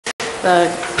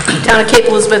The Town of Cape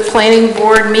Elizabeth Planning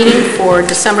Board meeting for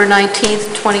December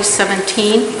 19th,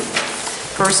 2017.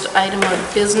 First item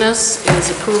of business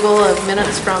is approval of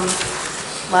minutes from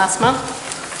last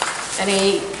month.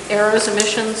 Any errors,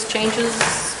 omissions, changes,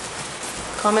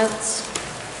 comments?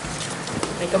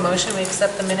 Make a motion, we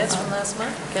accept the minutes from last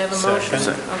month. Okay, I have a motion.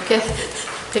 Okay,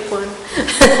 pick one.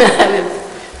 I have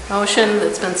a motion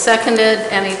that's been seconded.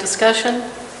 Any discussion?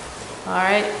 All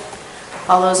right.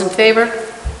 All those in favor?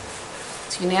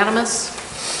 It's unanimous.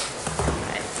 All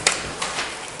right.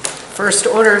 First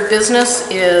order of business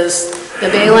is the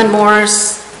Balin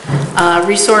Morris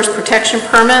Resource Protection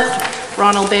Permit.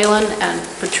 Ronald Balin and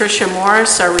Patricia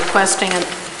Morris are requesting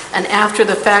an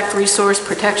after-the-fact resource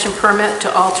protection permit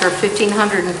to alter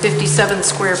 1,557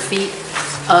 square feet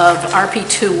of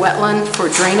RP2 wetland for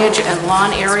drainage and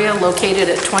lawn area located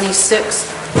at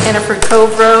 26 Hannaford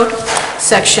Cove Road,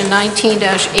 Section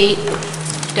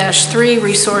 19-8-3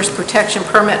 Resource Protection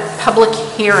Permit Public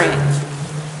Hearing.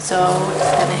 So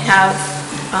I'm going to have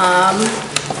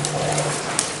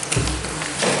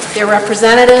their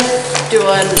representative do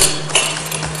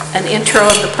an intro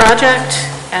of the project,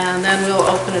 and then we'll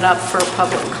open it up for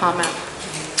public comment.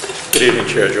 Good evening,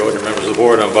 Chair Jordan and members of the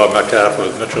board. I'm Bob Metcalf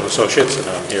with Mitchell Associates, and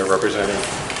I'm here representing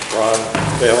Ron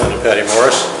Balin and Patty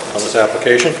Morris on this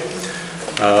application.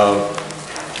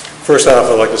 First off,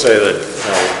 I'd like to say that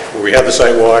when we had the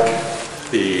site walk,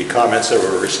 the comments that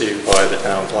were received by the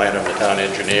town planner and the town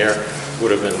engineer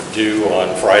would have been due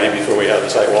on Friday before we had the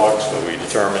site walk, so we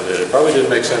determined that it probably didn't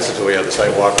make sense until we had the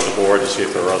site walk with the board to see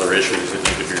if there were other issues that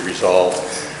needed to be resolved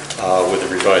with the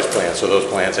revised plan. So those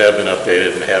plans have been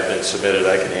updated and have been submitted.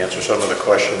 I can answer some of the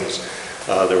questions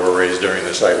that were raised during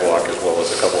the site walk, as well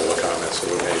as a couple of the comments that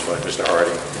were made by Mr.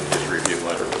 Harding in his review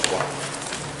letter as well.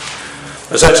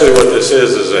 Essentially what this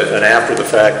is an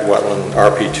after-the-fact wetland,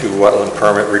 RP2 wetland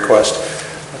permit request.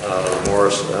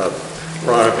 Morris,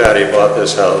 Ron and Patty bought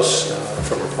this house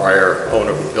from a prior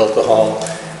owner who built the home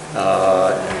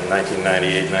in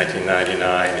 1998,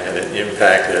 1999, and it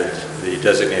impacted the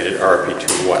designated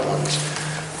RP2 wetlands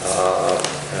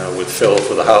with fill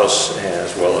for the house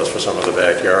as well as for some of the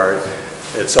backyard.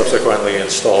 It subsequently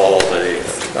installed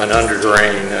an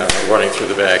under-drain running through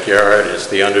the backyard. It's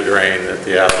the under-drain that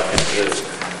the applicant is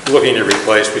looking to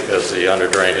replace because the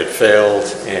under-drain had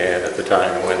failed, and at the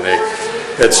time when they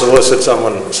had solicited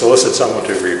someone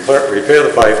to repair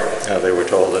the pipe, they were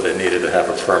told that it needed to have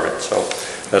a permit. So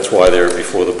that's why they're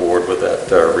before the board with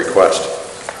that request.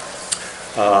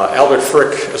 Albert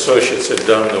Frick Associates had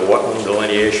done the wetland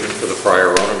delineation for the prior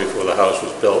owner before the house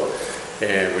was built,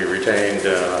 and we retained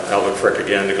Albert Frick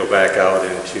again to go back out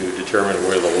and to determine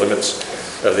where the limits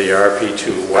of the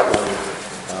RP2 wetland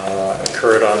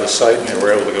occurred on the site, and they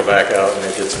were able to go back out and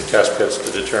they did some test pits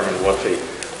to determine what the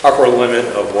upper limit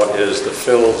of what is the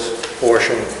filled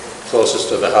portion closest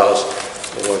to the house.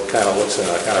 So what kind of looks in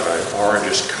a kind of an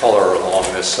orangish color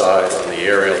along this side on the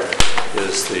aerial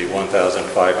is the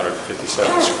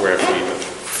 1,557 square feet of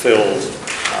filled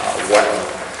wetland.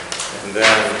 And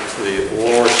then to the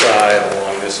lower side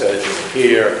along this edge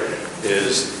here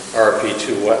is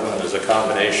RP2 wetland, is a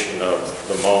combination of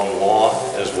the mown lawn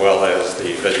as well as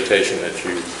the vegetation that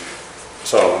you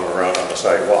saw when we were out on the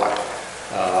sidewalk.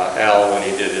 Al, when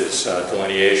he did his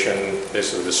delineation,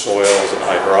 basically the soils and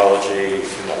hydrology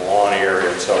in the lawn area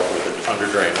itself where the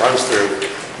underdrain runs through,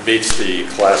 meets the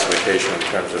classification in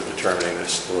terms of determining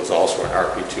this was also an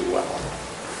RP2 wetland.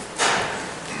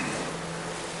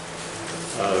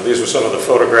 These were some of the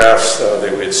photographs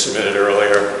that we had submitted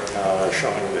earlier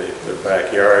showing the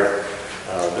backyard.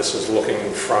 This is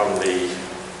looking from the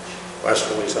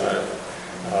westerly side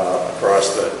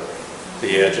across the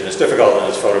edge, and it's difficult in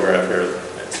this photograph here,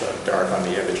 it's dark on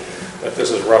the image, but this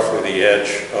is roughly the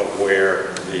edge of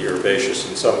where the herbaceous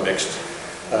and some mixed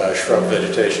shrub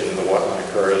vegetation in the wetland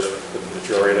occurs. The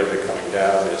majority of it coming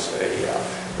down is a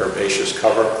herbaceous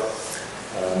cover.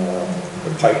 The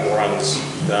pipe runs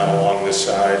down along this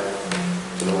side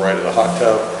to the right of the hot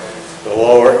tub. The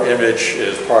lower image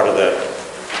is part of that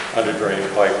under-drain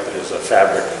pipe that is a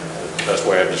fabric. The best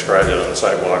way I've described it on the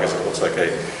sidewalk is it looks like a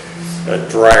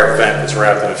dryer vent that's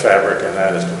wrapped in a fabric, and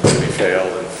that is completely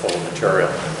failed and full of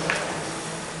material.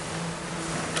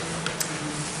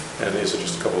 And these are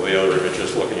just a couple of the other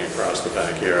images looking across the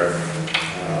backyard,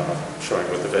 showing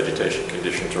what the vegetation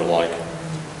conditions are like.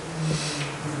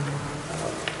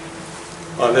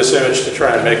 On this image, to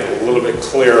try and make it a little bit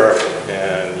clearer,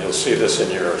 and you'll see this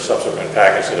in your subsequent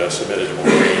package that I've submitted to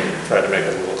Maureen, tried to make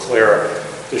it a little clearer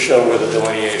to show where the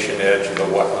delineation edge of the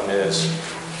wetland is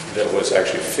that was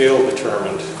actually field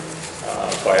determined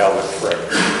by Albert Frick.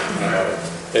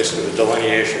 Basically, the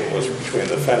delineation was between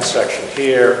the fence section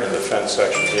here and the fence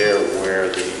section here where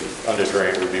the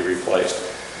underdrain would be replaced.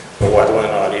 The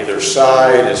wetland on either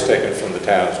side is taken from the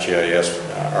town's GIS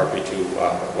RP2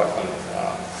 wetland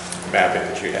mapping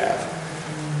that you have.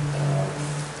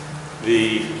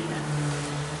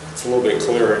 It's a little bit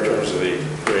clearer in terms of the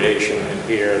gradation in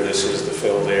here. This is the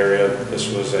filled area.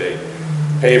 This was a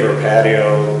paver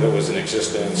patio that was in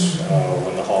existence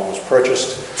when the home was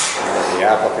purchased. The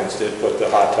applicants did put the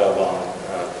hot tub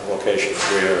on locations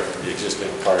where the existing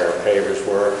prior pavers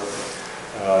were.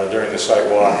 During the site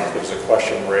walk, there was a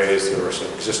question raised. There were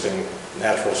some existing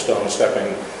natural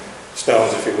stepping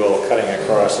stones, if you will, cutting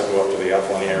across to go up to the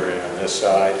upland area on this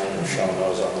side. We've shown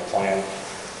those on the plan.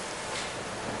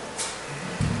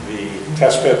 The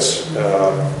test pits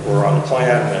were on the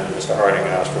plan, and Mr. Harding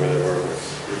asked whether they were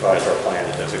revised our plan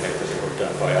to designate that they were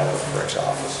done by Albert Frick's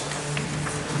office.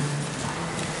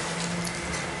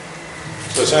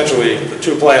 So essentially, the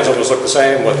two plans almost look the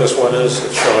same. What this one is,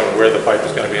 it's showing where the pipe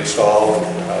is going to be installed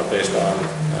based on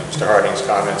Mr. Harding's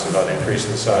comments about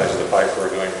increasing the size of the pipe. We're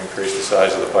going to increase the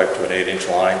size of the pipe to an 8-inch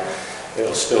line.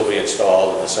 It'll still be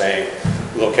installed in the same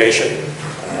location,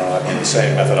 in the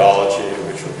same methodology,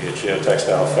 which will be a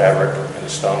geotextile fabric and a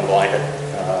stone blanket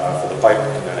for the pipe,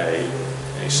 and then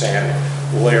a sand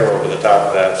layer over the top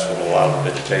of that, so it'll allow the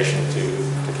vegetation to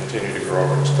continue to grow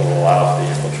and still allow the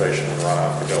infiltration and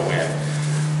runoff to go in.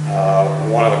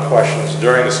 One of the questions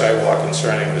during the sidewalk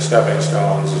concerning the stepping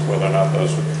stones is whether or not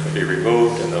those could be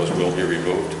removed, and those will be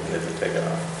removed and if they're taken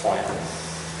off the plan.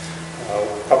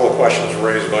 A couple of questions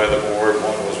raised by the board.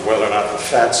 One was whether or not the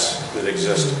fence that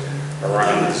exists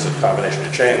around this is a combination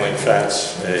of chain link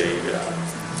fence, a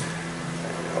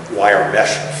wire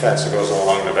mesh fence that goes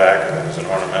along the back, and then there's an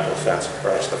ornamental fence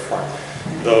across the front.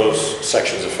 Those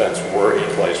sections of fence were in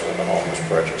place when the home was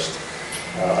purchased.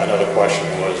 Another question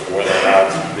was whether or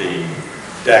not the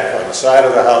deck on the side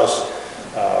of the house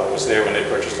was there when they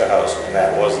purchased the house, and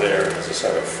that was there. There's a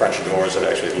set of French doors that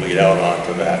actually lead out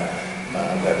onto that.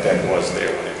 That deck was there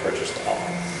when they purchased the home.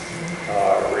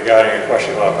 Regarding a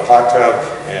question about the hot tub,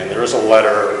 and there is a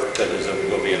letter that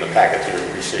will be in the packet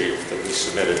you received that we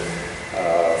submitted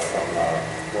from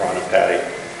Ron and Patty,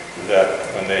 that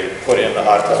when they put in the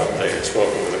hot tub, they had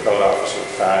spoken with the code officer at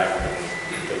the time,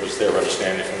 and it was their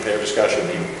understanding from their discussion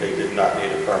they did not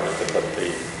need a permit to put the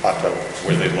hot tub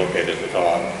where they located it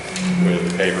on, where the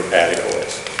paver patio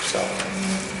is. So,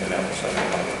 and that was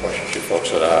one of the questions you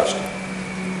folks had asked.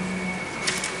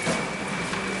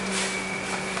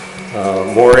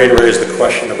 Maureen raised the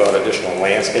question about additional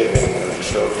landscaping in the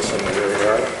disturbance in the rear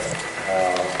yard.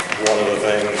 One of the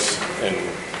things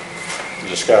to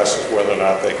discuss is whether or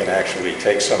not they can actually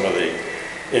take some of the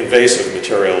invasive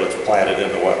material that's planted in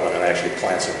the wetland and actually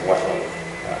plant some wetland,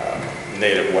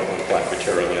 native wetland plant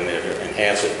material in there to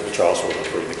enhance it, which also will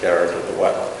improve the character of the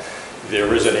wetland.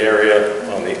 There is an area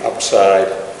on the upside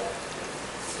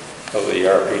of the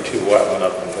RP2 wetland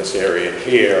up in this area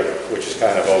here, which is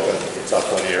kind of open. It's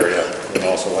upland area. We'd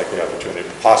also like the opportunity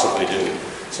to possibly do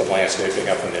some landscaping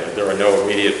up in there. There are no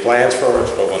immediate plans for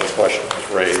it, but when the question was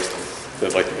raised,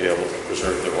 they'd like to be able to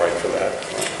preserve the right for that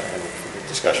and for the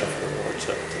discussion for the board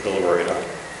to deliberate on.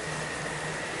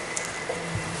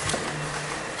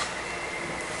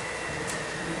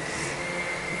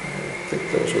 I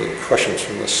think those were the questions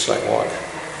from this site walk.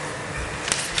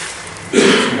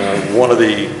 One of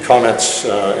the comments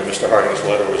in Mr. Harding's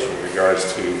letter was in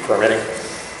regards to permitting.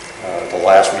 The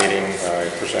last meeting,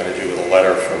 I presented you with a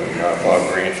letter from Bob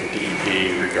Green from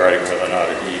DEP regarding whether or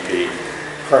not a DEP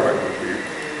permit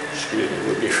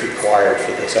would be required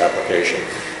for this application.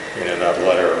 In that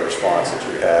letter of response that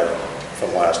you had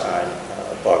from last time,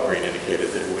 Bob Green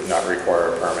indicated that it would not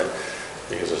require a permit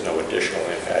because there's no additional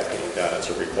impact being done. It's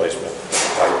a replacement of the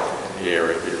pipe in the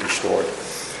area to be restored.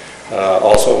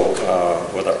 Also,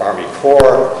 whether Army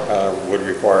Corps would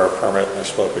require a permit. I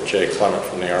spoke with Jay Clement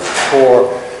from the Army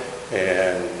Corps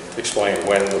and explained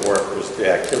when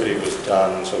the activity was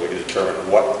done so we could determine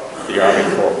what the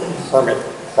Army Corps permit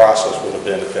process would have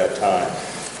been at that time.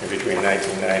 And between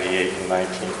 1998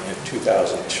 and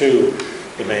 2002,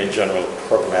 the main general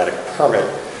programmatic permit,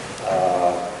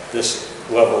 this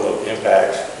level of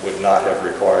impact would not have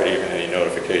required even any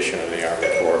notification of the Army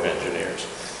Corps of Engineers.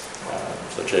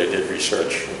 So Jay did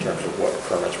research in terms of what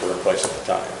permits were in place at the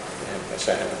time, and I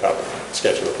sent him a copy of the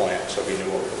sketch of the plan, so we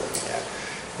knew what we were looking at.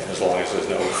 And as long as there's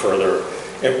no further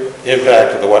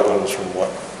impact of the wetlands from what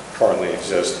currently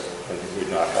exists, then we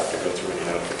would not have to go through any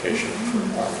notification from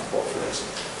Army Corps for this.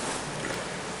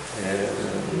 And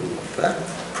that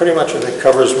pretty much, I think,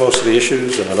 covers most of the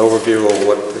issues and an overview of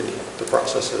what the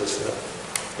process is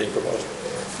being proposed.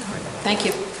 Thank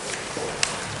you.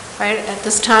 right, at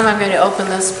this time, I'm going to open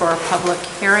this for a public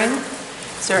hearing.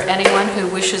 Is there anyone who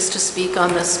wishes to speak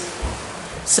on this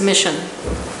submission?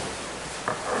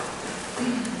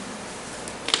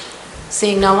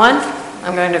 Seeing no one,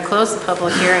 I'm going to close the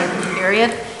public hearing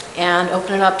period and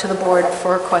open it up to the board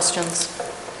for questions.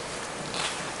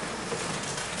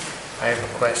 I have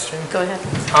a question. Go ahead.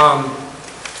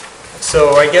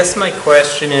 So I guess my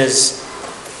question is,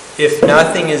 if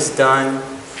nothing is done,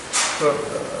 well,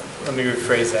 let me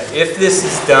rephrase that. If this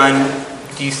is done,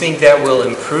 do you think that will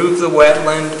improve the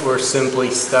wetland or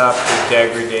simply stop the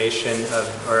degradation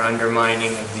of, or undermining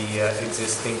of the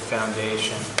existing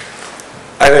foundation?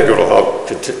 I think it'll help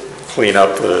to clean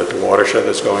up the watershed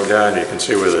that's going down. You can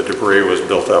see where the debris was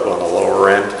built up on the lower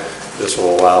end. This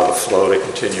will allow the flow to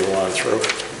continue on through.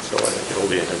 So I think it'll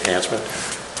be an enhancement.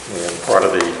 And part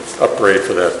of the upgrade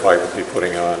for that pipe will be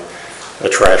putting on a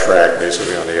trash rack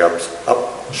basically on the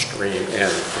upstream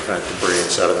end to prevent debris and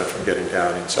sediment from getting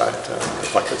down inside the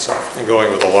pipe itself. And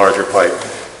going with a larger pipe,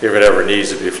 if it ever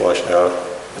needs to be flushed out,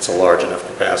 it's a large enough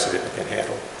capacity that can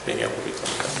handle being able to be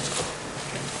cleaned up.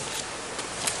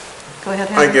 Go ahead,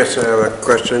 I Henry. guess I have a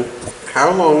question.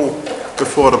 How long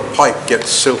before the pipe gets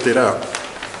silted up?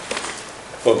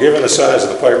 Well, given the size of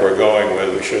the pipe we're going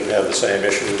with, we shouldn't have the same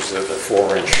issues that the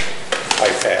 4-inch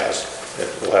pipe has. It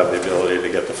will have the ability to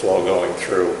get the flow going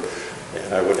through.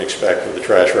 And I wouldn't expect with the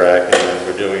trash rack, and then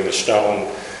we're doing the stone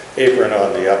apron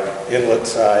on the inlet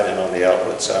side and on the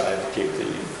outlet side to keep the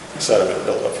sediment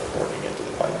buildup from working into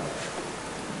the pipe.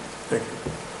 Thank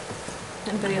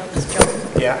you. Anybody else?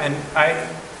 Joe? Yeah, and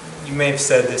you may have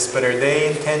said this, but are they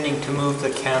intending to move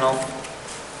the kennel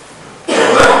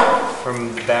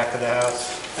from the back of the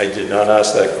house? I did not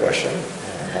ask that question.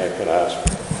 I could ask.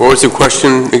 What was the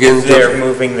question again? They're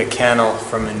moving the kennel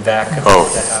from in back of Oh.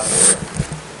 the house.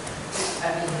 I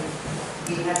mean,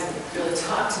 we haven't really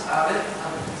talked about it.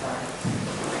 Sorry.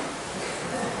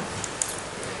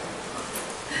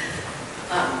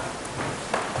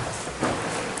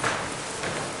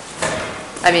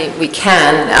 I mean, we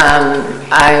can.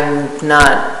 I'm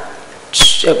not.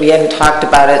 We hadn't talked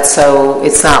about it, so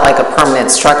it's not like a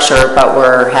permanent structure. But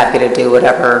we're happy to do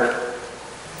whatever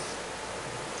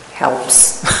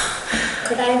helps.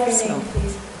 Could I have your name,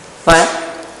 please? What?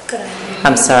 Could I have your name?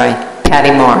 I'm sorry,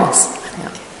 Patty Morris.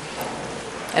 Yeah.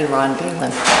 And Ron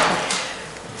Balin.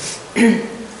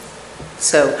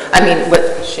 So, I mean,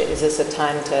 is this a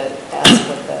time to ask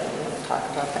what you want to talk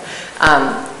about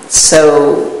that?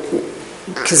 So,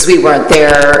 because we weren't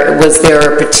there, was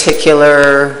there a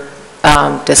particular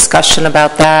discussion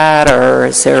about that, or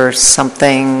is there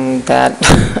something that,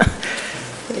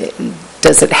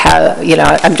 does it have,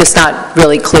 I'm just not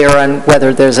really clear on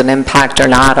whether there's an impact or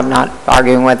not. I'm not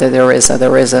arguing whether there is or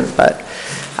there isn't, but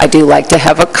I do like to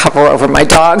have a cover over my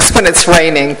dogs when it's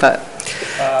raining, but,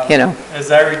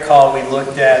 As I recall, we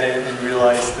looked at it and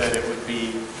realized that it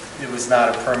was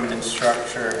not a permanent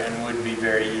structure and would be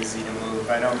very easy to move.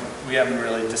 We haven't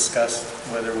really discussed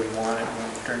whether we want it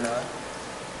moved or not.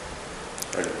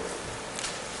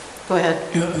 Go ahead.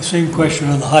 Yeah, same question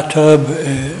on the hot tub.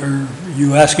 Are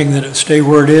you asking that it stay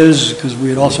where it is? Because we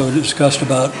had also discussed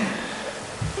about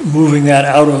moving that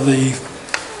out of the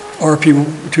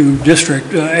RP2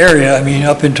 district area,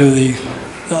 up into the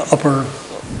upper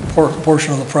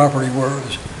portion of the property where it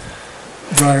was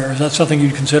drier. Is that something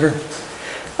you'd consider?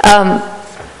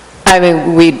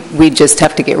 we just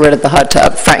have to get rid of the hot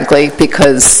tub, frankly,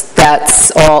 because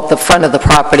that's all, the front of the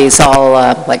property is all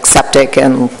like septic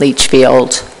and leach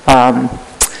field. And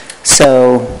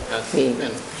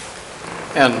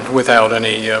without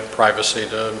any privacy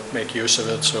to make use of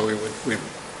it, so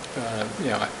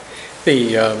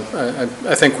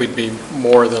I think we'd be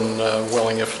more than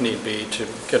willing, if need be, to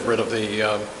get rid of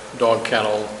the dog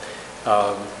kennel,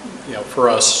 for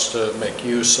us to make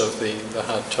use of the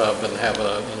hot tub and have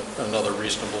another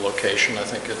reasonable location. I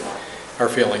think our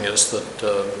feeling is that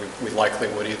we likely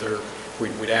would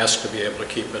we'd ask to be able to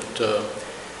keep it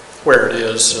where it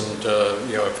is, and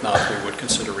if not, we would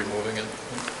consider removing it.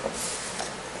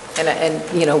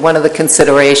 And one of the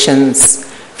considerations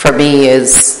for me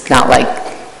is not like,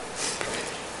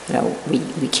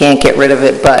 we can't get rid of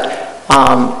it, but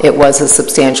it was a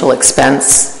substantial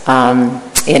expense,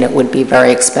 and it would be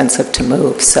very expensive to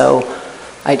move. So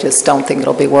I just don't think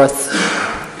it'll be worth,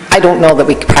 I don't know that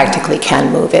we practically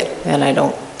can move it, and I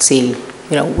don't see,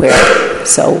 where.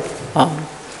 So,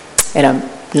 and I'm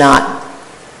not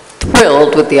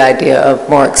thrilled with the idea of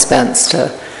more expense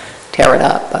to tear it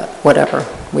up, but whatever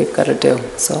we've got to do,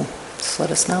 so just let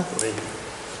us know.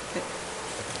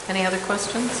 Any other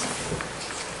questions?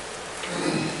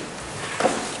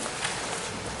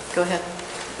 Go ahead.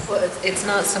 Well, it's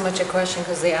not so much a question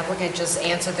because the applicant just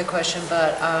answered the question,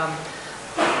 but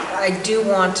I do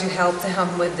want to help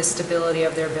them with the stability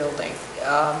of their building.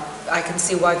 I can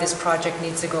see why this project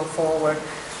needs to go forward,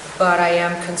 but I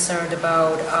am concerned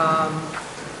about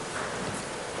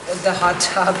the hot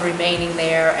tub remaining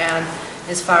there, and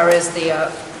as far as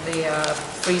the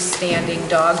freestanding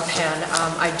dog pen,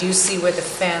 I do see where the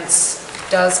fence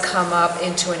does come up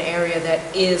into an area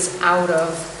that is out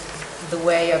of the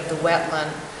way of the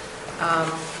wetland.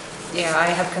 Yeah, I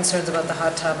have concerns about the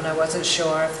hot tub, and I wasn't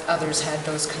sure if others had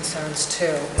those concerns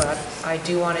too, but I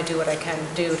do want to do what I can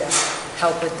do to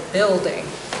help with the building.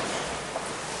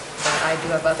 But I do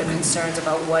have other concerns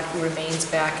about what remains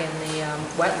back in the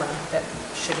wetland that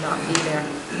should not be there.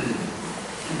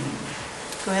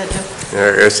 Go ahead, Joe.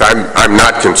 Yes, I'm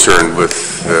not concerned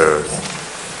with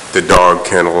the dog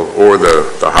kennel or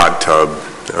the hot tub.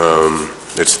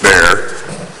 It's there,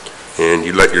 and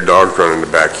you let your dogs run in the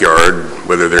backyard,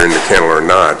 whether they're in the kennel or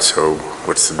not, so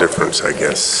what's the difference, I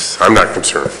guess? I'm not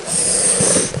concerned.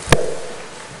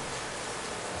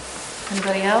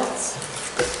 Anybody else?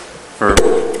 For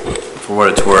what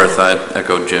it's worth, I'd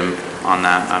echo Jim on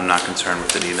that. I'm not concerned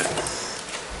with it either.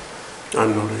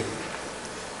 I'm noting.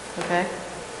 Okay.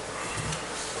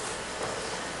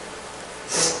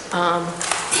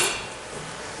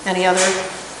 Any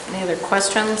other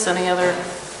questions?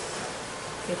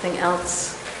 Anything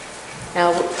else?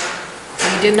 Now,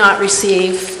 we did not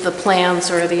receive the plans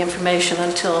or the information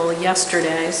until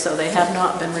yesterday, so they have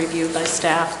not been reviewed by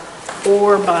staff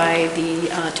or by the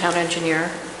town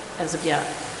engineer as of yet.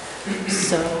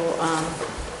 So,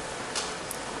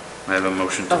 I have a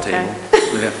motion to okay. table.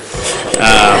 Yeah.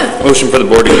 Motion for the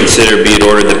board to consider, be it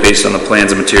ordered that based on the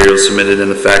plans and materials submitted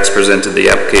and the facts presented, the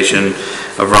application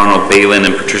of Ronald Balin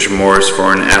and Patricia Morris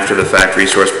for an after-the-fact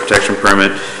resource protection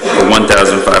permit for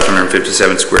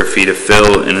 1,557 square feet of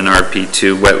fill in an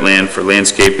RP2 wetland for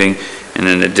landscaping and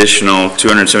an additional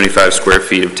 275 square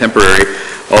feet of temporary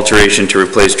alteration to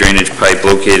replace drainage pipe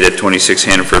located at 26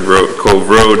 Hannaford Cove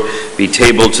Road be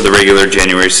tabled to the regular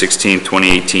January 16,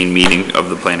 2018 meeting of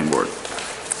the planning board.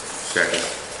 Second.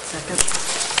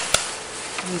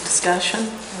 Any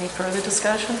discussion? Any further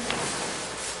discussion?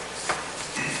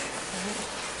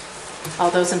 All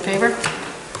those in favor?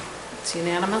 It's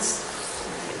unanimous.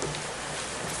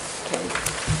 Okay.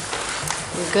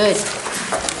 We're good.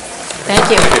 Thank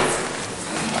you.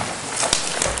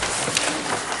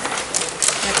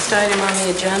 Next item on the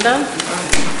agenda,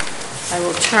 I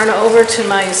will turn over to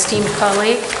my esteemed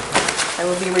colleague. I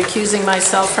will be recusing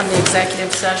myself from the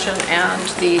executive session and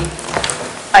the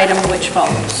item which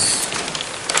follows.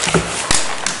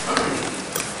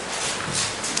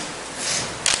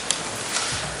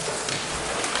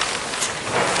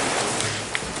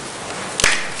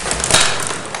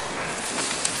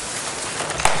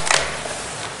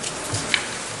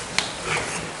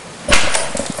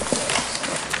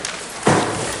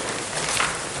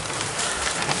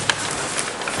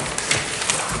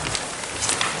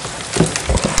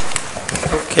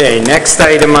 Okay, next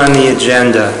item on the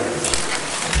agenda,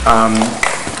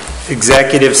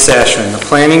 executive session. The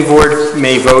planning board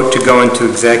may vote to go into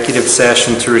executive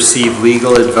session to receive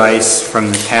legal advice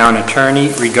from the town attorney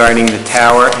regarding the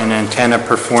tower and antenna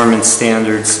performance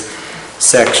standards,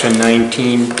 section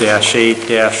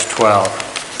 19-8-12.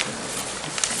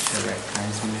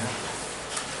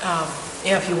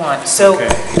 Yeah, if you want. So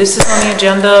This is on the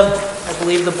agenda. I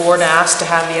believe the board asked to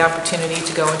have the opportunity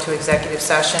to go into executive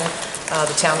session.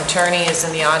 The town attorney is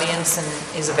in the audience and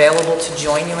is available to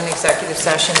join you in executive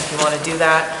session if you want to do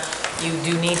that. You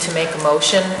do need to make a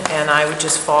motion, and I would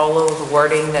just follow the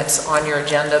wording that's on your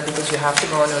agenda because you have to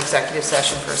go into executive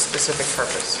session for a specific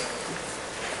purpose.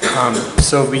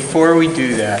 So before we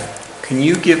do that, can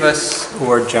you give us,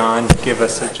 or John, give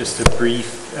us just a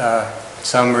brief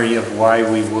summary of why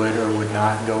we would or would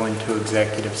not go into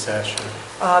executive session?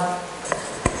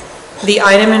 The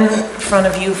item in front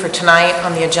of you for tonight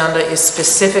on the agenda is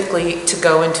specifically to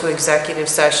go into executive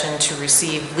session to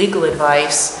receive legal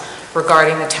advice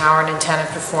regarding the tower and antenna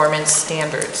performance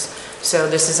standards. So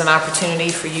this is an opportunity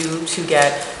for you to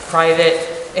get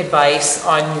private advice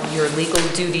on your legal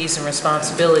duties and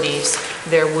responsibilities.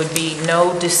 There would be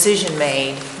no decision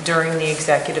made during the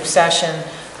executive session.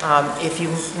 If you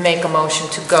make a motion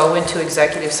to go into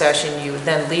executive session, you would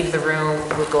then leave the room,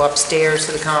 would go upstairs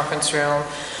to the conference room.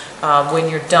 When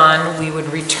you're done, we would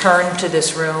return to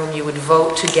this room, you would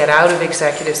vote to get out of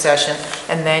executive session,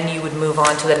 and then you would move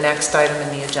on to the next item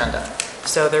in the agenda.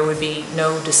 So there would be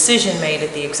no decision made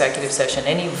at the executive session.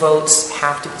 Any votes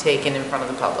have to be taken in front of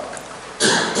the public.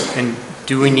 And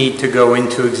do we need to go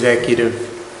into executive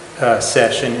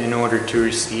session in order to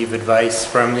receive advice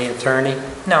from the attorney?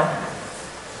 No.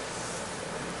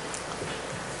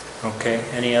 Okay,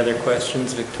 any other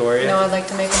questions, Victoria? No, I'd like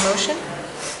to make a motion.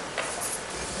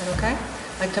 Is that okay?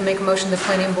 I'd like to make a motion the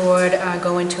planning board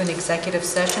go into an executive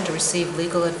session to receive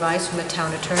legal advice from the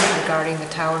town attorney regarding the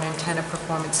tower and antenna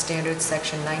performance standards,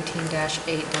 section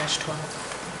 19-8-12.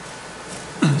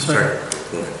 Sure.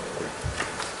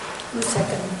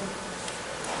 Second.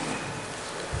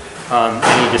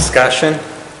 Any discussion?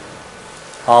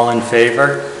 All in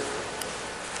favor?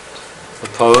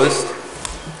 Opposed?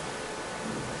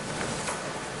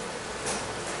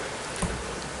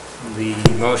 The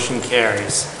motion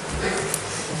carries.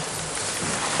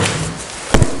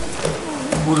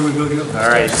 Where do we go to? All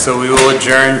right, so we will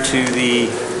adjourn to the,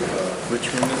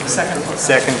 which room is it?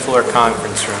 Second floor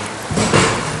conference room.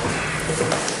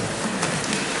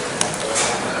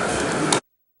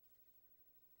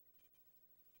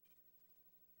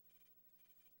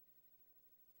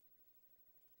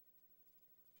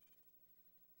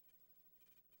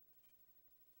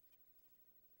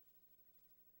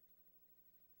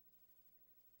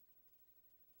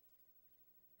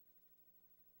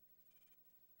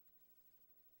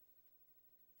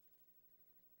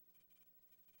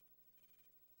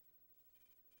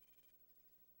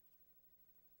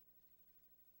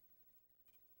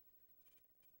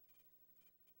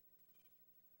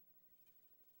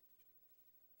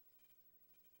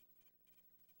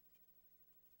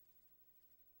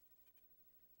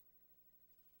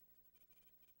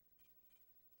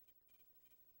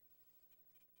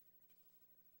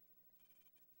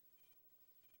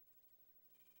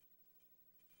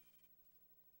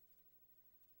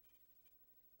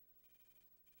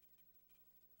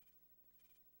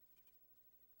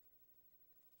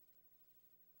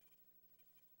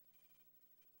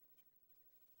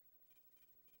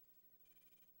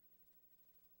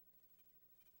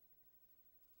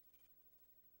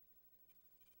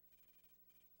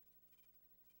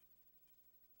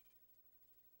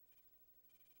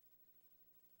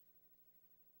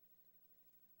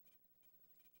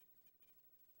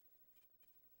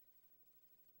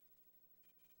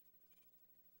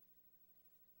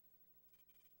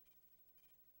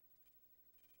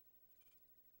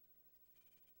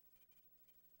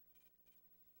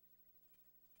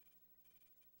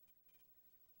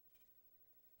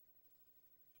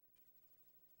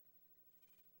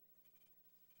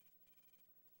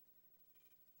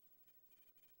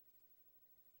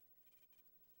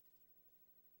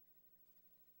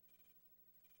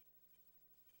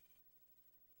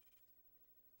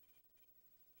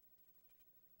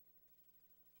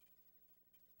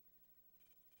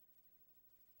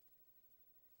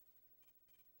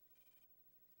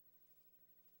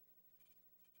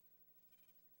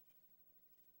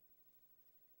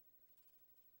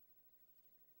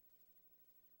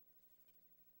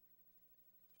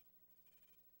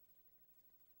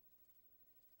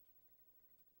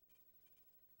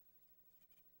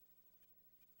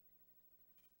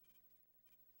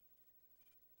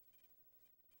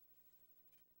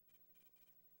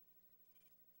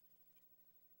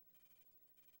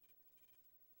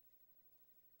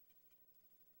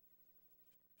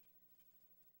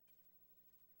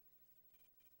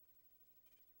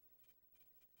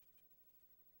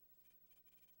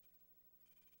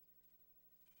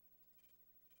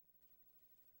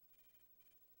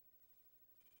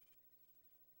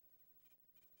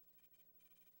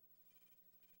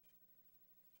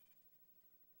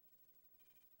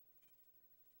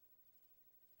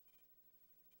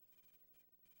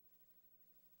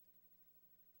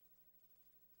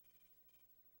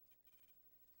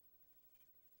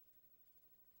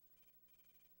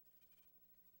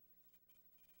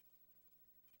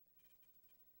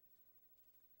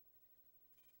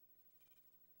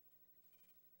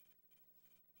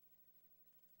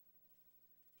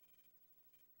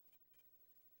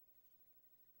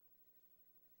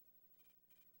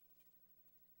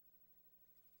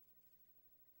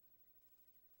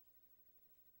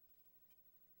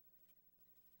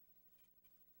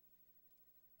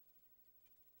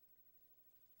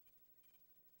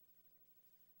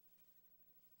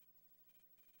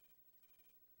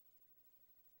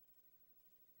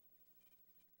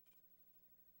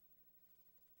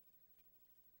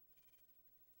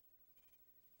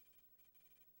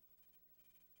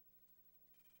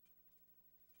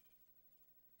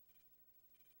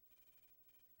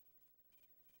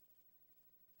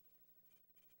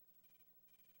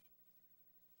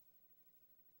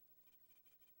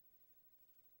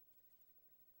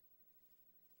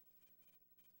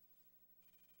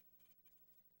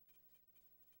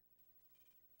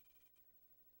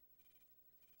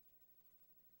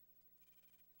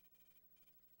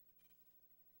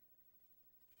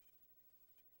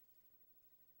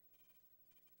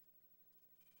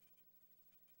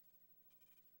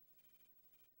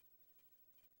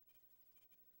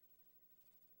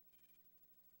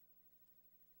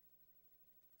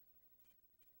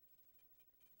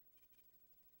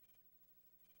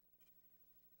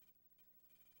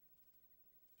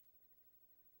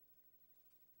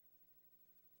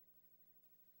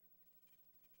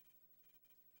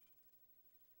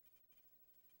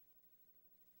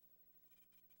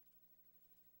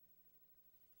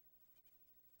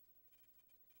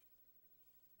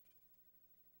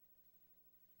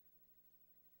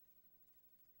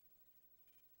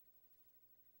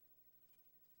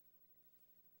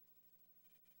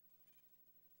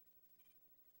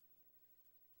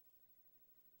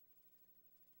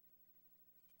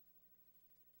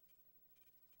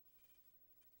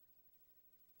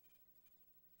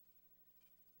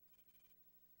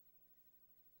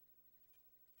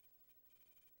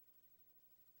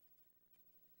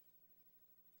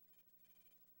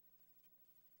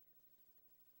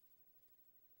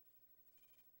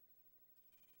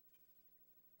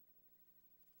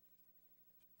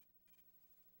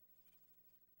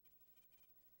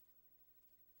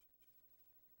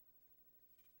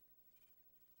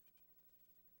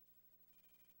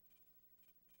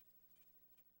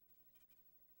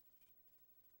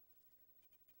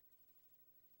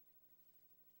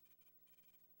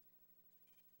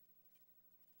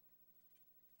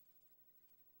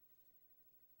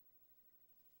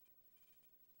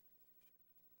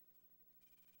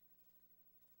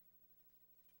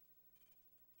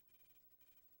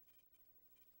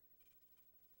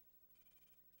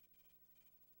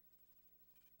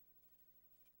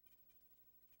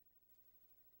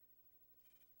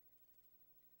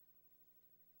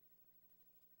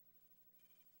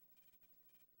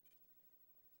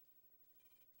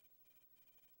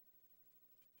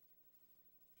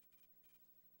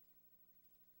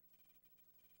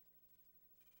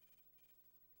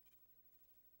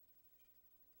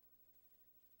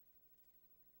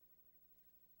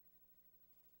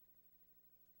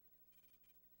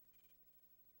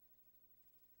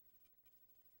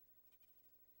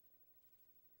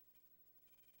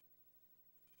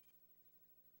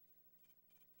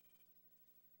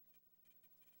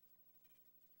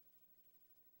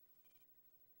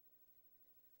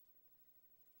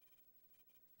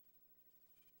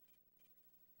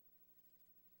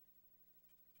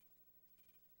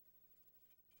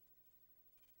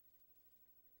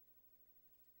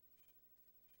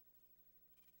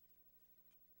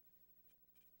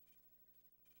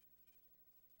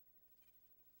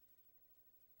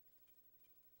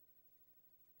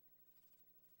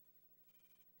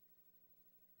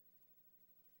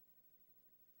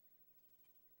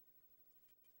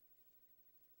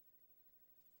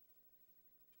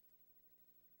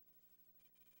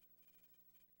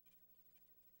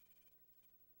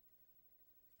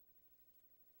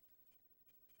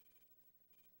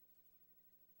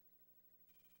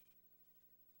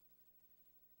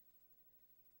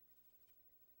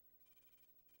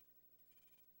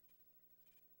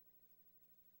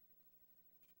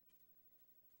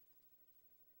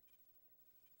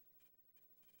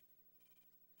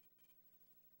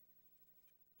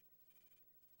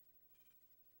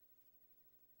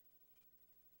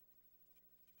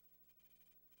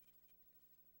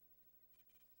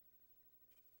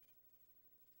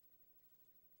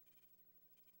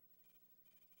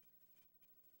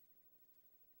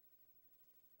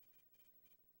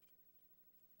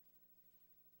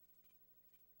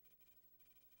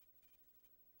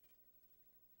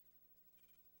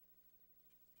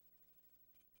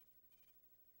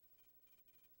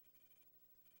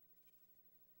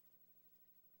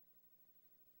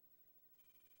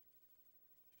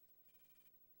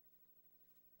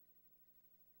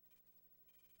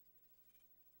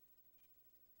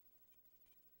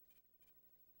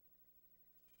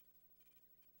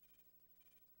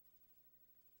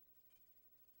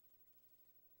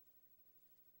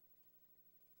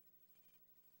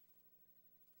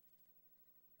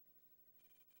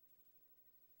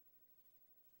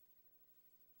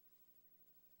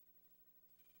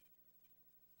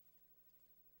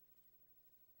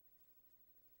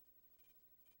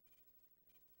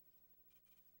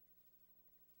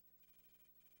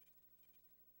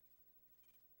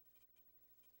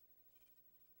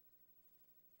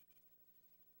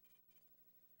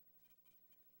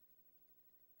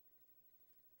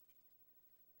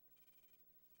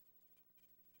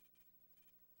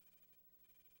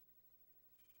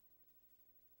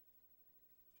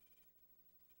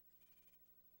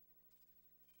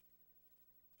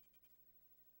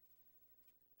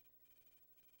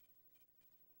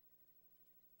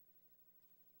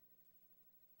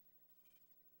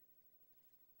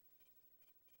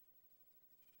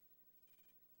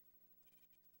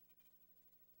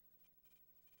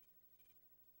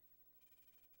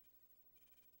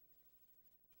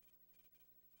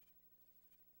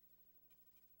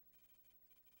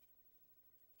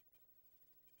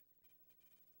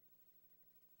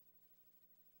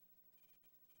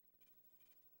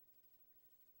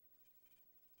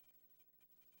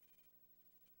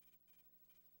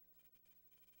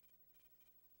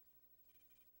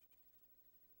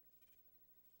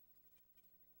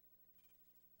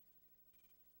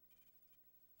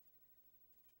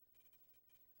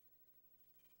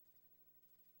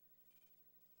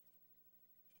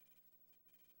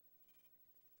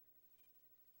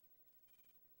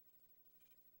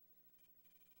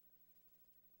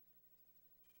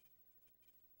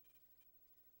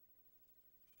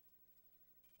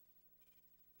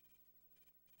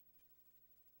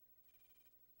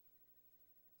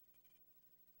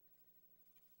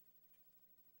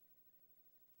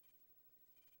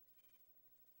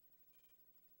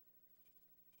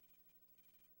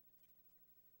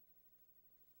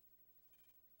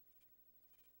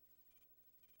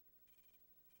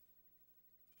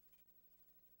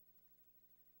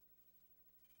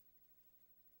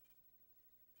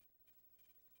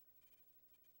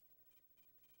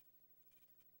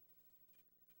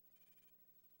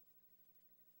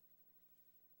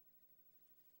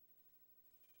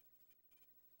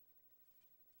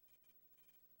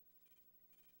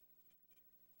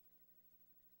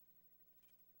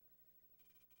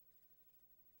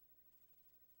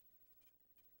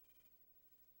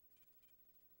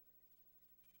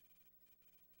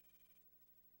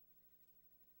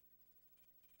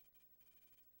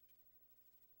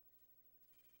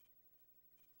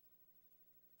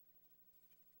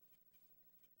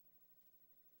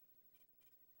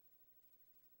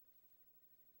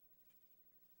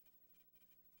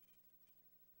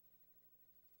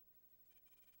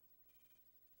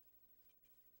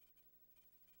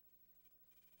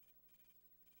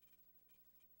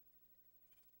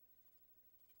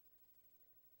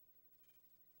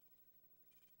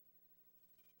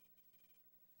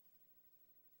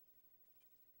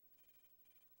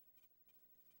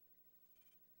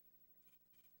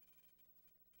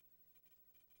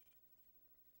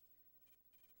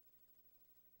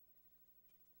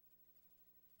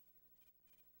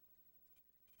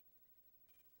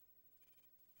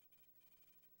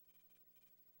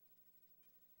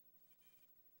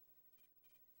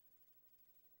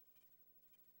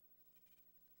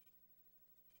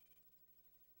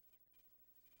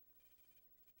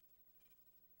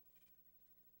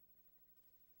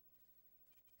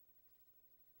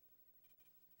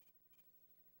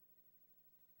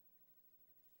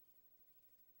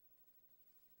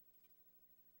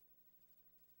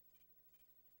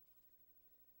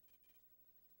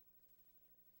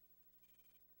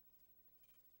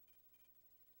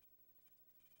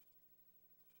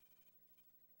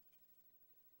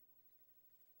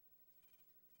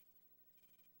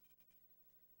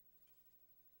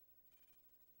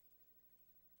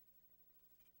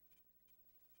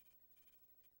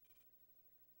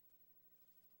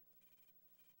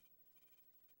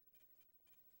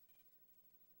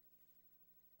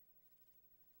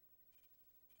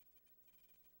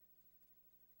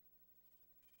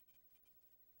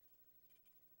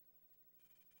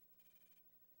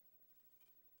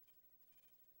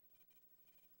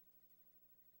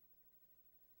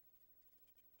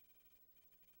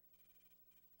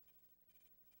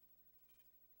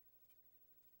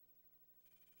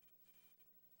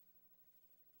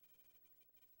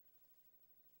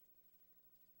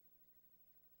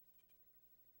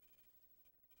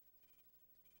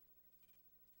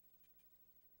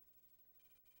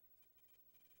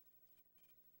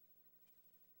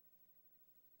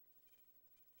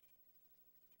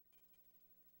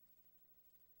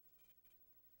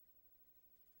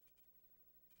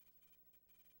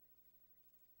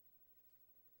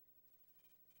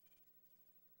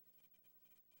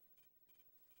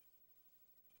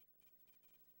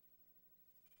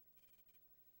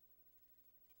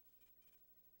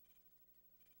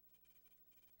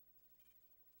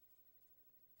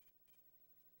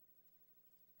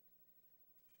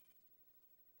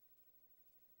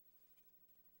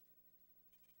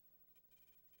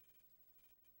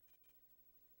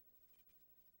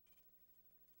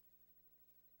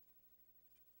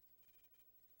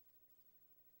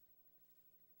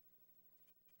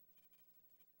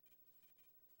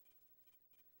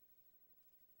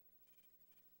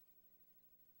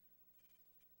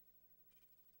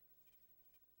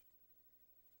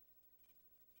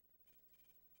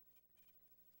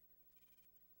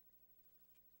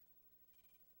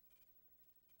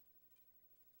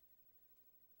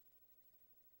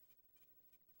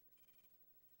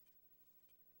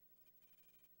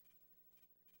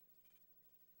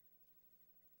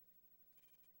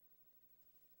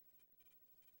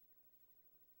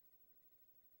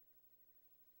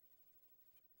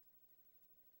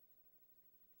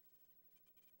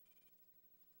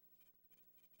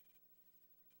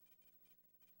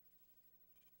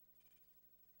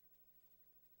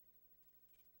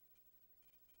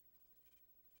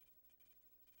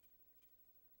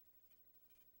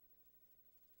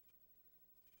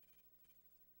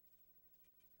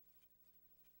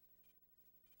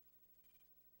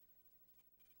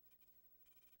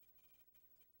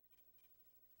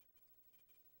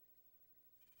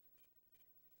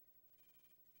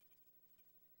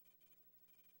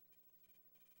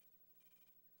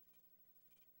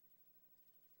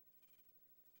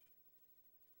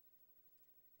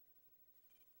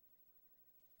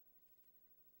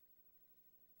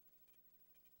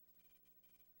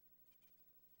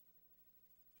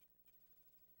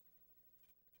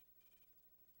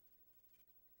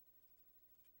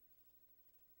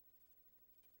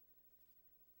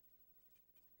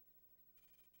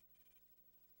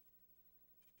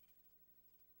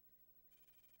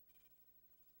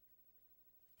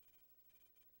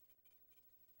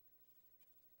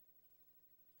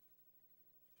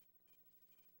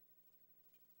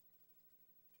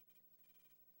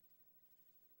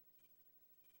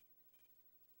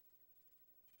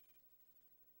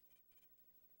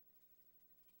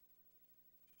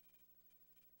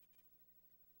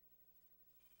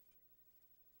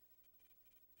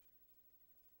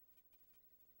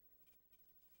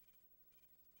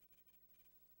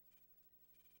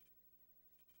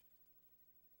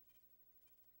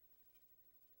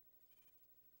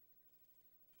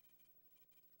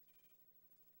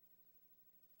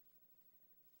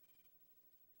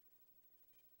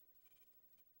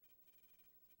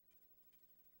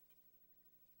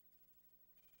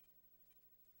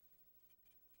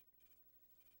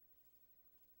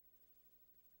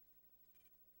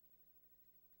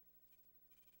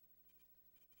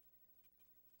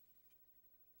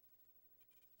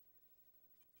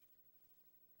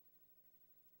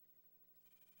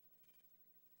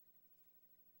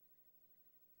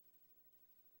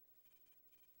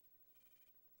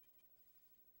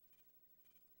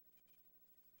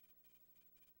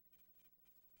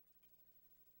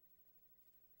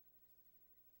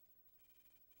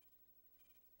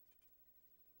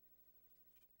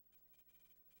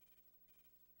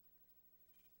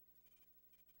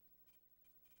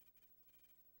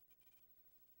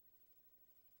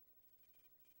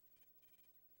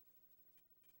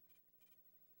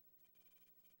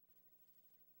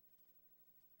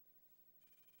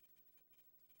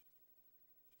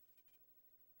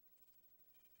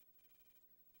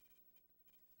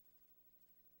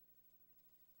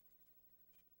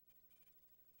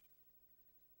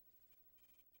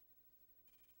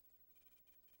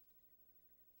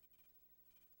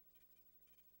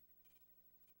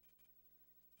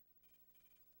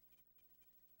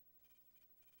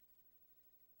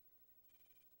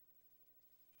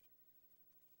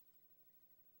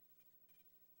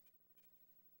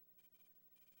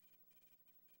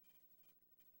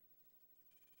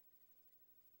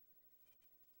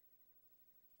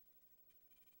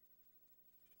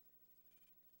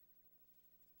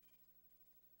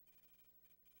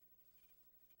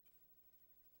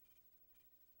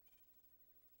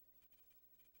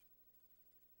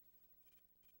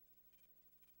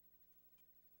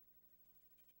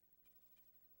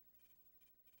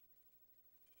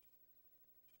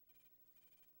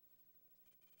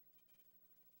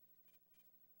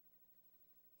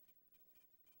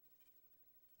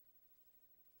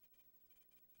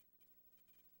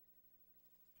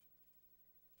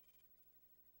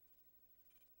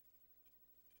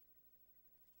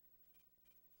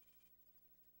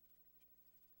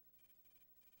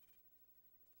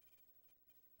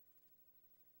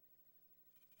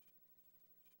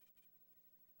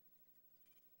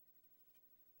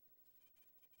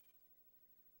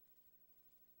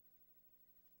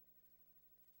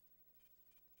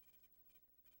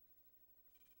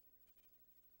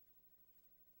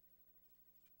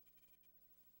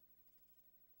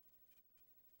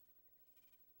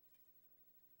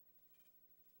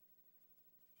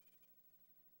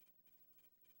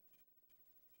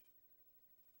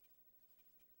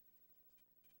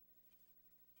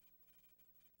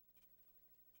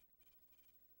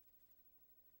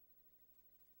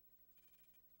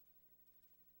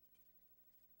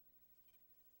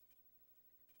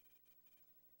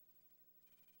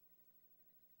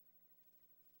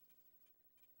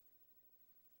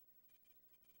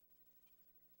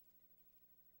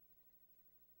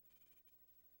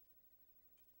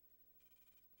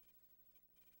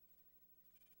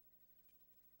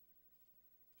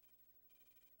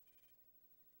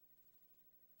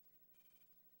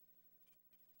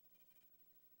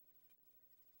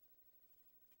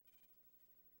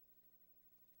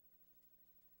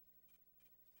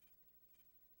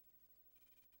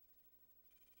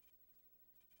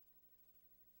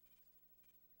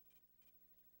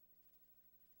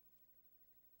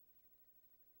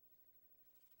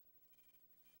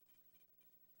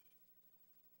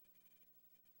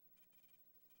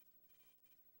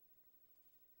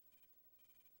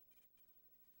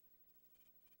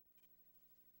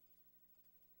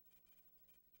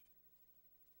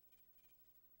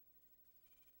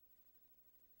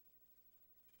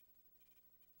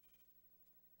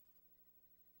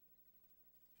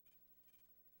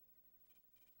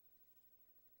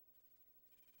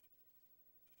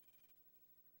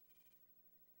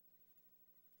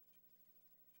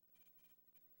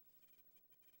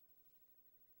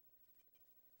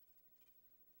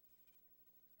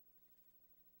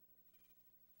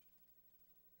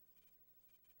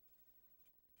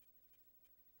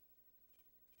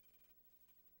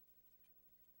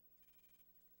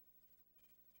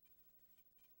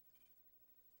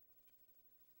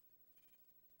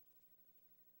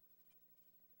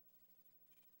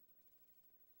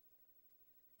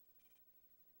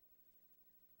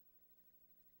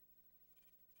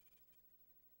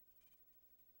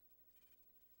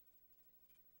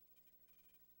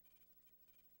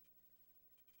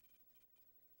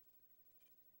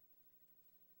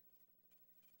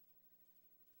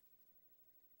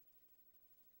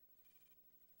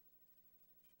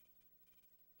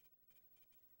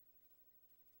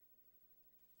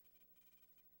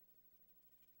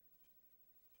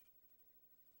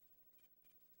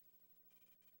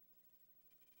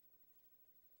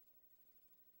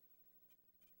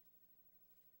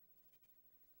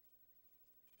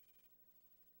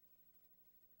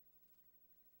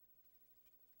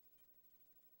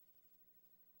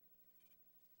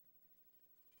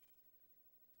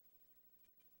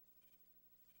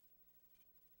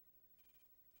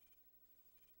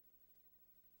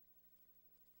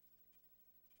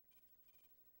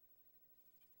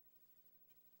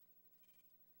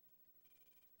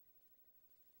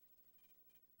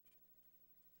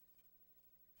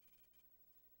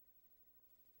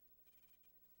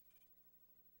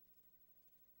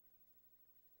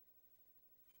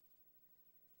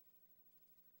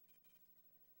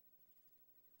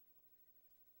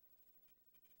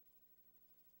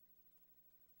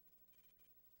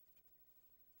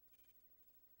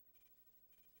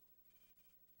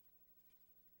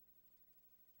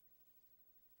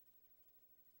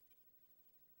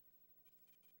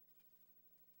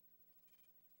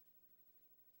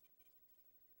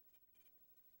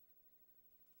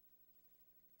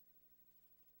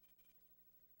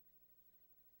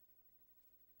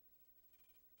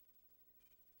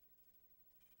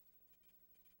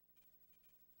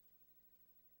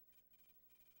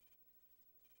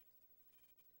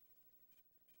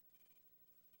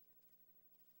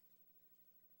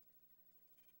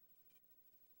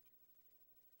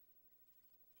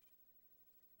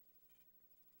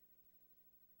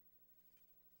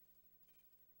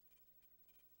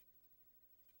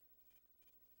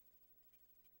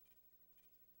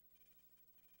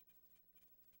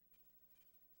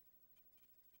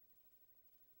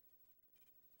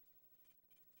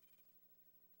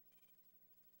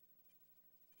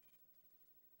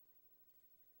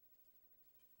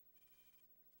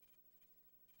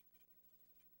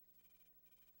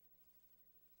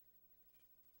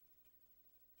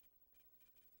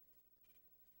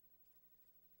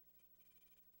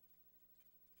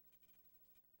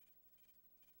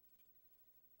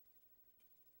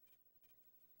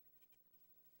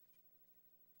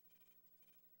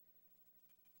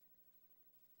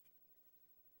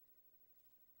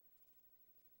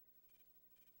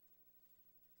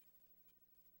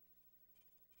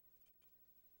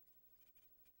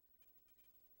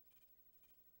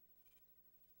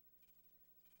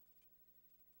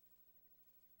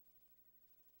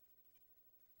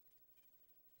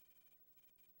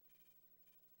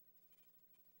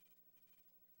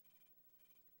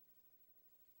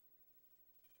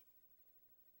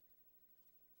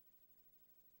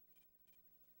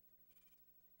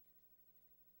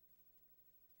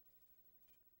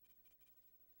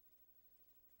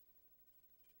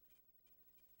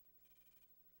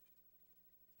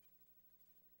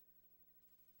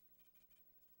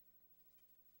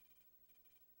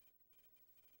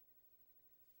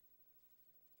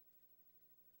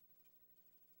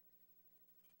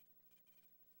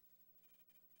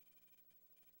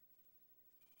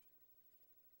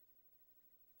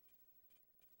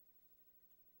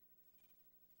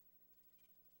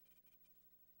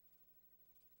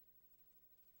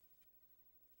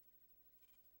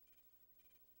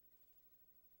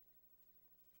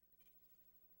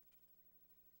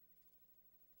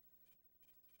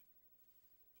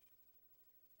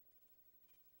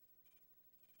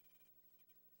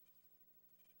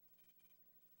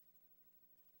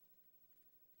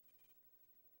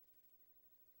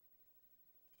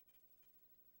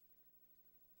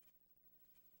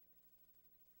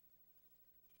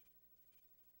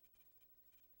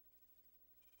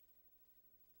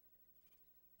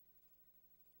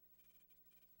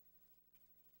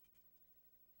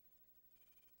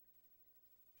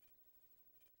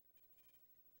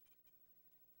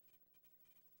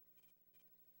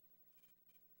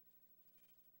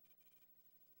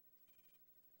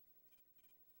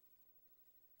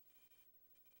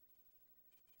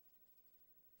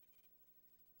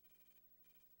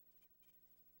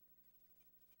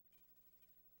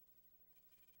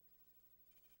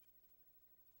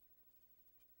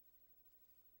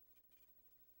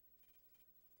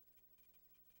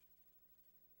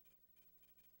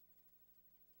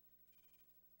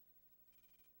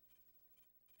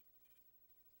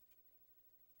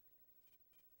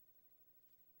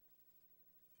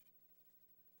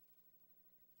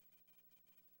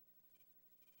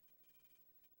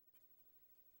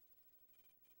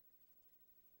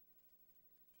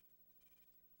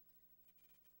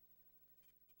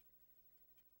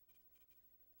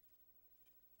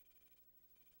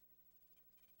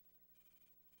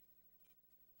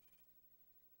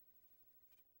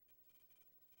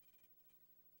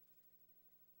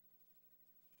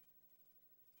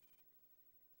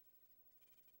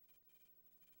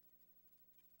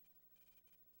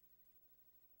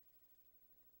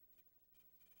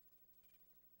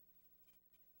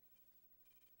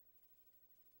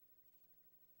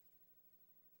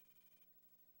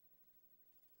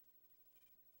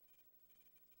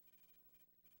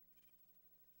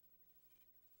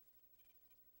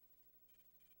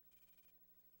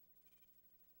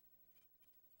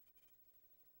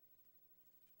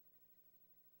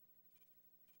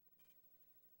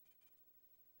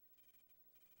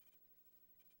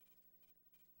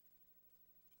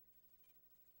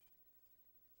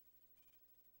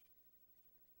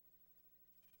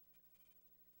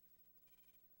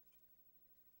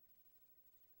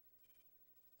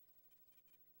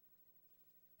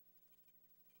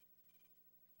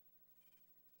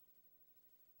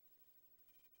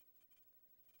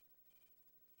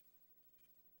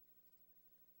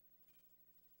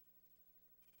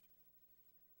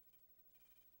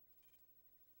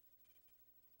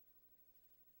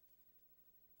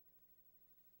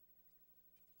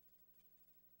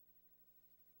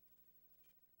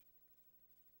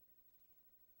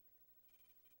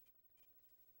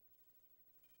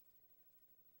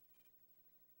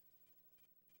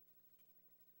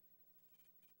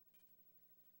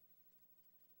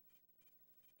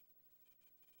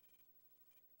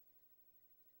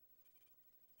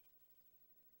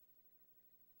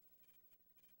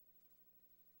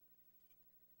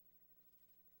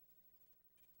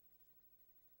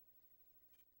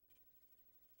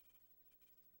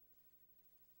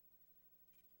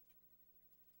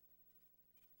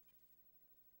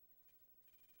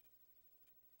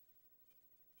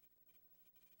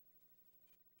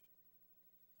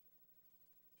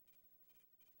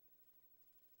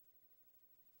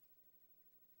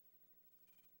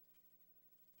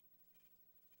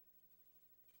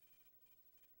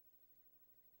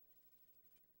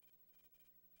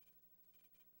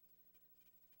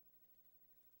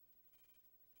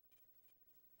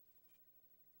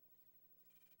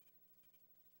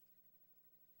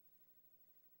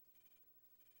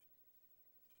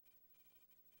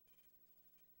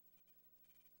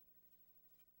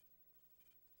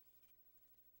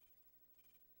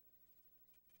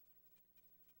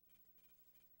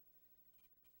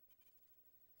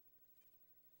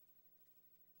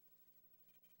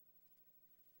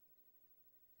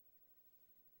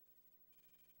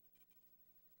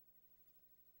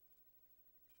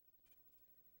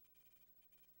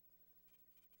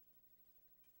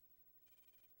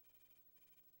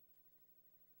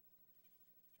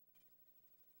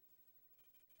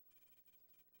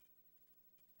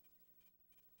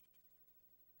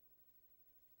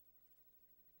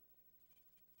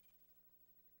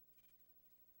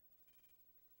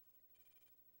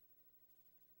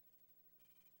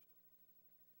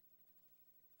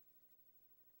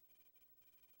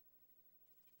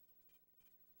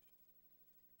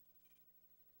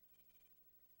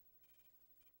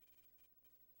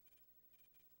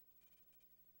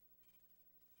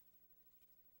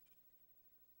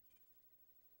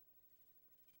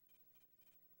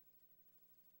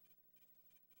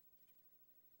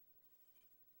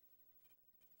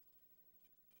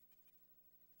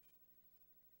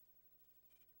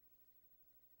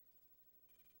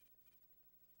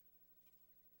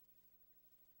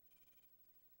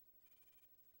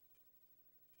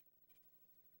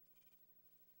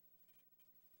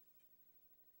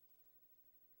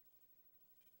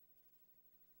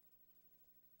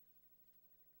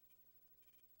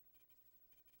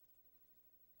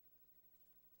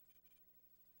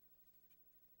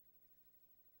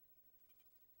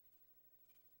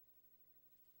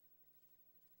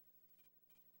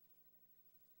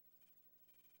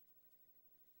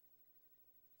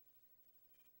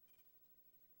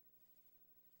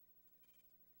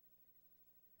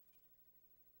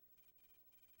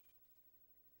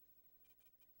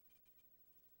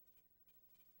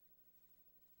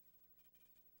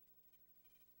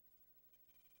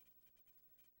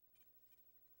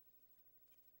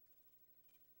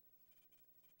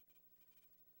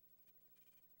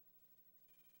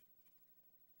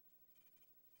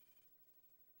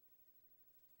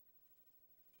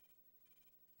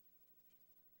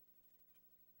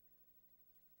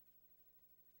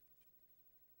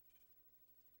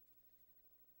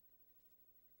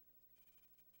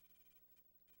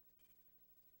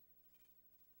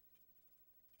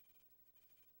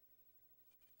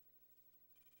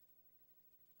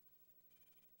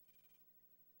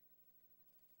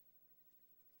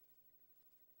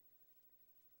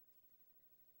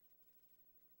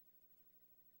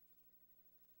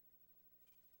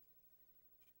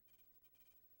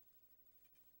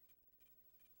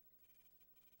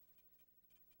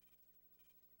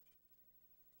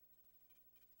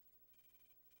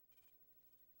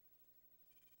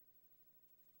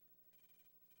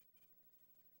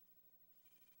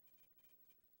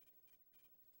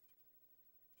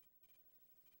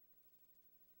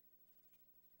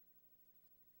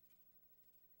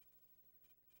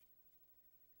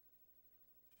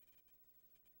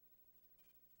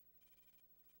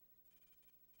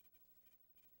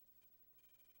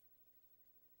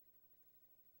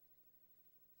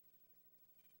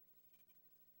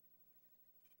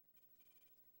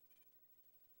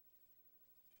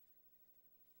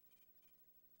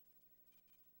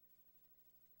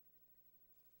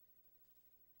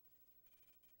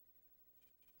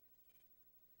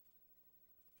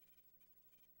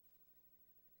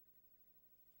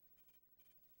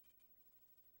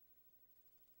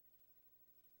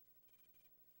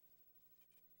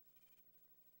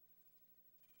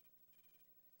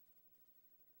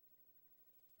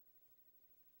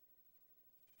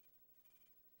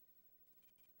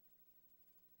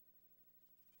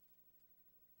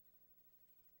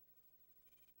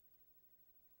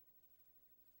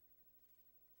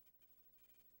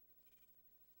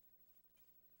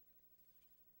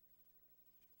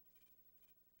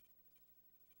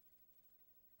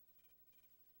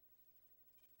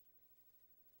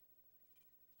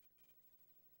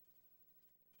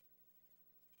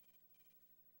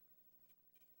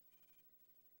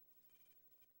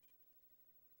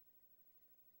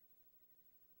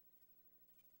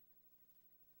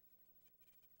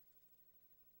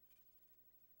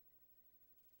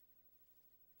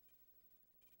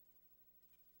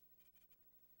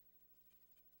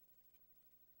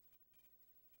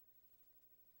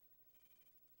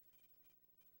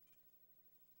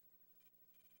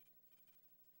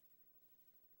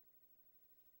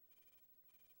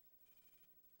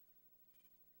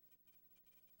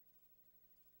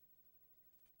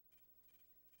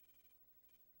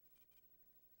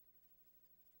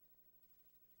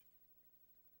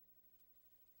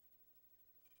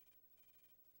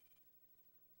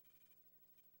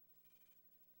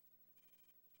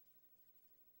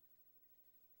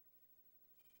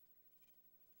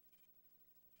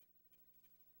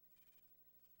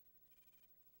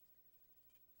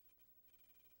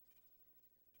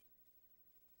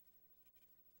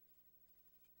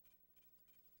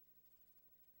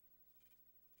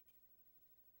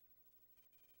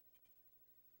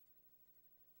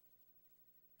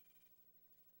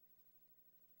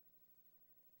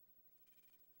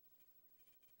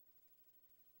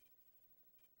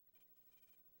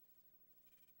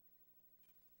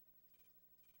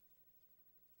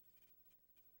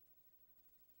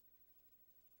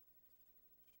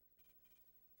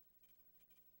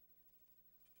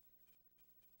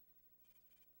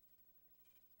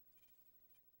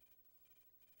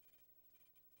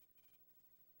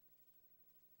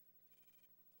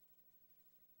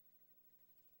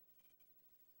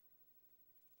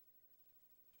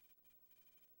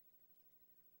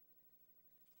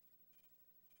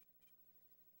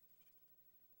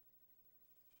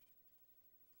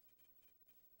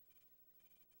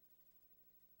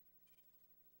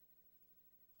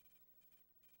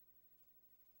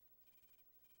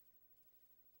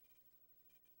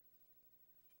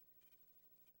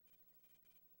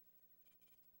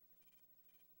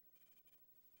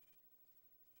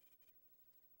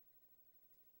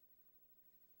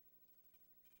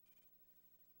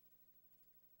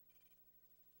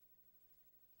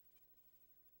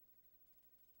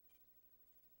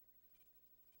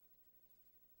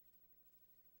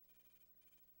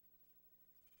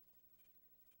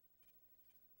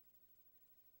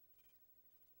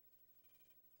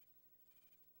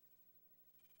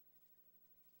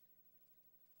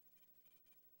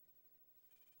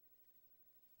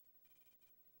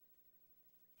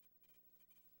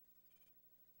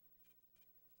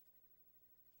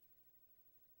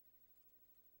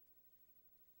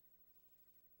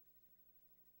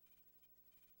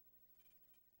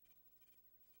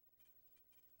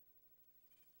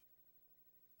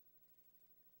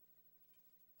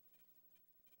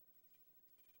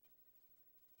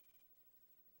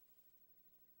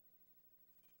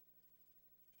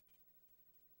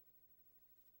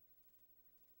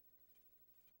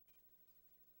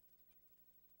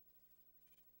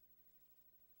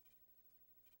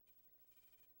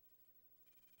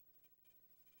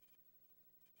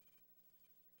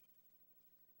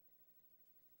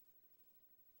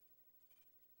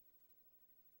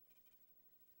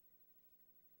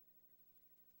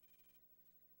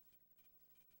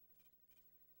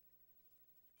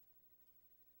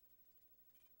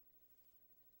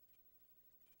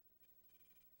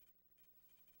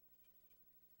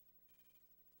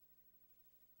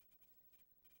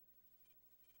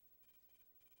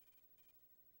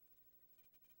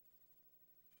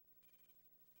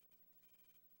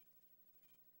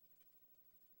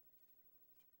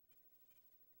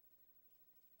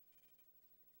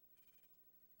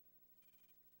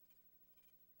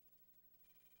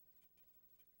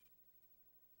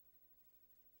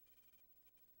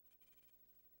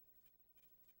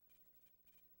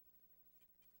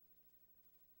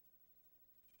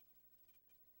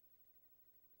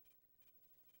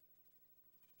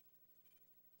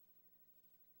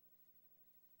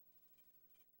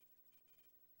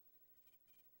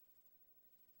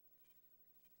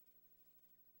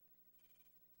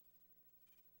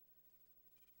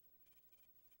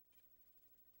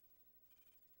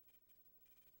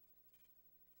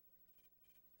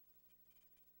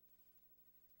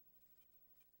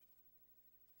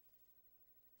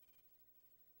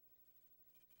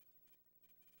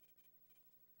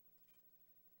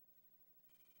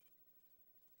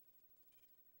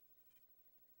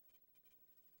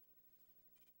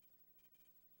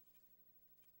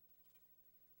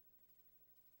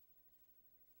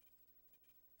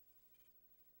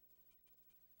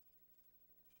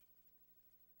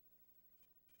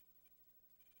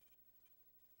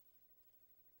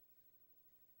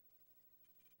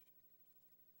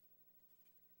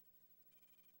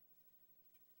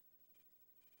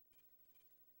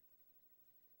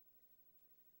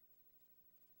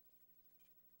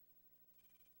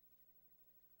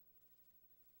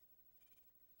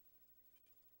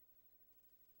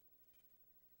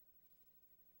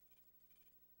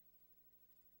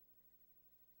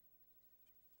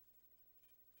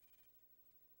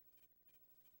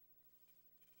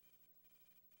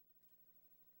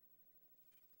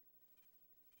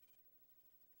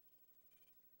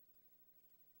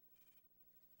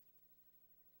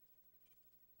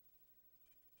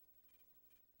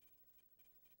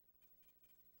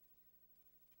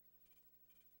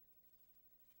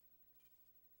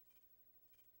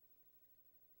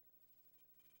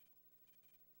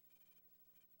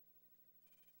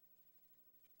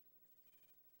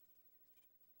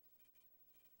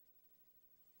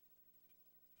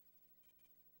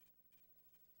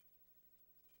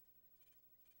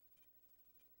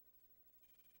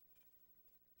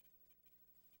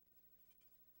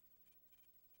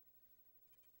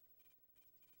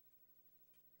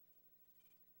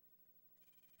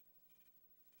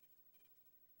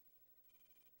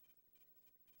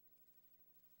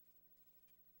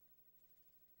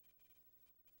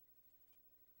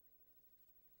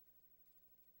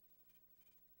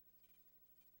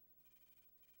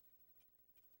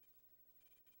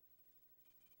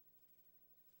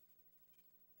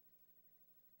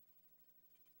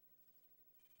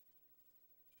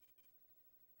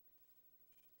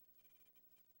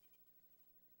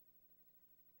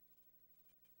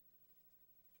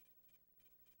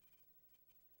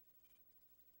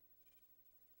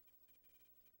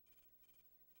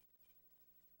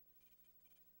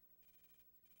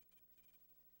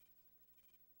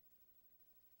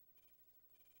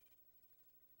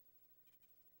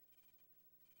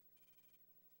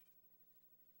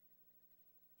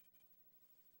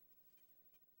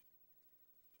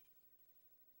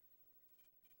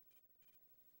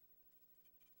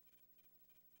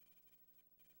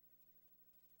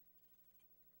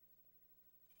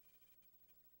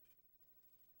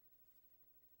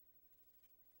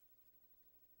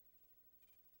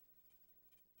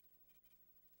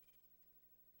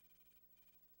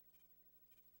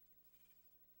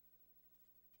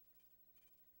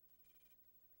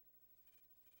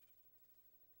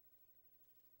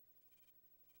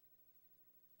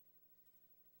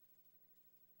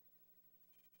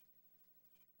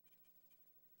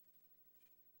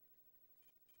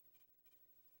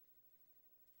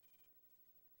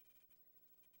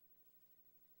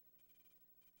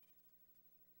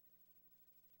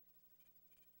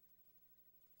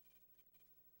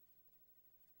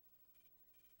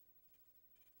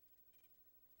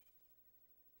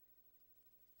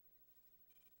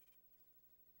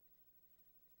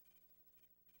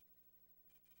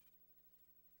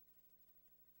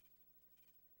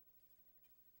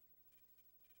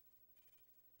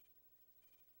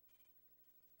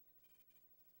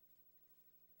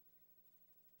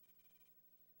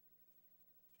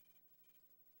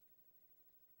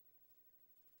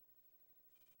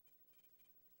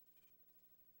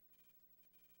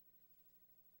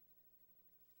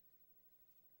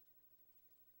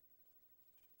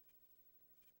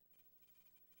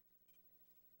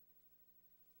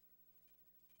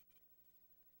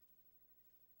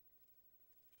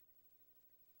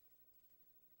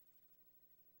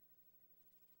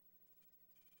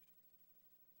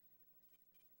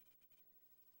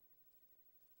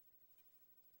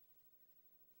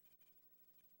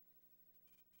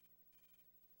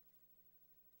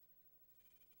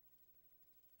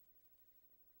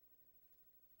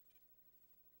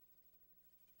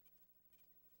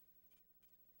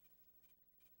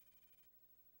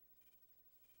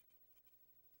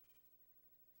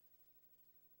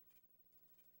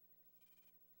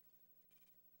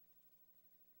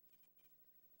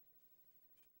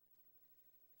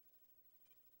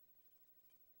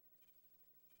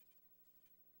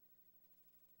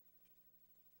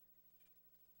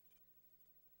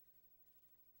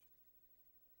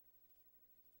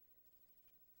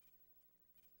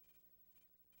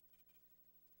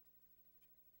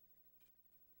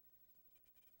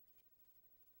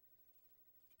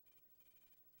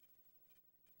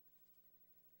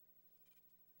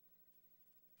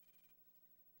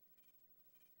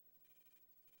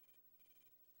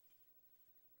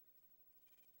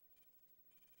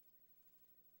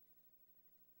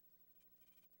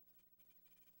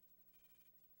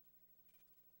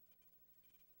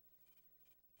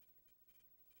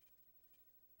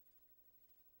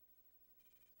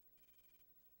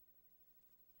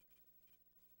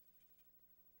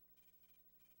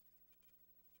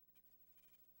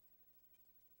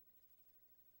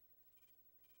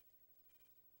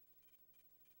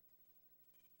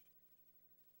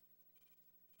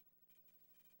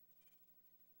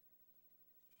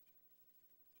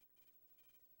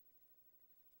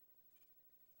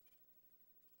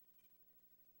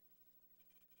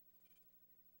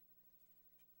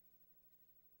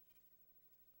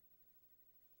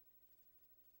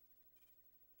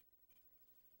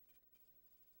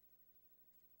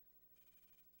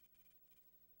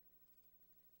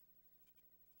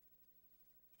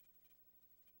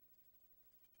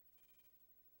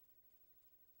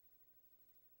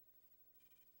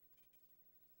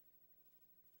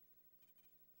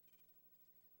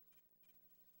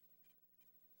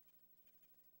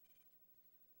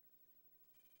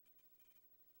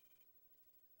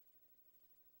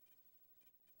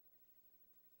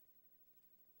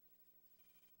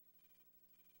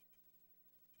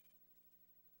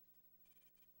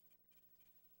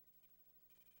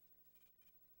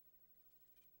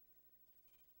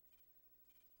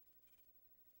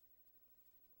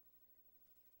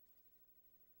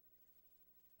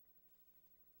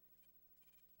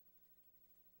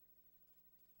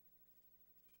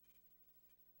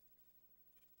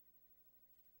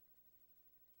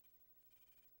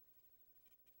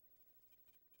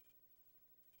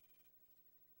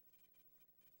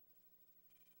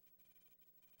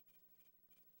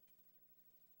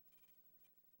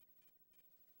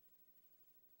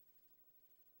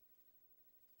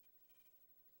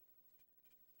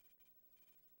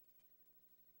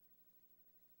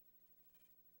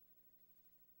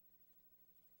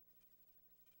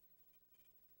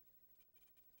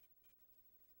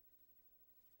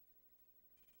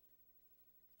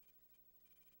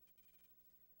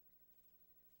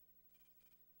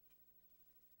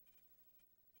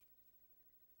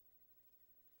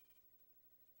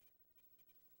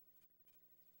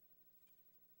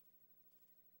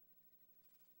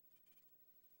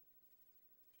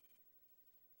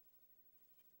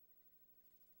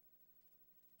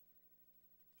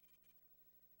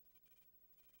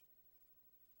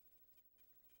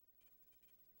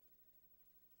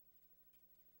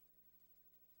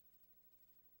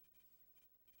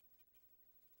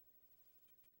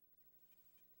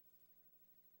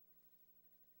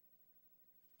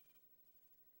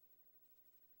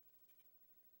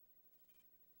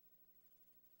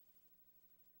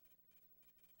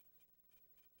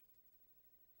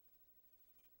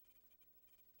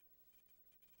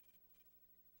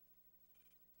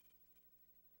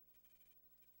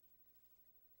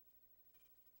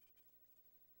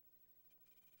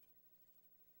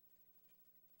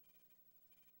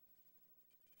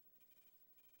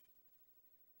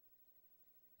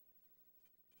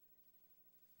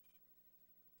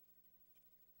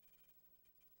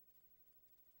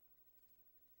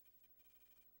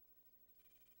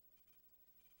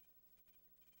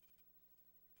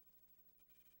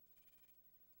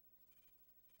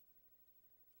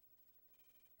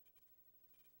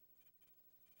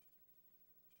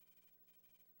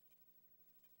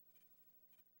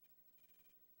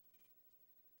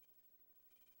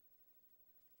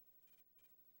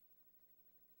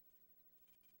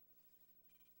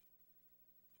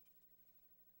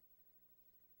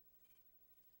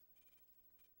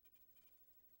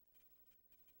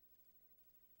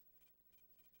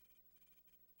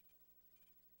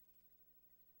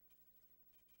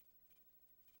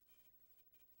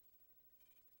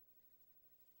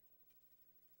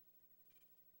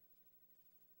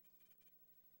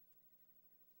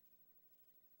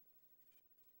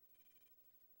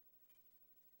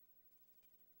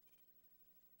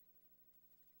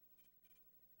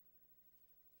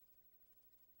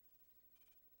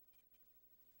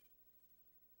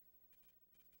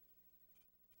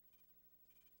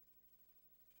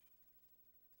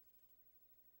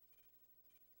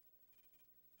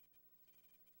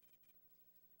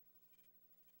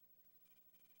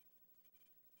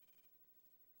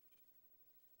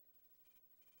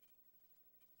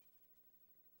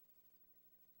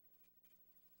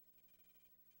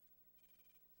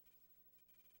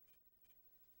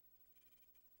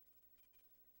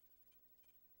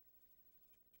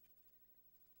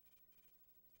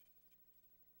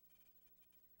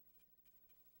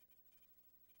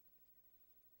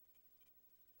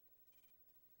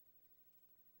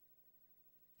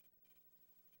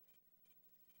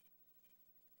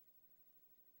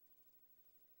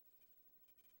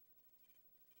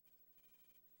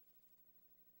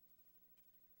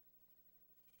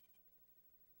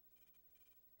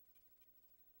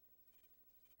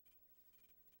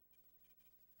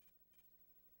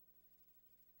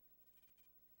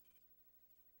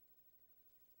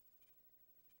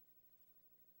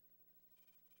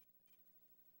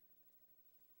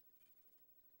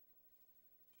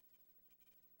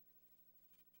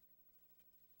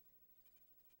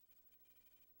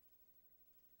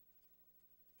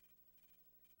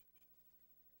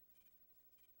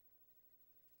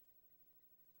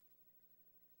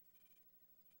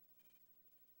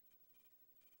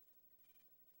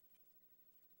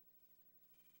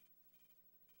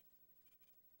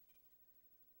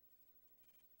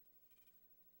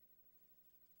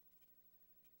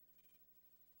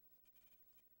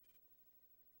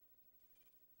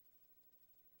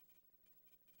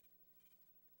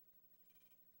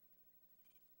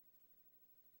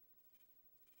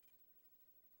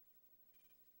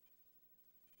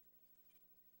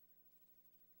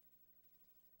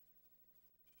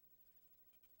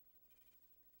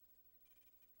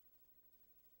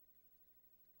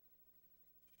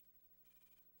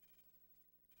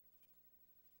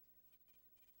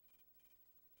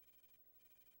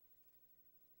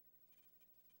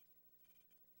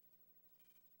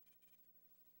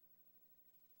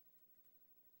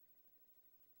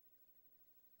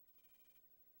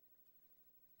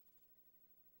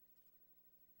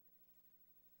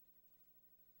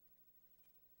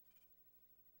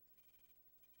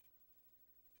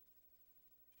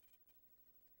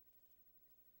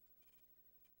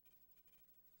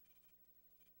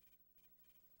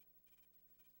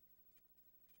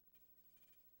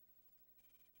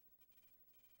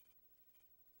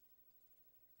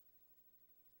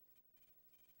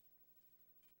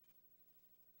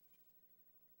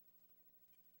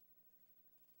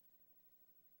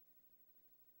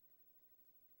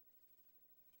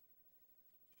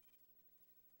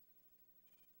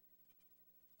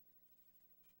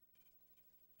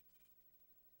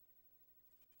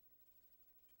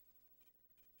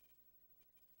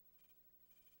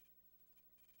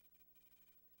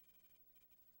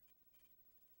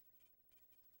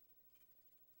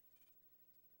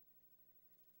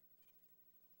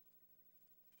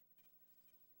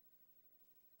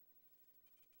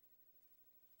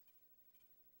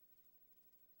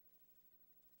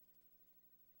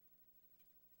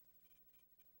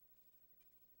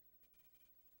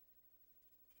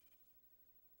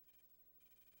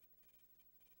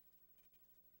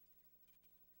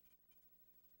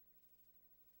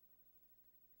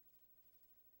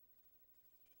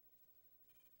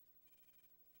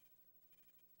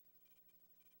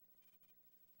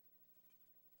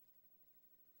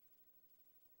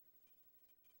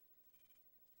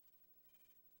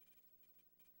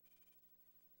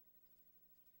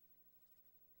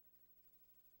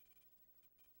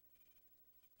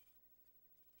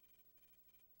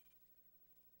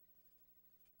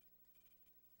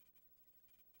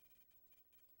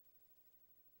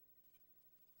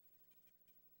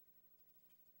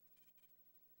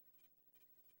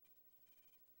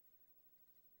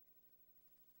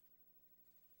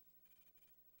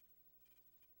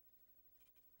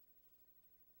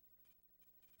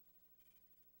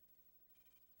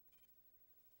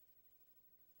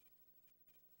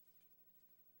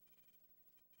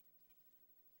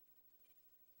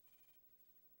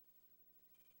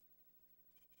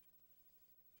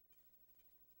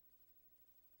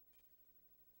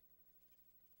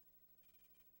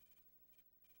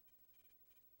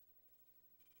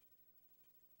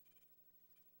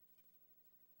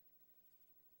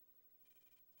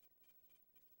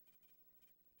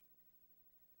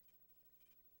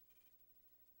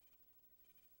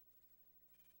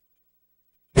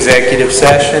 executive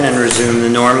session and resume the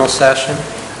normal session.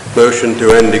 Motion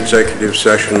to end executive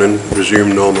session and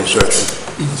resume normal session.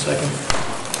 Second.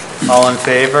 All in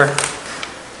favor?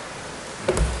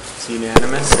 It's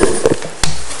unanimous.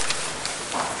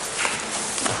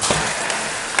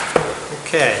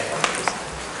 Okay.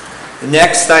 The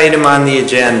next item on the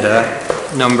agenda,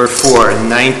 number 4,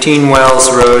 19 Wells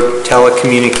Road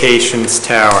Telecommunications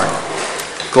Tower.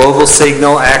 Global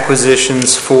Signal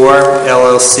Acquisitions 4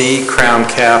 LLC, Crown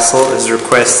Castle, is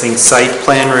requesting site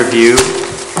plan review,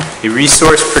 a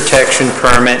resource protection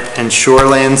permit, and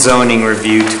shoreland zoning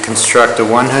review to construct a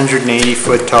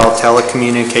 180-foot tall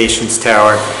telecommunications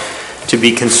tower to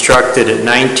be constructed at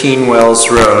 19 Wells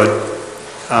Road,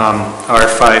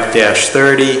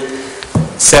 R5-30,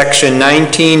 Section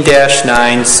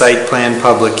 19-9, Site Plan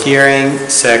Public Hearing,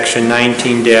 Section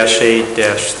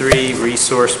 19-8-3,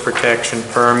 Resource Protection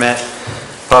Permit,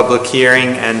 Public Hearing,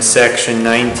 and Section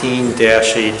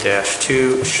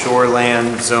 19-8-2,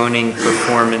 Shoreland Zoning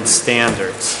Performance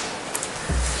Standards.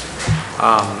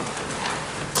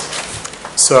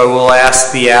 So I will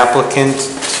ask the applicant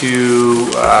to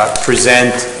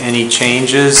present any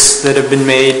changes that have been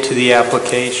made to the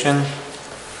application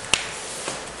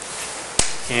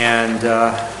and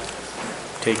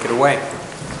take it away.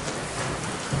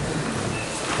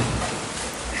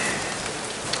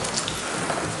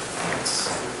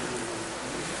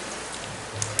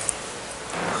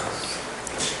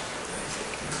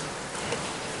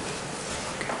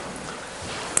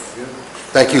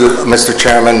 Thank you, Mr.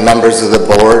 Chairman, members of the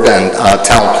board, and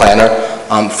town planner.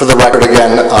 For the record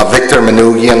again, Victor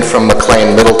Manoogian from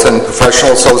McLean Middleton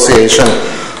Professional Association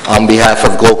on behalf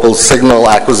of Global Signal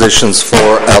Acquisitions 4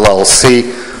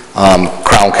 LLC,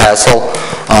 Crown Castle.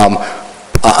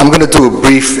 I'm going to do a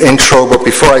brief intro, but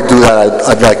before I do that,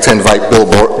 I'd like to invite Bill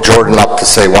Jordan up to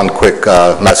say one quick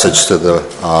message to the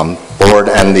board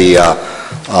and the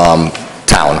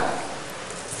town.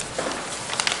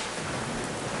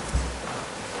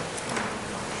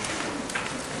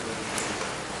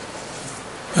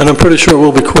 And I'm pretty sure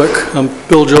we'll be quick. I'm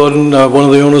Bill Jordan, one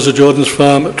of the owners of Jordan's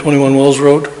Farm at 21 Wells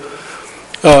Road.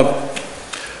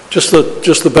 Just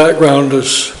the background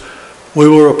is we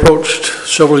were approached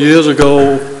several years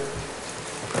ago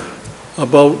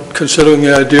about considering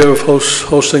the idea of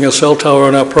hosting a cell tower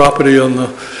on our property on the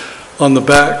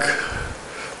back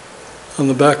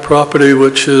property,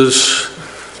 which is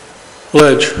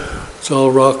ledge. It's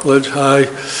all rock, ledge, high,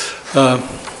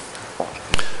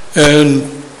 and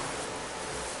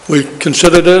we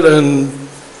considered it and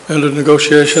ended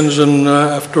negotiations, and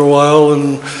after a while,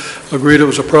 and agreed it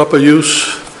was a proper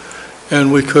use,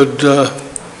 and we could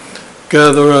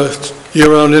gather a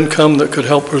year-round income that could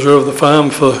help preserve the farm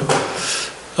for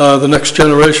the next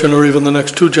generation or even the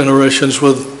next 2 generations,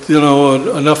 with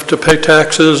enough to pay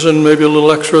taxes and maybe a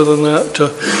little extra than that to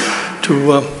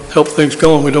help things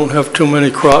going. We don't have too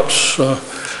many crops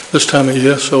this time of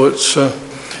year, so it's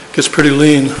gets pretty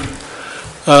lean.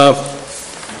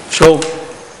 So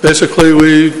basically,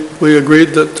 we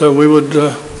agreed that we would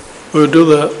do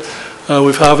that.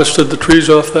 We've harvested the trees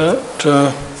off that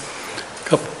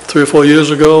 3 or 4 years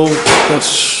ago.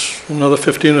 That's another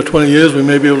 15 or 20 years. We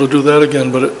may be able to do that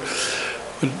again, but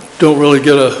we don't really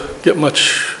get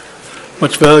much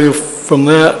value from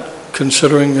that,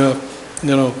 considering where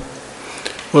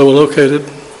we're located.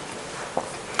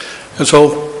 And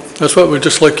so that's what we'd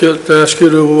just like to ask you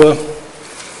to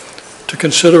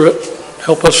consider it.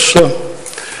 Help us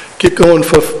keep going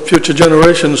for future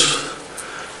generations.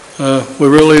 We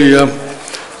really,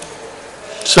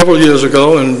 several years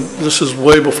ago, and this is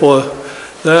way before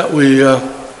that, we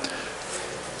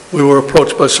were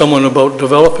approached by someone about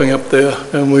developing up there,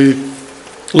 and we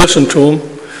listened to them.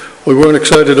 We weren't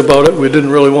excited about it. We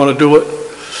didn't really want to do it,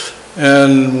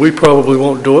 and we probably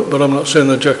won't do it, but I'm not saying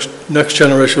the next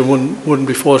generation wouldn't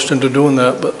be forced into doing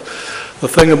that. But the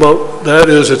thing about that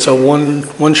is it's a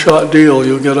one-shot deal.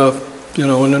 You'll get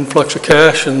an influx of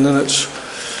cash, and then it's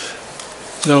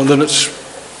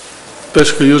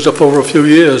basically used up over a few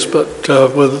years. But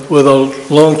with a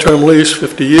long-term lease,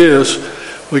 50 years,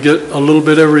 we get a little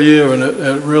bit every year, and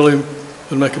it really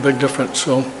would make a big difference.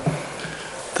 So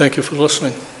thank you for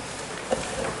listening.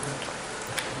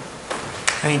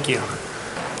 Thank you.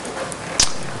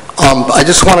 I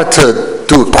just wanted to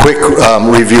do a quick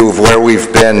review of where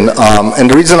we've been, and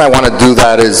the reason I want to do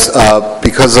that is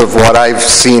because of what I've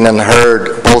seen and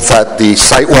heard both at the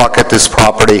site walk at this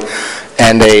property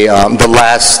and the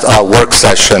last work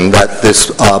session that this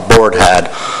board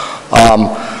had.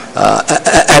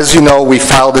 As you know, we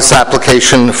filed this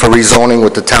application for rezoning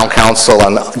with the Town Council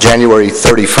on January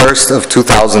 31st of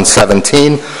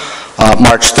 2017.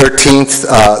 March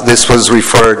 13th, this was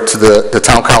referred to the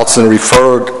town council and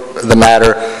referred the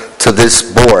matter to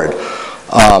this board.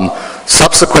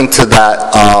 Subsequent to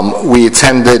that, we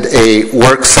attended a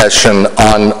work session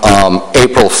on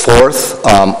April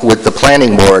 4th with the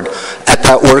planning board. At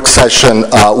that work session,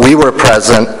 we were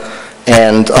present,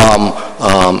 and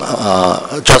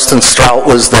Justin Strout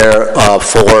was there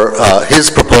for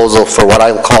his proposal for what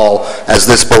I'll call, as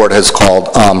this board has called,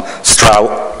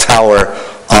 Strout Tower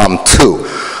 2.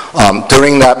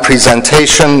 During that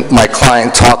presentation, my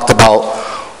client talked about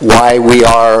why we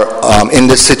are in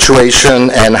this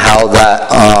situation and how that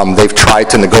they've tried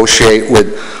to negotiate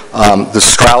with the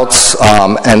Strouts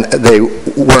and they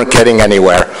weren't getting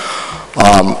anywhere.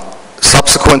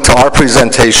 Subsequent to our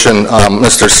presentation,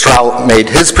 Mr. Strout made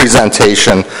his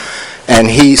presentation, and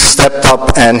he stepped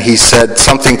up and he said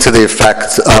something to the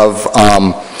effect of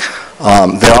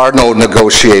there are no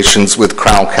negotiations with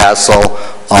Crown Castle,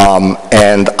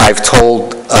 and I've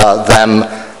told them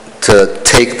to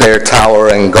take their tower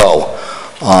and go.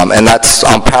 And that's,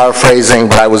 I'm paraphrasing,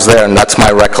 but I was there and that's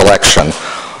my recollection.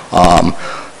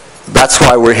 That's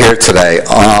why we're here today.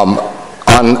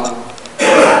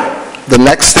 The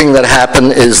next thing that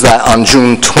happened is that on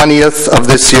June 20th of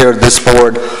this year, this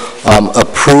board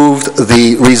approved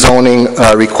the rezoning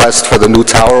request for the new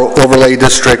tower overlay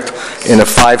district in a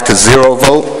 5-0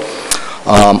 vote.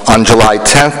 On July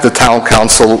 10th, the town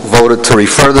council voted to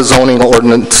refer the zoning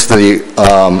ordinance to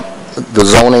the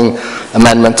zoning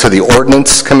amendment to the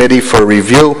ordinance committee for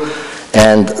review,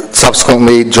 and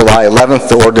subsequently, July 11th,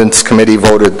 the ordinance committee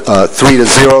voted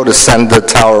 3-0 to send the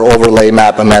tower overlay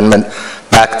map amendment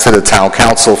back to the town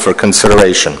council for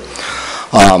consideration.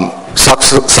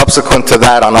 Subsequent to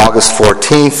that, on August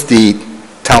 14th, the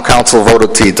town council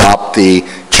voted to adopt the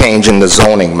change in the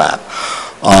zoning map.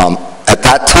 At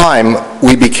that time,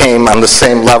 we became on the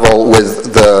same level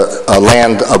with the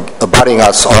land abutting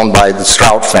us owned by the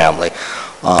Strout family.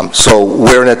 So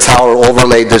we're in a tower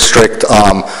overlay district.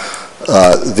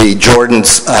 The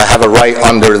Jordans have a right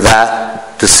under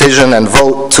that decision and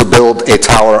vote to build a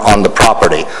tower on the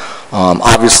property.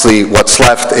 Obviously, what's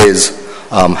left is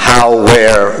how,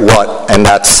 where, what, and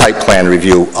that's site plan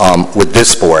review with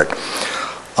this board.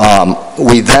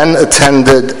 We then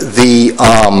attended the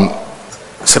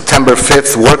September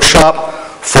 5th workshop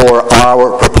for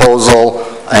our proposal,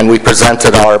 and we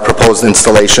presented our proposed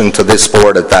installation to this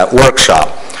board at that workshop.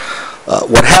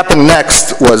 What happened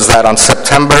next was that in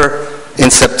September,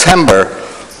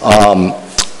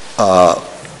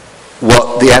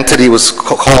 what the entity was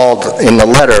called in the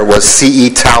letter was CE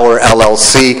Tower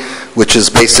LLC, which is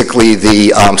basically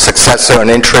the successor in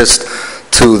interest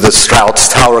to the Strouts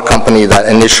Tower Company that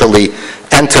initially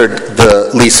entered the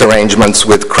lease arrangements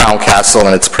with Crown Castle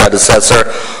and its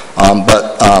predecessor.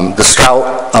 But the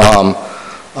Strout,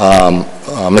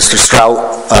 Mr.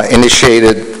 Strout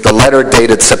initiated the letter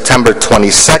dated September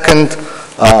 22nd,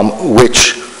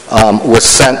 which was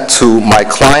sent to my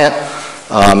client.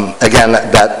 Again,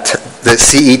 that the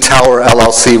CE Tower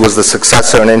LLC was the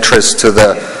successor in interest to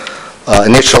the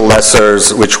initial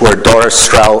lessors, which were Doris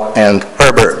Strout and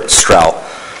Herbert Strout.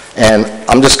 And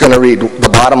I'm just going to read the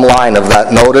bottom line of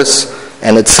that notice,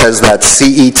 and it says that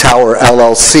CE Tower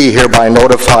LLC hereby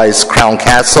notifies Crown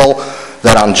Castle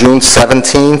that on June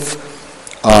 17th,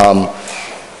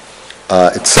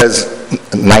 it says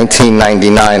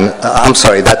 1999, I'm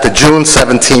sorry, that the June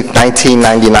 17th,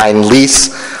 1999 lease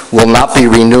will not be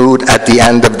renewed at the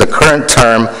end of the current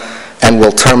term and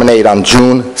will terminate on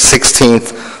June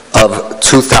 16th of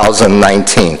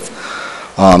 2019.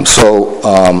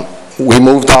 We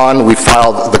moved on, we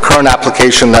filed the current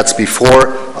application that's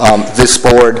before this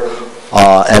board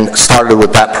and started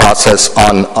with that process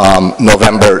on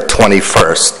November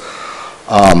 21st.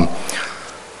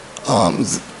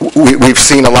 We've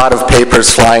seen a lot of papers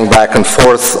flying back and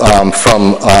forth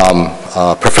from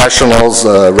professionals,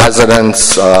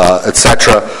 residents,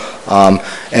 etc.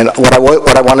 And what I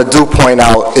want to do point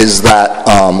out is that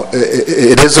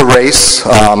it is a race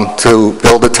to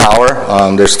build a tower.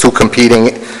 There's two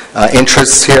competing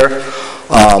interests here.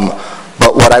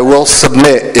 But what I will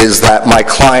submit is that my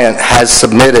client has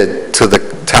submitted to the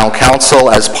town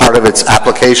council as part of its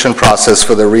application process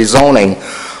for the rezoning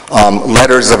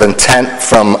letters of intent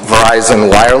from Verizon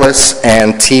Wireless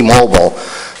and T-Mobile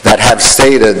that have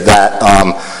stated that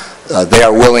they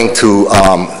are willing to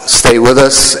stay with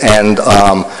us and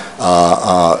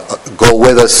go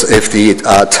with us if the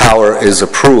tower is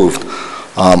approved.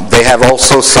 They have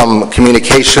also some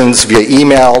communications via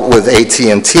email with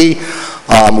AT&T,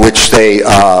 which they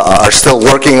are still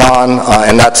working on,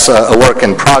 and that's a work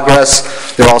in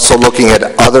progress. They're also looking at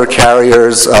other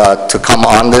carriers to come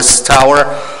on this tower.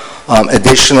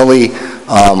 Additionally,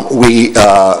 we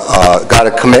got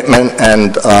a commitment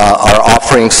and are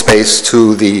offering space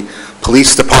to the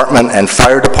police department and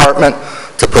fire department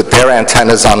to put their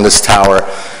antennas on this tower.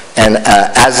 And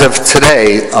as of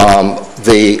today,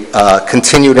 the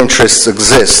continued interest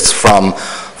exists from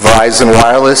Verizon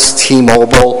Wireless,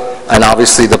 T-Mobile, and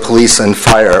obviously the police and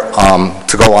fire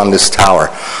to go on this tower.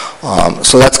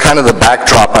 So that's kind of the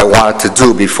backdrop I wanted to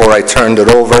do before I turned it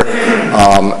over.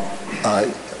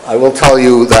 I will tell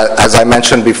you that, as I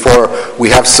mentioned before, we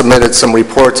have submitted some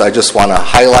reports. I just want to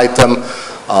highlight them.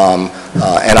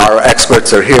 And our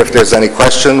experts are here if there's any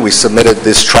question. We submitted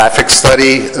this traffic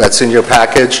study that's in your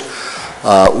package.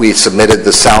 We submitted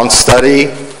the sound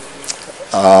study.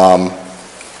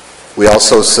 We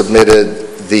also submitted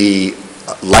the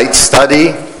light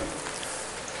study,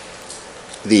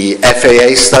 the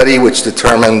FAA study, which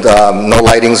determined no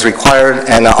lighting is required,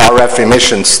 and an RF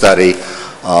emission study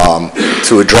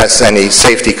to address any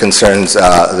safety concerns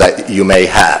that you may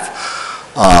have.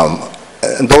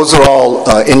 And those are all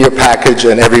in your package,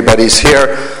 and everybody's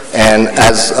here. And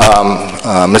as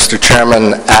Mr.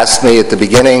 Chairman asked me at the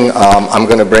beginning, I'm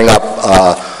going to bring up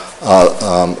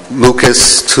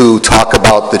Lucas to talk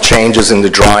about the changes in the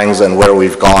drawings and where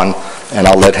we've gone, and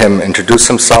I'll let him introduce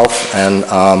himself and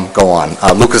go on.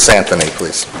 Lucas Anthony,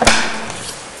 please.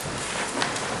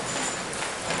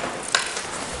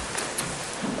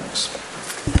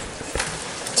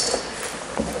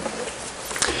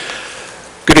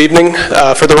 Good evening.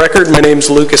 For the record, my name is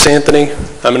Lucas Anthony.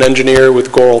 I'm an engineer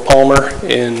with Goral Palmer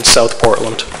in South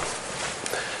Portland.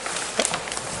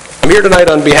 I'm here tonight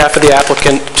on behalf of the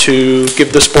applicant to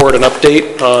give this board an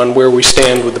update on where we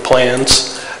stand with the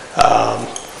plans.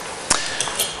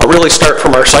 I'll really start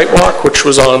from our site walk, which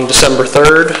was on December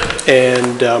 3rd,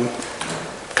 and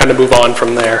kind of move on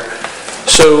from there.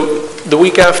 So the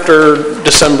week after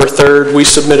December 3rd, we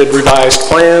submitted revised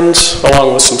plans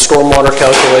along with some stormwater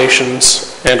calculations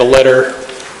and a letter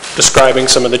describing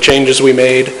some of the changes we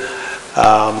made.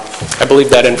 I believe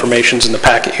that information's in the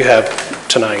packet you have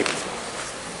tonight.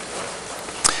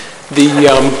 The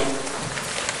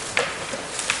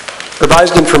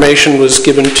revised information was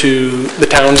given to the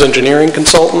town's engineering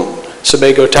consultant,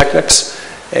 Sebago Technics,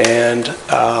 and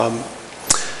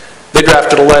they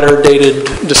drafted a letter dated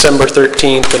December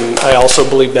 13th, and I also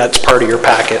believe that's part of your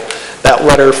packet. That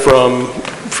letter from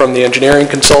the engineering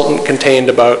consultant contained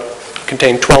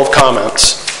 12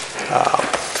 comments.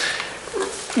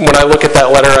 When I look at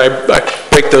that letter, I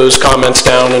break those comments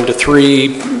down into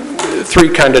three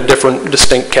kind of different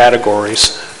distinct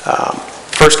categories.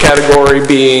 First category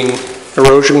being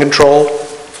erosion control,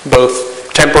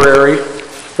 both temporary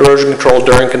erosion control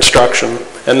during construction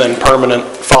and then permanent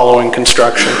following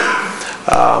construction.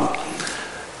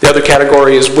 The other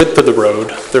category is width of the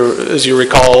road. As you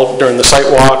recall, during the site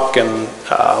walk and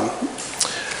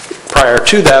prior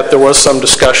to that, there was some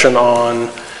discussion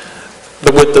on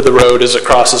the width of the road as it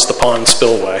crosses the pond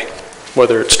spillway,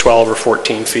 whether it's 12 or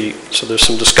 14 feet. So there's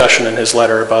some discussion in his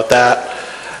letter about that.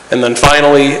 And then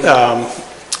finally,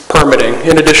 permitting.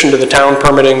 In addition to the town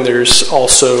permitting, there's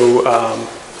also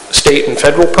state and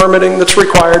federal permitting that's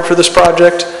required for this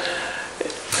project,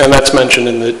 and that's mentioned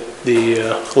in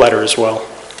the letter as well.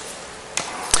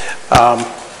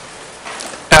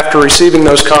 After receiving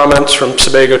those comments from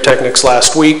Sebago Technics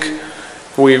last week,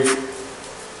 we've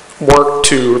worked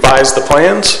to revise the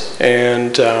plans,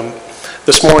 and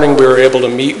this morning we were able to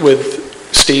meet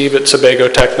with Steve at Sebago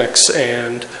Technics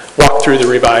and walk through the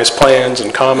revised plans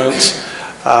and comments.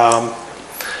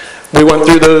 We went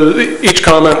through each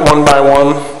comment one by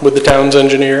one with the town's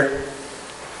engineer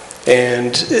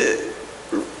and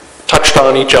touched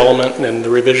on each element and the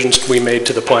revisions we made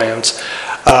to the plans.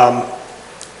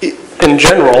 In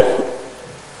general,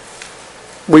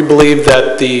 we believe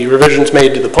that the revisions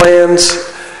made to the plans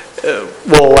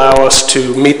will allow us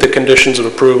to meet the conditions of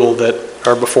approval that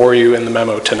are before you in the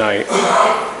memo tonight.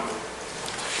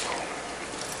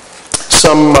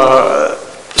 Some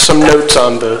notes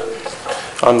on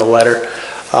the letter.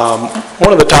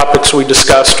 One of the topics we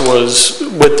discussed was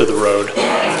width of the road.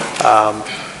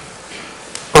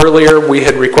 Earlier, we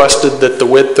had requested that the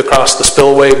width across the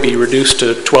spillway be reduced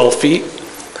to 12 feet.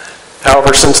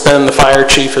 However, since then, the fire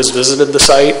chief has visited the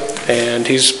site, and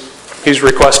he's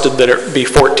requested that it be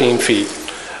 14 feet.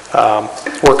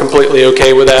 We're completely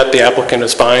okay with that. The applicant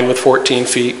is fine with 14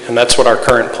 feet, and that's what our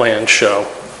current plans show.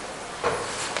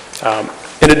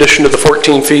 In addition to the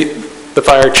 14 feet, the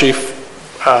fire chief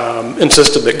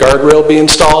insisted that guardrail be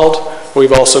installed.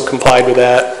 We've also complied with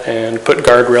that and put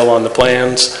guardrail on the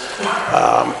plans.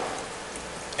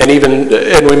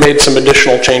 And we made some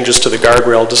additional changes to the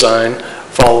guardrail design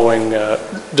following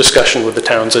discussion with the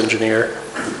town's engineer.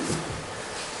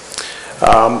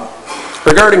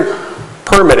 Regarding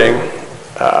permitting,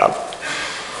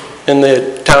 in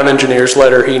the town engineer's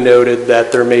letter, he noted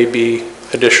that there may be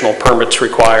additional permits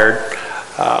required,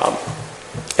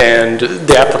 and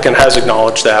the applicant has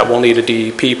acknowledged that we'll need a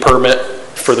DEP permit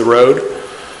for the road,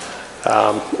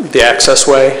 the access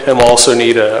way, and we'll also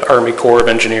need an Army Corps of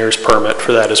Engineers permit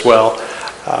for that as well.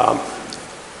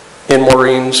 In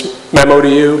Maureen's memo to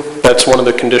you, that's one of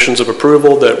the conditions of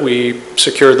approval, that we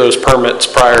secure those permits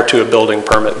prior to a building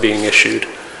permit being issued.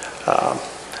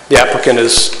 The applicant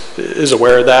is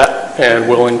aware of that and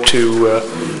willing to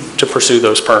pursue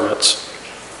those permits.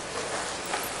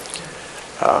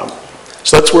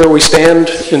 So that's where we stand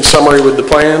in summary with the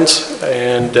plans,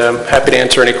 and happy to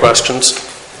answer any questions.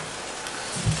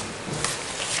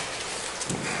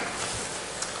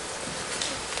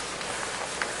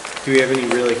 Do we have any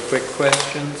really quick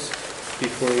questions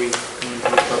before we go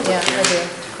into the public Yeah, I hearing? do.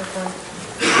 Quick one.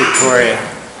 Victoria?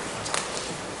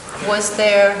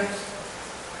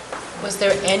 Was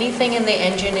there anything in the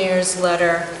engineer's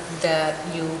letter that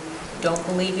you don't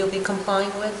believe you'll be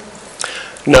complying with?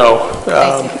 No,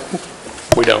 Thank you.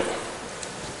 we don't.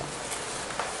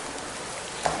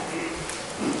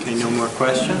 Okay, no more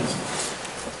questions?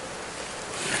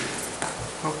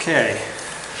 Okay.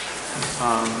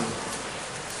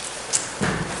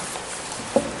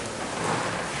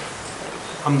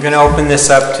 I'm going to open this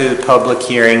up to the public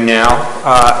hearing now.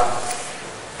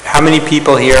 How many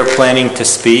people here are planning to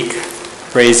speak?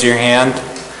 Raise your hand.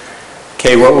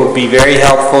 Okay, what would be very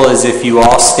helpful is if you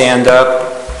all stand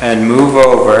up and move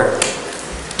over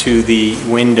to the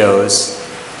windows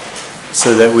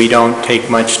so that we don't take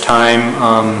much time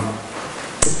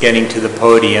getting to the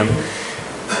podium.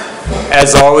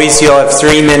 As always, you'll have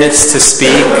 3 minutes to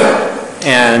speak,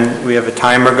 and we have a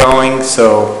timer going,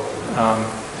 so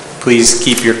please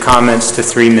keep your comments to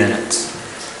 3 minutes.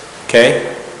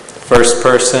 Okay? First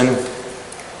person.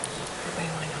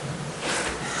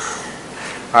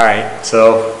 All right,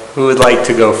 so who would like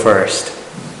to go first?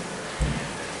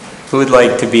 Who would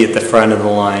like to be at the front of the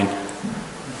line?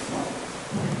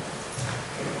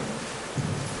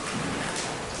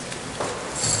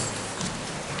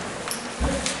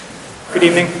 Good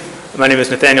evening. My name is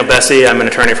Nathaniel Bessie. I'm an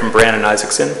attorney from Brannan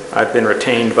Isaacson. I've been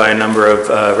retained by a number of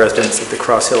residents of the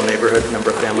Cross Hill neighborhood, a number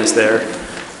of families there,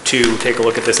 to take a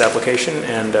look at this application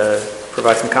and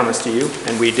provide some comments to you.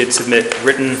 And we did submit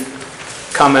written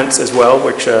comments as well,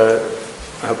 which I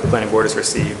hope the planning board has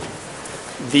received.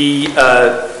 The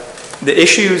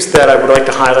issues that I would like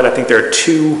to highlight, I think there are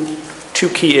two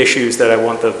key issues that I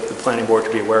want the planning board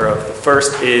to be aware of. The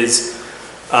first is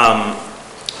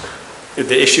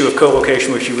the issue of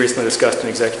co-location, which you recently discussed in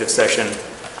executive session.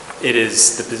 It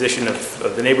is the position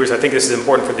of the neighbors. I think this is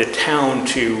important for the town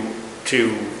to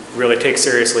really take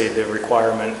seriously the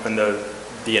requirement and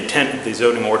the intent of the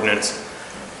zoning ordinance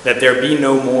that there be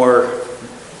no more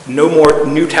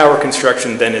new tower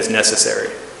construction than is necessary.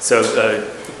 So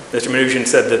Mr. Mnuchin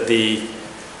said that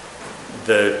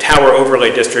the tower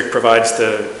overlay district provides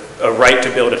a right to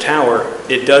build a tower.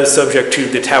 It does subject to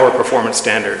the tower performance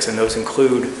standards, and those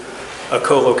include a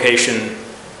co-location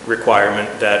requirement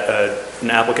that an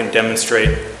applicant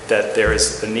demonstrate that there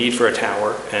is a need for a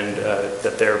tower and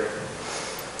that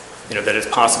that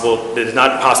it's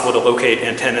not possible to locate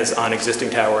antennas on existing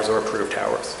towers or approved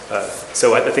towers.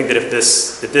 So I think that if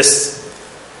this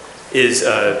is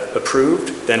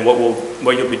approved, then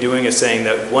what you'll be doing is saying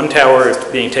that one tower is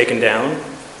being taken down,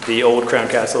 the old Crown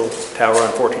Castle Tower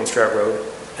on 14th Strat Road,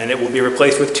 and it will be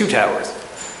replaced with 2 towers.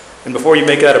 And before you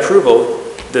make that approval,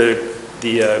 the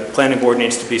planning board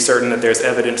needs to be certain that there's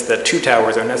evidence that 2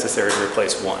 towers are necessary to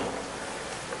replace 1.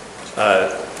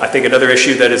 I think another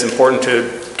issue that is important to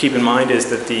keep in mind is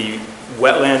that the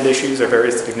wetland issues are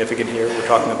very significant here. We're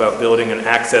talking about building an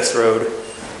access road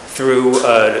through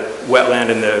a wetland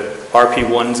in the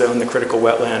RP1 zone, the critical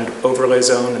wetland overlay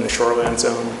zone, and the shoreland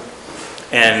zone.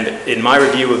 And in my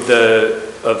review of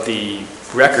the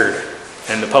record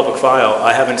and the public file,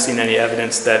 I haven't seen any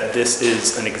evidence that this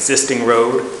is an existing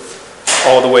road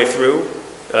all the way through.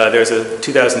 There's a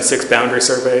 2006 boundary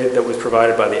survey that was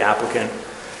provided by the applicant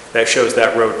that shows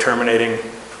that road terminating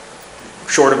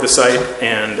short of the site,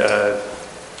 and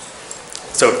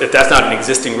so if that's not an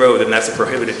existing road, then that's a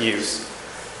prohibited use.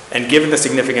 And given the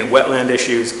significant wetland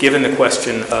issues, given the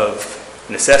question of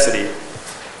necessity,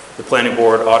 the planning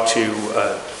board ought to,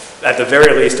 at the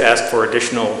very least, ask for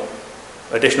additional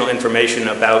information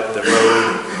about the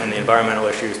road and the environmental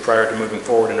issues prior to moving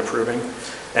forward and approving,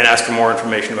 and ask for more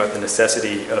information about the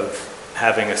necessity of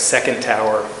having a second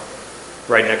tower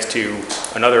right next to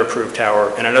another approved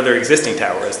tower and another existing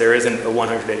tower, as there isn't a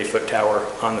 180-foot tower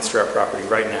on the Strout property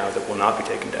right now that will not be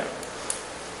taken down.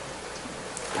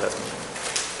 So that's me.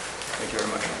 Thank you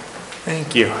very much.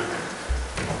 Thank you.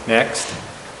 Next.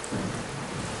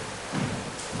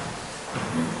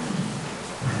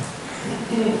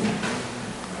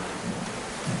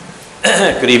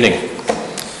 Good evening.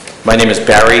 My name is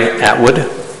Barry Atwood.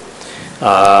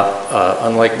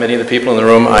 Unlike many of the people in the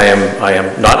room, I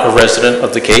am not a resident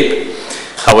of the Cape.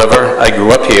 However, I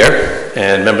grew up here,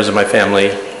 and members of my family,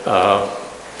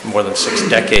 for more than 6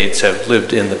 decades, have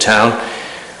lived in the town.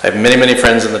 I have many, many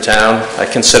friends in the town. I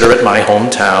consider it my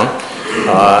hometown,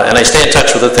 and I stay in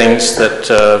touch with the things that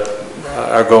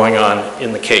are going on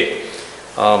in the Cape.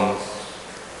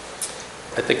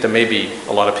 I think there may be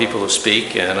a lot of people who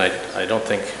speak, and I don't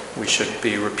think we should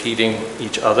be repeating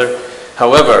each other.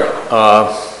 However,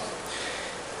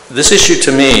 this issue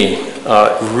to me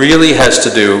really has to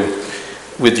do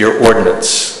with your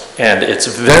ordinance, and it's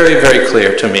very, very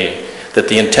clear to me that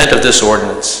the intent of this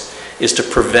ordinance is to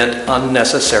prevent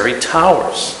unnecessary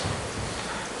towers.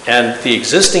 And the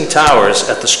existing towers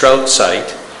at the Strout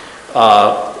site,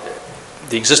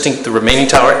 the remaining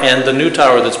tower and the new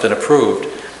tower that's been approved,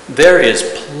 there is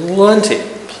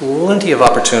plenty of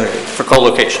opportunity for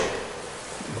co-location,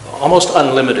 almost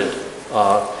unlimited,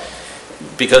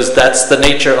 because that's the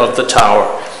nature of the tower.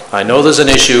 I know there's an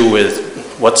issue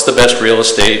with what's the best real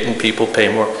estate and people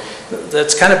pay more.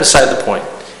 That's kind of beside the point.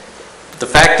 The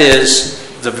fact is,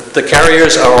 the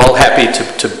carriers are all happy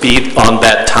to be on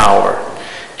that tower,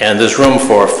 and there's room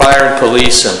for fire and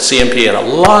police and CMP and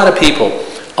a lot of people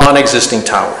on existing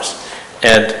towers.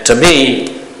 And to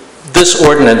me, this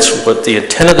ordinance, what the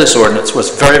intent of this ordinance was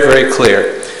very, very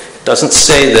clear. It doesn't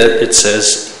say that, it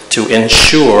says to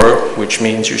ensure, which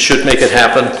means you should make it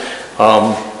happen.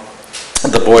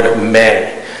 The board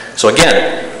may. So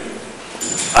again,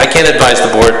 I can't advise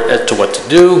the board as to what to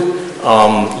do.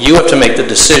 You have to make the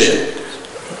decision.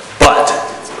 But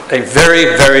a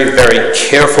very, very, very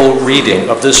careful reading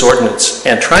of this ordinance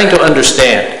and trying to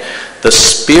understand the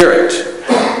spirit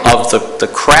of the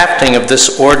crafting of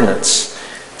this ordinance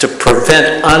to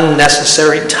prevent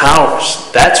unnecessary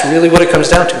towers. That's really what it comes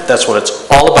down to. That's what it's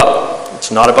all about. It's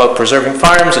not about preserving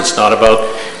farms. It's not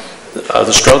about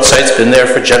the Strout site's been there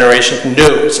for generations.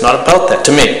 No, it's not about that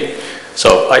to me.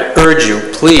 So I urge you,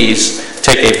 please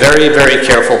take a very, very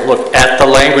careful look at the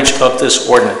language of this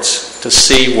ordinance to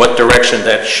see what direction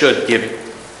that should give you.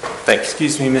 Thank you.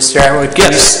 Excuse me, Mr. Atwood.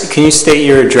 Yes. Can you state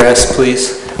your address,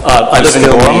 please? I live in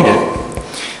Gorham.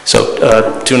 So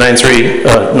 293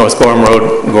 North Gorham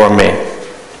Road, Gorham, Maine.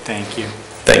 Thank you.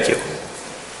 Thank you.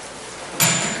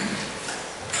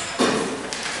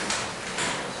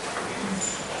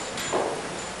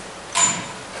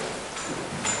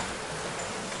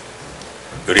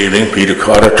 Good evening, Peter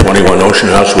Carter, 21 Ocean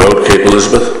House Road, Cape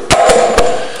Elizabeth.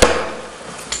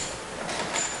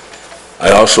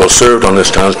 I also served on this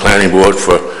town's planning board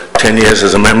for 10 years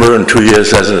as a member and 2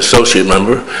 years as an associate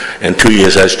member and 2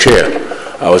 years as chair.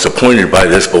 I was appointed by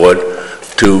this board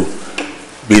to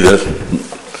be the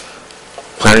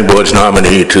planning board's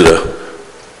nominee to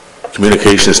the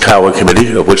Communications Tower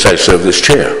Committee, of which I served as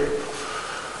chair.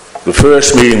 The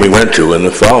first meeting we went to, and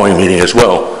the following meeting as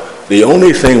well, the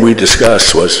only thing we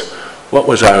discussed was what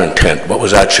was our intent, what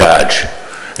was our charge.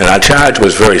 And our charge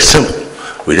was very simple.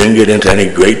 We didn't get into any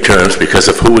great terms because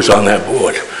of who was on that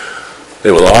board.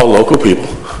 They were all local people.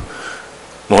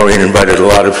 Maureen invited a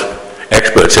lot of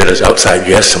experts in as outside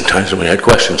guests sometimes when we had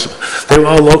questions. They were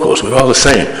all locals, we were all the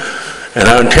same. And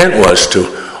our intent was to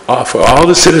offer all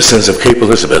the citizens of Cape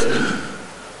Elizabeth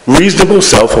reasonable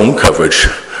cell phone coverage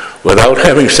without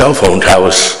having cell phone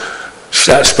towers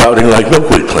start sprouting like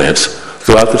milkweed plants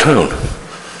throughout the town.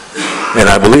 And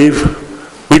I believe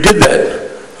we did that.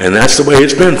 And that's the way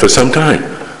it's been for some time,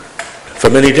 for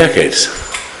many decades.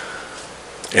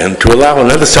 And to allow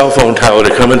another cell phone tower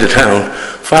to come into town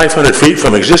 500 feet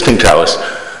from existing towers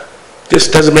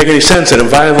just doesn't make any sense, and it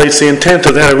violates the intent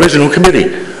of that original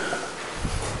committee.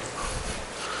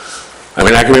 I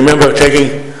mean, I can remember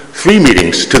taking 3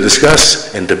 meetings to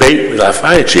discuss and debate with our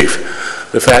fire chief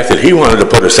the fact that he wanted to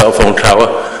put a cell phone tower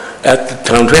at the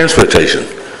town transfer station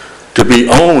to be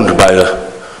owned by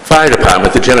the fire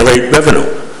department to generate revenue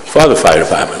for the fire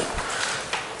department.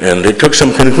 And it took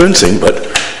some convincing, but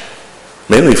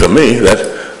mainly for me, that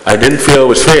I didn't feel it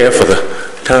was fair for the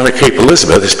town of Cape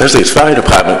Elizabeth, especially its fire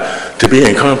department, to be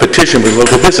in competition with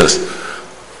local business.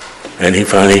 And he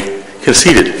finally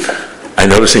conceded. I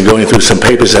noticed in going through some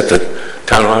papers at the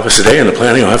town office today and the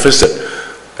planning office that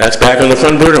that's back on the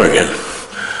front burner again.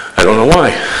 I don't know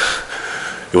why.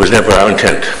 It was never our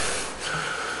intent.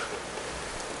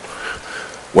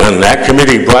 When that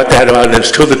committee brought that ordinance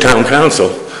to the town council,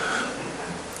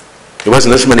 there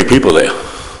wasn't this many people there.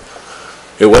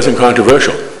 It wasn't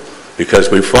controversial,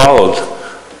 because we followed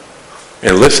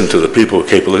and listened to the people of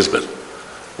Cape Elizabeth,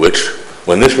 which,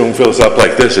 when this room fills up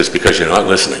like this, it's because you're not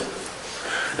listening.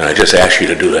 And I just ask you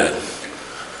to do that.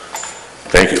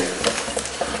 Thank you.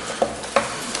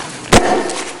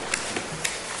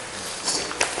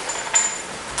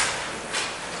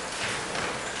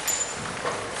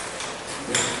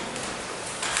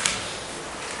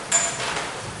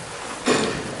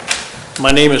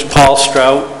 My name is Paul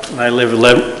Strout, and I live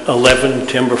 11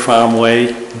 Timber Farm Way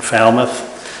in Falmouth.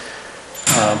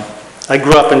 I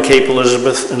grew up in Cape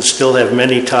Elizabeth and still have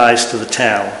many ties to the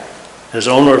town. As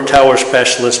owner of Tower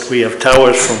Specialist, we have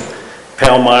towers from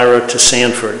Palmyra to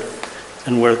Sanford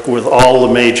and work with all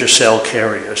the major cell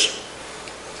carriers.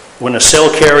 When a cell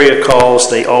carrier calls,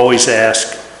 they always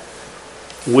ask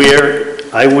where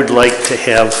I would like to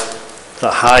have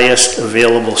the highest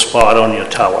available spot on your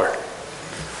tower.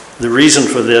 The reason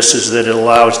for this is that it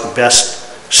allows the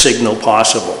best signal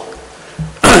possible.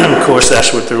 Of course,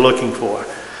 that's what they're looking for.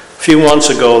 A few months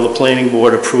ago, the planning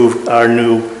board approved our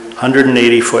new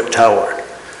 180-foot tower.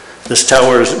 This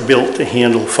tower is built to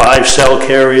handle 5 cell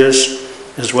carriers,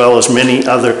 as well as many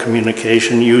other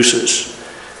communication uses.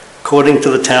 According to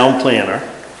the town planner,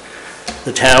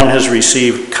 the town has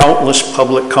received countless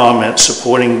public comments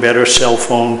supporting better cell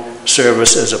phone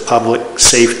service as a public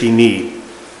safety need.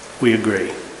 We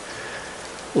agree.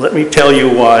 Let me tell you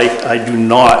why I do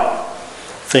not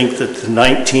think that the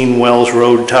 19 Wells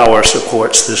Road Tower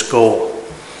supports this goal.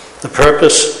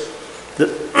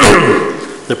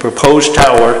 The proposed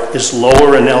tower is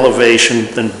lower in elevation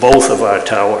than both of our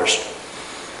towers.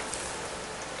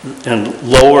 And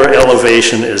lower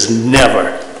elevation is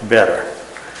never better.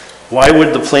 Why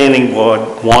would the planning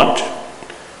board want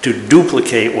to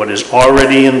duplicate what is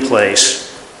already in place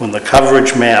when the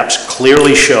coverage maps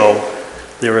clearly show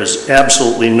there is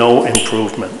absolutely no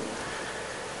improvement?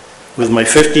 With my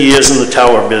 50 years in the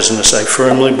tower business, I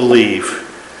firmly believe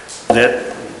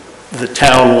that the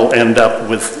town will end up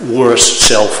with worse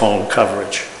cell phone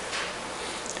coverage.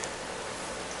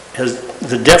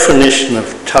 The definition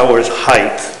of tower's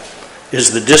height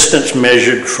is the distance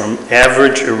measured from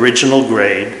average original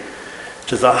grade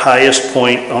to the highest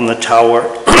point on the tower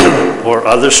or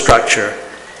other structure,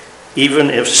 even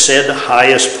if said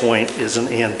highest point is an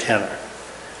antenna.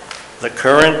 The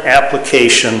current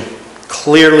application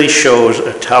clearly shows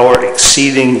a tower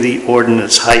exceeding the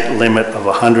ordinance height limit of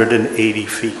 180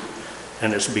 feet,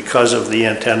 and it's because of the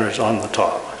antennas on the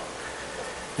top.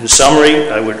 In summary,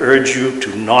 I would urge you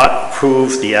to not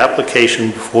approve the application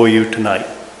before you tonight.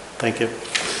 Thank you.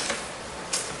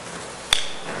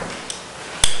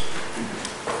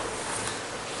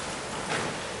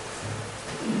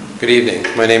 Good evening.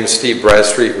 My name is Steve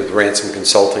Bradstreet with Ransom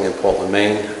Consulting in Portland,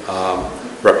 Maine,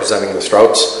 representing the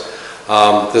Strouts.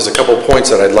 There's a couple points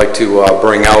that I'd like to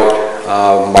bring out.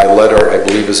 My letter, I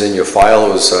believe, is in your file.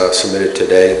 It was submitted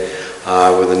today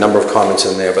with a number of comments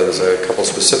in there, but there's a couple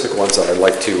specific ones that I'd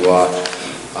like to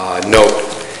note.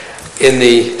 In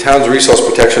the town's resource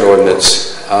protection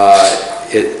ordinance,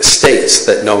 it states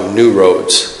that no new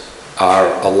roads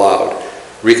are allowed.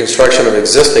 Reconstruction of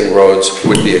existing roads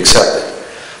would be accepted.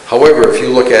 However, if you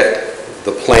look at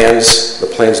the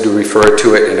plans do refer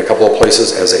to it in a couple of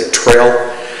places as a trail.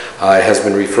 It has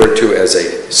been referred to as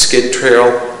a skid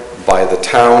trail by the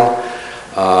town.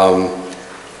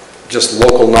 Just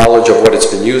local knowledge of what it's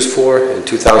been used for. In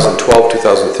 2012,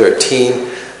 2013,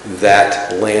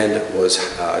 that land was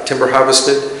timber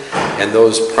harvested, and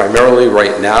those primarily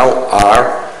right now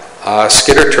are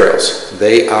skidder trails.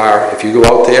 They are, if you go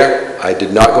out there, I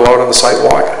did not go out on the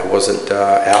sidewalk, I wasn't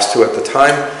asked to at the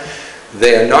time.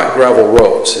 They are not gravel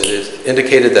roads. It is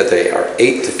indicated that they are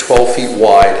 8 to 12 feet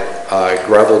wide,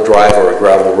 gravel drive or a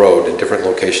gravel road in different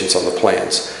locations on the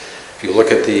plans. If you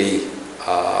look at the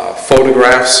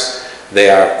photographs, they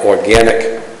are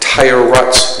organic tire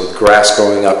ruts with grass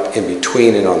going up in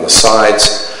between and on the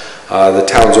sides. The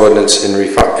town's ordinance in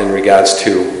regards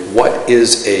to what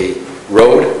is a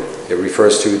road, it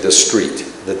refers to the street,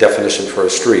 the definition for a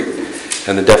street.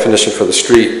 And the definition for the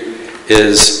street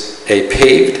is a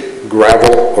paved,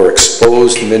 gravel, or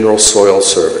exposed mineral soil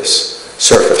surface.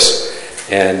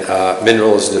 And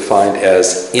mineral is defined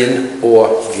as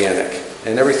inorganic.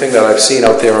 And everything that I've seen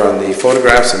out there on the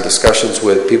photographs and discussions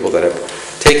with people that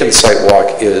have taken the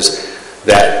sidewalk is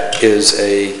that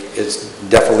it's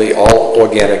definitely all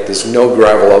organic. There's no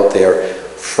gravel out there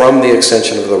from the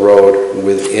extension of the road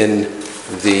within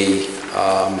the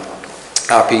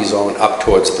RP zone up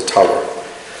towards the tower.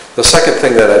 The second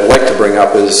thing that I'd like to bring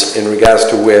up is in regards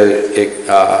to where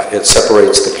it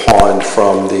separates the pond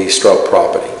from the Strout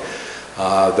property.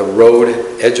 The road,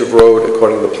 edge of road,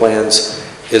 according to the plans,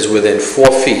 is within 4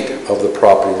 feet of the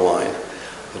property line.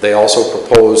 They also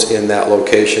propose in that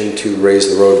location to raise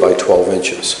the road by 12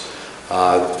 inches,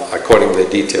 according to the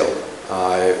detail.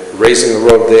 Raising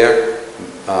the road there,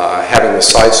 having the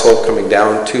side slope coming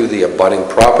down to the abutting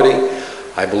property,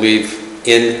 I believe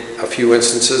in a few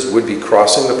instances would be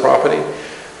crossing the property.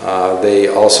 They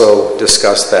also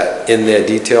discussed that in their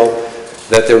detail,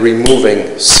 that they're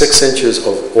removing 6 inches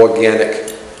of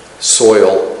organic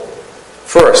soil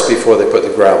first before they put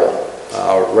the gravel.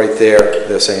 Right there,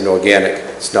 they're saying organic.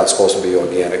 It's not supposed to be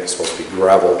organic, it's supposed to be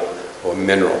gravel or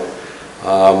mineral.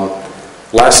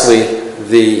 Lastly,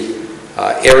 the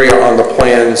area on the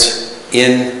plans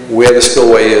in where the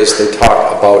spillway is, they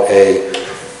talk about a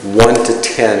 1 to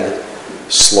 10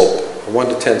 slope. A 1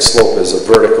 to 10 slope is a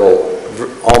vertical,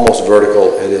 almost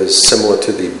vertical. It is similar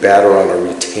to the batter on a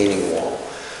retaining wall.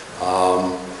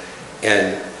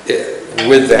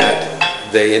 With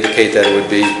that, they indicate that it would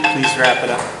be... Please wrap it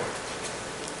up.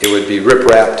 It would be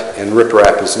rip-wrapped, and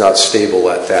rip-wrap is not stable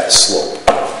at that slope.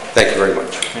 Thank you very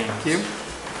much. Thank you.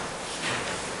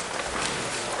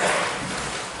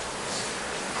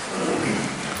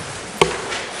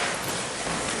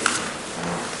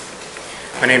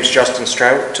 My name is Justin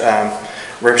Strout.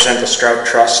 Represent the Strout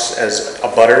Trust as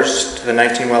abutters to the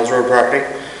 19 Wells Road property.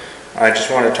 I just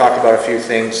want to talk about a few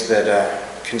things that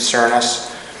concern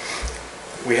us.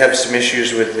 We have some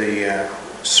issues with the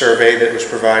survey that was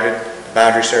provided, the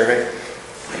boundary survey.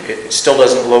 It still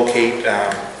doesn't locate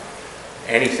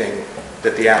anything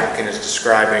that the applicant is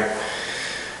describing.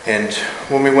 And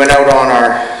when we went out on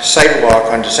our site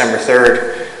walk on December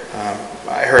 3rd,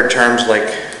 I heard terms like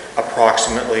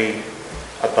approximately,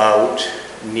 about,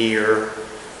 near,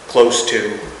 close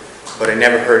to, but I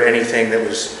never heard anything that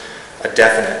was a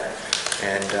definite.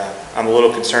 And I'm a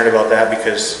little concerned about that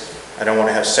because I don't want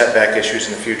to have setback issues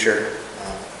in the future.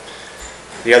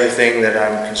 The other thing that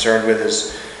I'm concerned with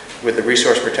is with the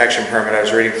resource protection permit. I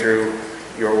was reading through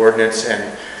your ordinance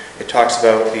and it talks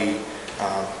about the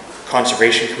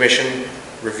Conservation Commission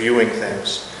reviewing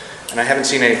things. And I haven't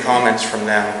seen any comments from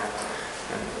them.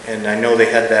 And I know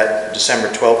they had that December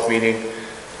 12th meeting,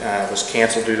 was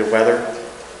canceled due to weather.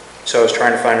 So I was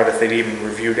trying to find out if they'd even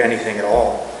reviewed anything at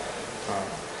all.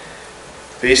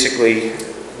 Basically,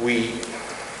 we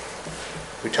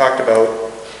talked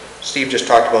about, Steve just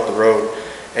talked about the road,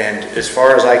 and as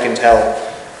far as I can tell,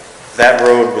 that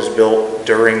road was built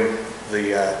during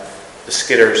the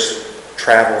Skidders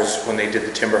travels when they did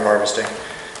the timber harvesting.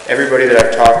 Everybody that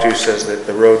I've talked to says that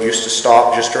the road used to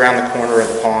stop just around the corner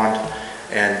of the pond,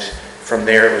 and from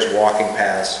there it was walking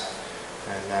paths.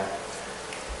 And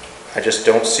I just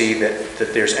don't see that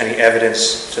there's any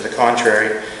evidence to the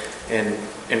contrary. And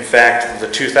in fact, the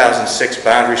 2006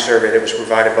 boundary survey that was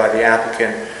provided by the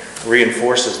applicant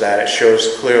reinforces that. It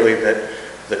shows clearly that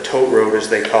the tote road, as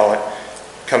they call it,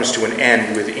 comes to an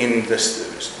end within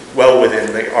this, well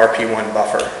within the RP1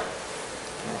 buffer.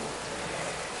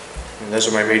 And those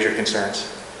are my major concerns.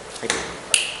 Thank you.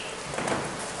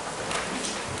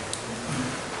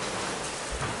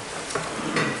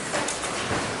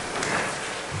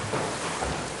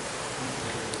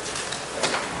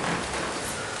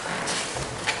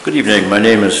 Good evening. My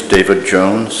name is David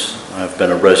Jones. I've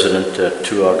been a resident at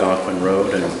 2 Algonquin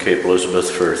Road in Cape Elizabeth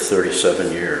for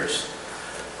 37 years.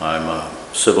 I'm a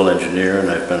civil engineer and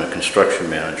I've been a construction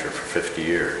manager for 50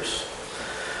 years.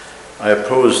 I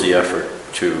oppose the effort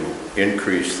to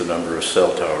increase the number of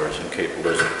cell towers in Cape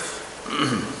Elizabeth.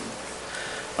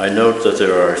 I note that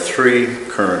there are 3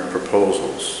 current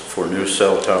proposals for new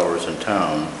cell towers in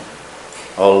town,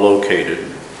 all located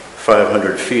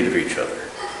 500 feet of each other.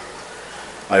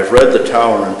 I've read the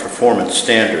tower and performance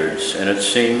standards, and it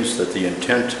seems that the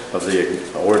intent of the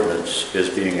ordinance is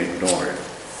being ignored.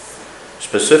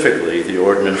 Specifically, the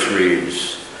ordinance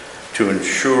reads, to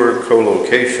ensure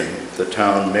co-location, the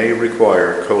town may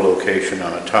require co-location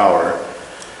on a tower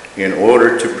in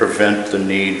order to prevent the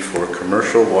need for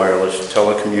commercial wireless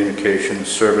telecommunications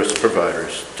service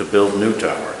providers to build new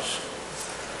towers.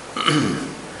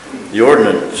 The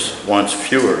ordinance wants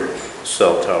fewer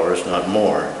cell towers, not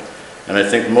more. And I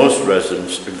think most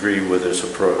residents agree with this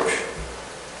approach.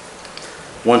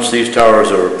 Once these towers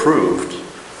are approved,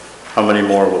 how many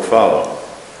more will follow?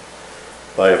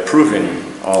 By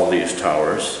approving all these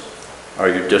towers, are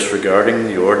you disregarding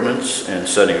the ordinance and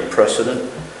setting a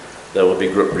precedent that will be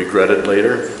regretted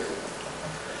later?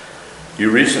 You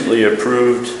recently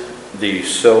approved the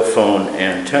cell phone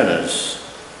antennas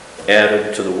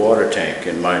added to the water tank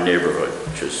in my neighborhood,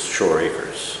 which is Shore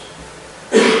Acres.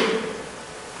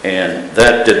 And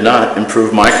that did not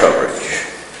improve my coverage,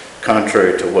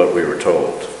 contrary to what we were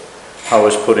told. How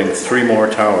is putting 3 more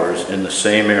towers in the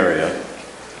same area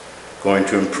going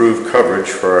to improve coverage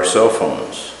for our cell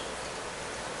phones?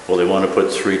 Will they want to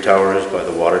put 3 towers by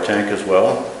the water tank as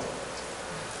well?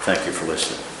 Thank you for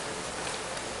listening.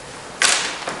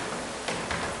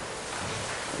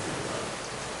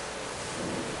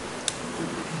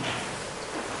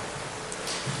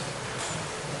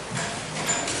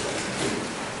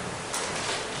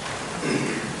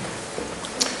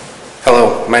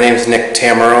 Hello, my name is Nick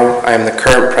Tamaro. I am the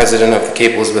current president of the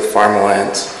Cape Elizabeth Farm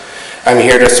Alliance. I'm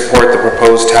here to support the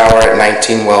proposed tower at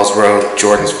 19 Wells Road,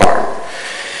 Jordan's Farm.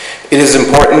 It is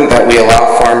important that we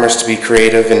allow farmers to be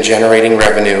creative in generating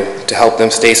revenue to help them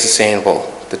stay sustainable.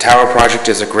 The tower project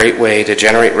is a great way to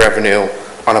generate revenue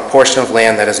on a portion of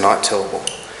land that is not tillable.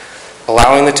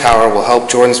 Allowing the tower will help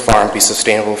Jordan's Farm be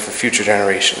sustainable for future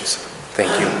generations.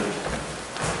 Thank you.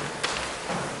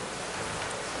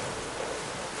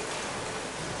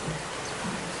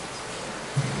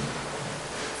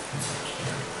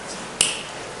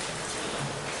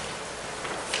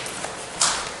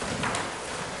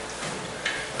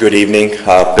 Good evening,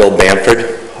 Bill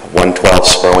Bamford, 112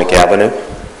 Spurwink Avenue.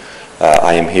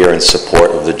 I am here in support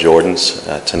of the Jordans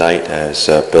tonight. As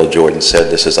Bill Jordan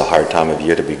said, this is a hard time of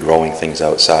year to be growing things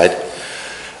outside.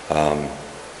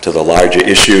 To the larger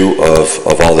issue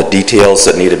of all the details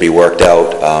that need to be worked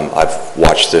out, I've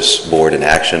watched this board in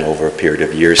action over a period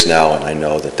of years now, and I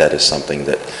know that that is something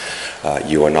that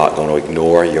you are not going to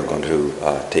ignore. You're going to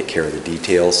take care of the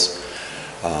details,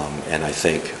 and I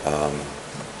think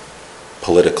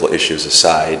political issues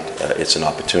aside, it's an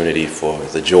opportunity for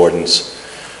the Jordans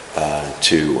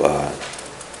to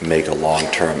make a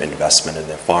long-term investment in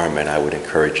their farm, and I would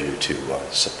encourage you to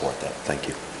support that. Thank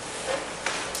you.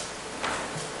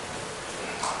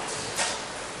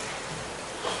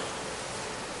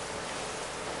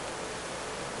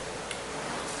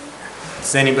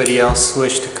 Does anybody else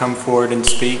wish to come forward and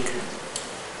speak?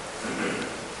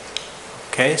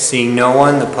 Okay, seeing no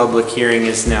one, the public hearing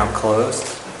is now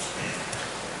closed.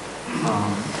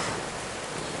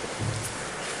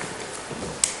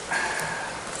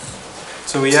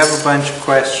 So we have a bunch of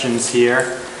questions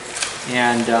here,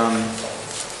 and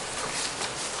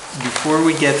before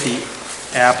we get the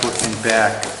applicant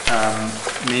back,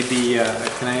 maybe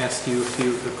can I ask you a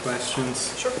few of the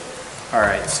questions? Sure. All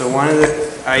right, so one of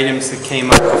the items that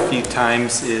came up a few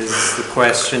times is the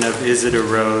question of, is it a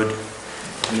road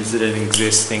and is it an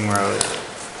existing road?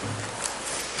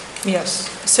 Yes.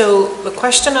 So the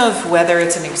question of whether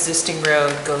it's an existing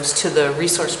road goes to the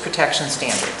resource protection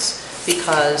standards,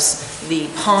 because the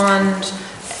pond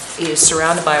is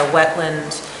surrounded by a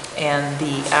wetland and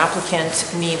the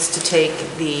applicant needs to take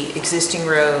the existing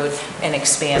road and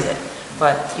expand it.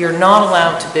 But you're not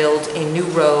allowed to build a new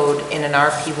road in an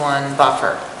RP1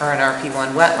 buffer or an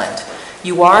RP1 wetland.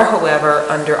 You are, however,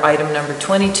 under item number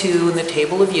 22 in the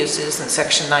table of uses in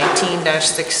section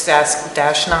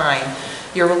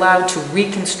 19-6-9, you're allowed to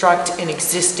reconstruct an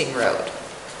existing road.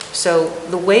 So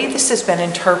the way this has been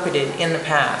interpreted in the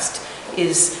past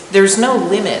is there's no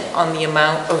limit on the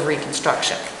amount of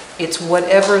reconstruction. It's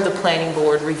whatever the planning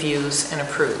board reviews and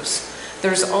approves.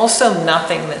 There's also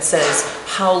nothing that says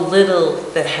how little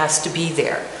that has to be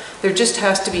there. There just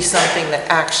has to be something that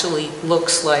actually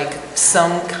looks like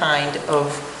some kind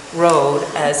of road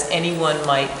as anyone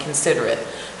might consider it.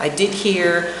 I did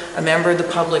hear a member of the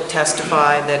public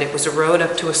testify that it was a road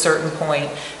up to a certain point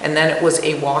and then it was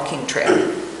a walking trail.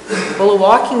 Well, a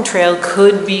walking trail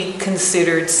could be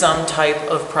considered some type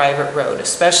of private road,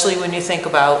 especially when you think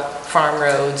about farm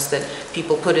roads that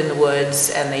people put in the woods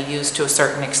and they use to a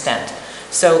certain extent.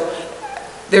 So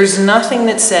there's nothing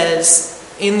that says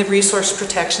in the resource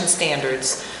protection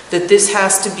standards that this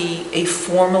has to be a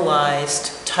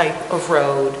formalized type of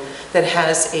road that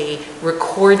has a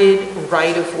recorded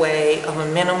right-of-way of a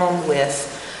minimum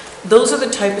width. Those are the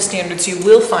type of standards you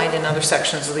will find in other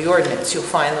sections of the ordinance. You'll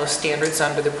find those standards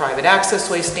under the private access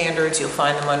way standards, you'll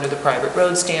find them under the private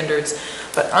road standards,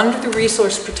 but under the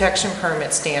resource protection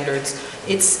permit standards,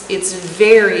 it's a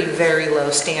very, very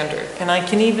low standard. And I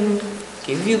can even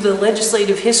give you the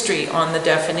legislative history on the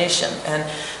definition. And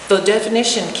the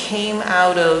definition came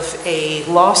out of a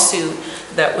lawsuit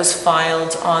that was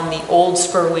filed on the old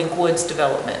Spurwink Woods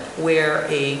development, where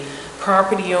a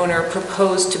property owner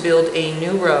proposed to build a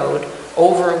new road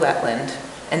over a wetland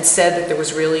and said that there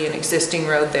was really an existing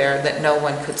road there that no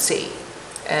one could see.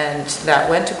 And that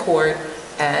went to court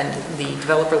and the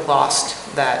developer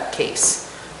lost that case.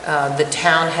 The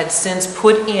town had since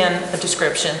put in a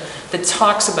description that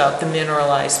talks about the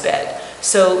mineralized bed.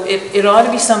 So it ought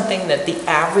to be something that the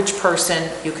average person,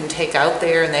 you can take out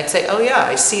there and they'd say, oh yeah,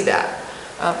 I see that,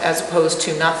 as opposed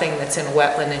to nothing that's in a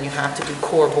wetland and you have to do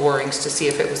core borings to see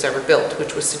if it was ever built,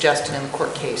 which was suggested in the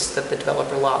court case that the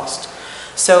developer lost.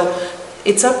 So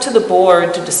it's up to the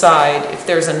board to decide if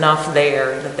there's enough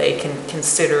there that they can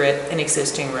consider it an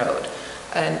existing road.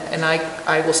 And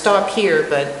I will stop here,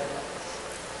 but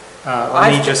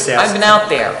let me just ask I've been out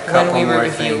there when we more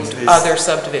reviewed things. other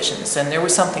subdivisions, and there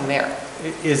was something there.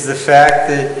 Is the fact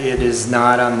that it is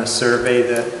not on the survey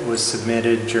that was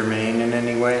submitted germane in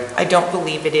any way? I don't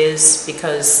believe it is,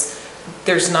 because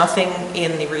there's nothing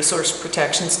in the resource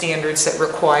protection standards that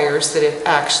requires that it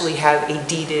actually have a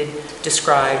deeded,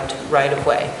 described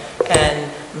right-of-way.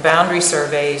 And boundary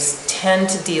surveys tend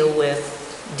to deal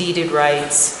with deeded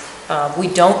rights. We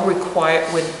don't require,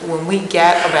 when we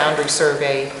get a boundary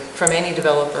survey from any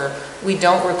developer, we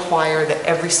don't require that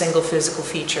every single physical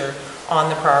feature on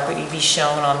the property be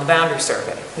shown on the boundary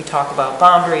survey. We talk about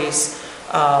boundaries,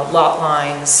 lot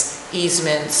lines,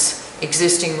 easements,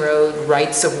 existing road,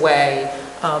 rights of way.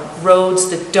 Roads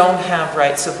that don't have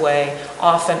rights of way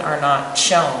often are not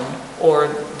shown, or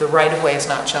the right of way is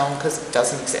not shown because it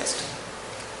doesn't exist.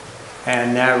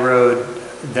 And that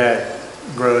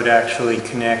road actually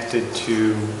connected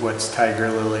to what's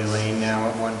Tiger Lily Lane now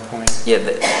at one point? Yeah,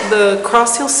 the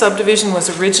Cross Hill subdivision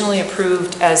was originally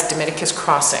approved as Dominicus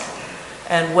Crossing.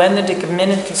 And when the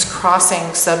Dominicus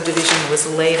Crossing subdivision was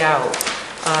laid out,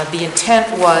 the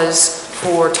intent was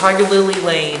for Tiger Lily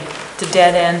Lane to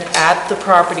dead end at the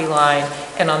property line,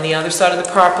 and on the other side of the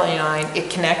property line, it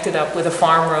connected up with a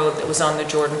farm road that was on the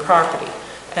Jordan property.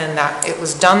 And that it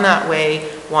was done that way,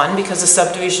 one, because the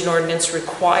subdivision ordinance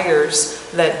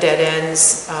requires that dead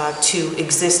ends to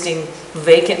existing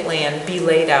vacant land be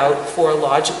laid out for a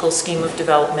logical scheme of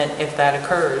development if that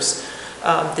occurs.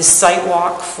 The site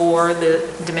walk for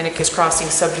the Dominicus Crossing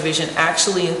subdivision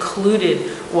actually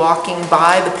included walking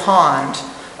by the pond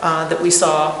that we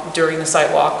saw during the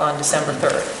site walk on December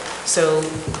 3rd. So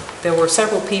there were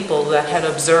several people that had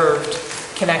observed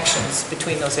connections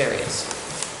between those areas.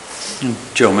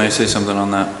 Joe, may I say something on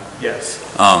that? Yes.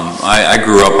 I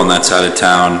grew up on that side of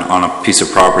town on a piece of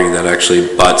property that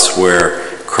actually butts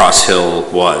where Cross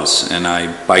Hill was, and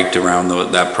I biked around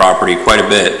that property quite a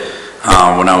bit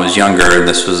when I was younger.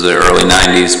 This was the early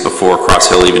 90s, before Cross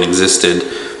Hill even existed,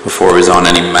 before it was on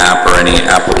any map or any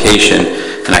application,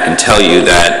 and I can tell you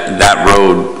that that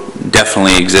road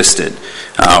definitely existed.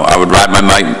 I would ride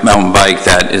my mountain bike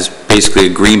that is basically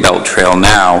a greenbelt trail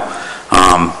now,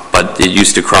 but it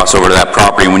used to cross over to that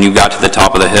property. And when you got to the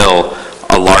top of the hill,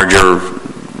 a larger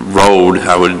road,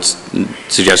 I would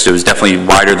suggest it was definitely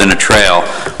wider than a trail,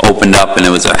 opened up, and it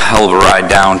was a hell of a ride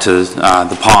down to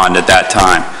the pond at that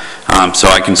time. So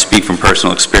I can speak from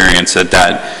personal experience that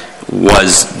that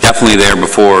was definitely there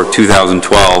before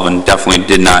 2012 and definitely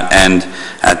did not end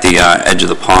at the edge of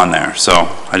the pond there. So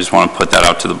I just want to put that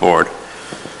out to the board.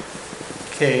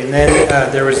 Okay, and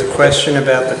then there was a question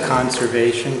about the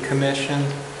Conservation Commission.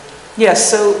 Yes,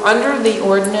 so under the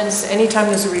ordinance, anytime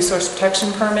there's a resource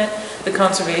protection permit, the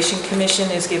Conservation Commission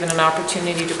is given an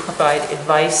opportunity to provide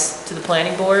advice to the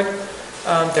planning board.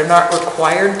 They're not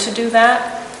required to do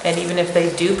that, and even if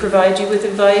they do provide you with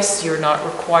advice, you're not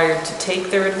required to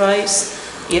take their advice.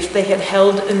 If they had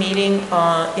held a meeting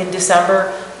in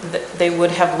December, they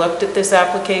would have looked at this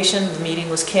application. The meeting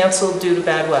was canceled due to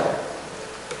bad weather.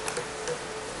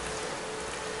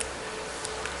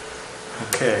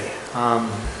 Okay,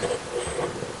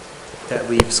 that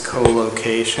leaves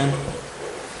co-location.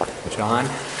 John?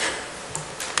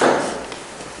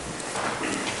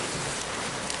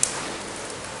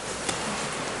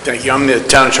 Thank you. I'm the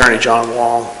town attorney, John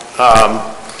Wall.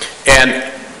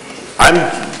 And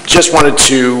I just wanted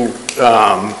to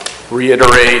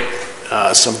reiterate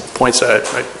some points that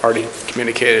I already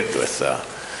communicated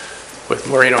with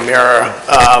Maureen O'Meara.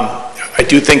 I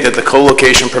do think that the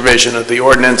co-location provision of the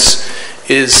ordinance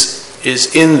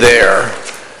is in there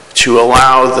to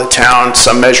allow the town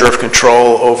some measure of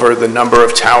control over the number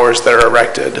of towers that are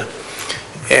erected,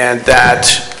 and that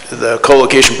the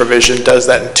co-location provision does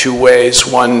that in two ways.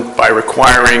 One, by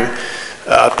requiring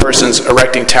persons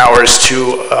erecting towers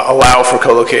to allow for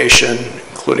co-location,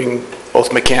 including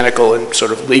both mechanical and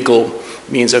sort of legal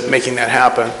means of making that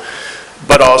happen,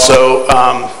 but also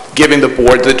giving the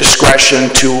board the discretion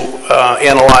to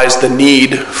analyze the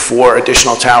need for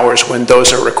additional towers when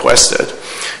those are requested.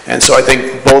 And so I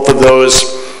think both of those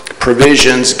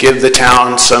provisions give the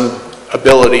town some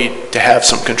ability to have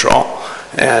some control.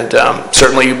 And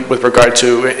certainly with regard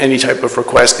to any type of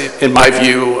request, in my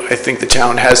view, I think the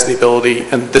town has the ability,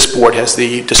 and this board has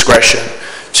the discretion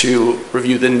to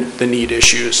review the need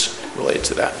issues related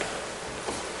to that.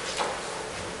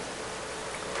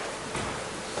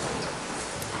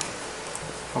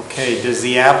 Okay, does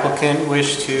the applicant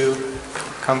wish to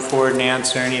come forward and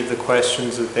answer any of the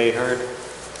questions that they heard?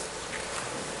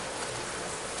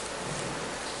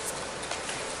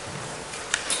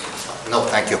 No,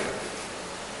 thank you.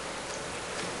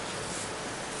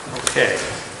 Okay.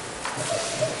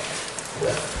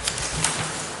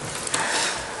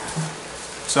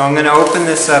 So I'm going to open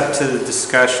this up to the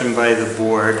discussion by the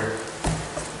board.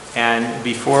 And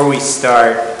before we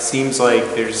start, it seems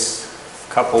like there's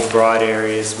a couple broad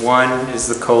areas. One is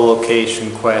the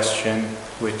co-location question,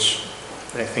 which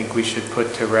I think we should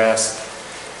put to rest.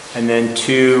 And then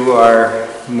two are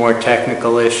more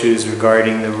technical issues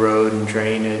regarding the road and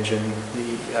drainage and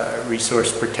the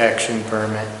resource protection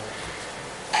permit.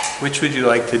 Which would you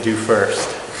like to do first?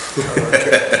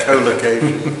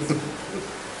 Co-location.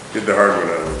 Get the hard one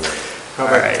out of the way. How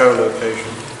about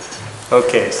co-location?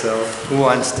 Okay, so who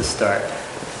wants to start?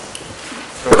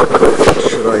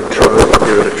 Should I try?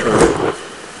 Give it a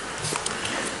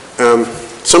try.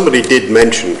 Somebody did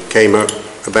mention, came up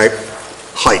about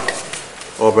height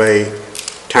of a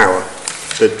tower,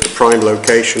 that the prime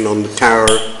location on the tower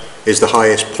is the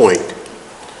highest point.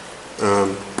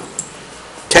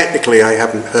 Technically, I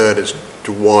haven't heard as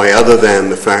to why, other than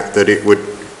the fact that it would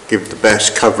give the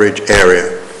best coverage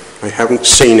area. I haven't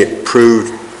seen it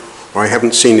proved, or I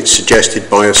haven't seen it suggested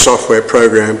by a software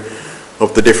program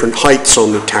of the different heights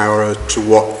on the tower to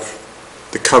what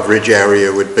the coverage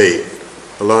area would be.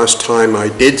 The last time I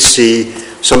did see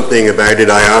something about it,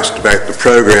 I asked about the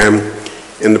program,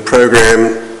 and the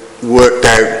program worked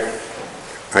out,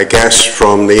 I guess,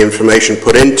 from the information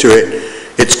put into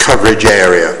it, its coverage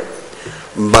area.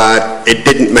 But it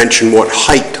didn't mention what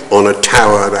height on a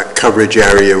tower that coverage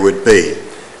area would be.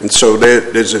 And so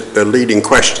there's a leading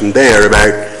question there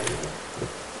about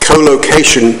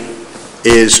co-location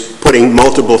is putting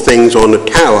multiple things on a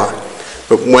tower,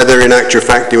 but whether in actual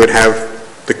fact it would have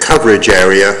the coverage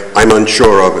area, I'm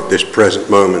unsure of at this present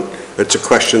moment. It's a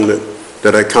question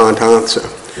that I can't answer.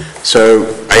 So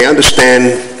I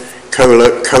understand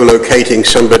co-locating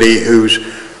somebody who's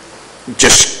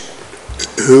just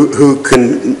who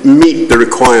can meet the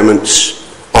requirements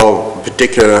of a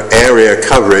particular area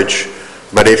coverage,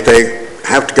 but if they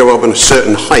have to go up on a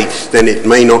certain height, then it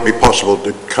may not be possible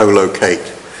to co-locate.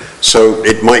 So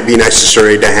it might be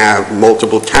necessary to have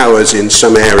multiple towers in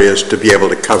some areas to be able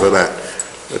to cover that.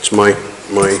 That's my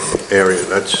area.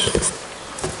 That's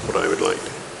what I would like.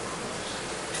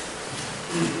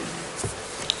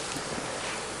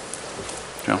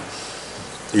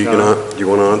 Do you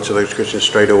want to answer those questions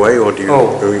straight away, or do you?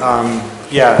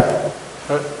 Yeah.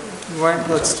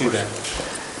 Let's do that.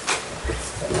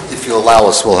 If you allow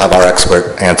us, we'll have our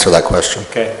expert answer that question.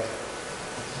 Okay.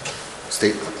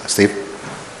 Steve?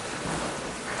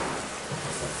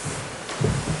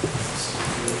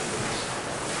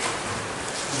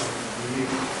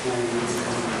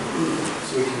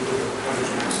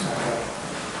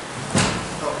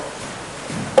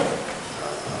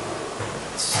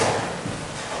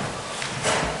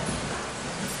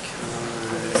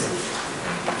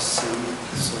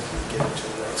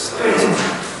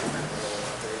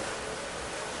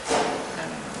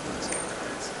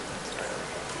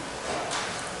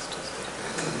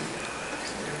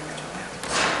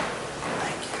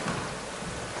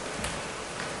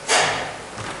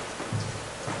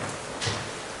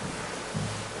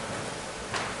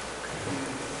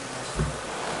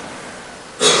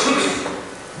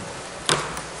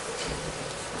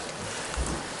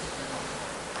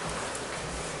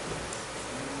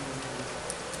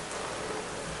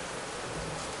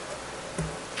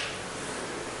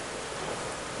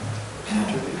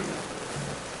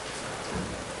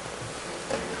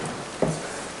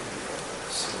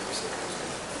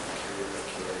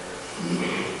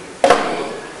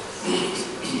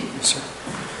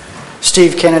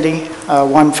 Steve Kennedy,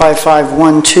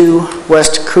 15512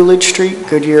 West Coolidge Street,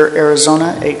 Goodyear,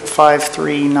 Arizona,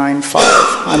 85395.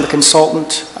 I'm a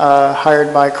consultant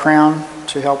hired by Crown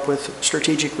to help with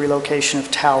strategic relocation of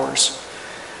towers.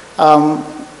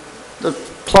 The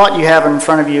plot you have in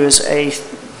front of you is a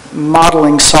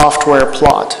modeling software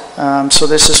plot. So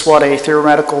this is what a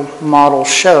theoretical model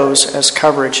shows as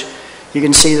coverage. You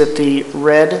can see that the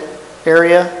red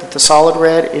area, that the solid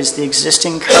red, is the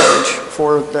existing coverage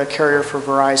for the carrier for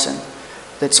Verizon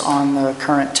that's on the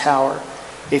current tower.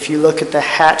 If you look at the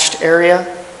hatched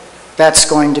area, that's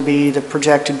going to be the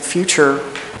projected future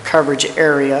coverage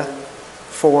area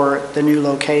for the new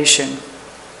location.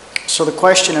 So the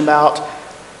question about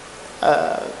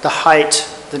the height,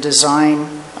 the design,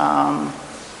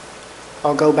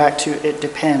 I'll go back to it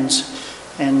depends.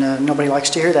 And nobody likes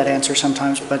to hear that answer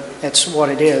sometimes, but it's what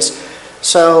it is.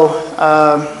 So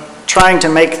trying to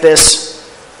make this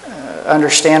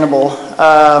understandable,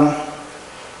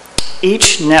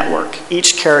 each network,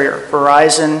 each carrier,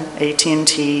 Verizon,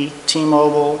 AT&T,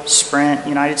 T-Mobile, Sprint,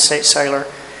 United States Cellular,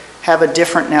 have a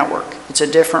different network. It's a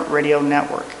different radio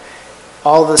network.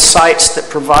 All the sites that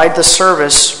provide the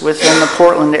service within the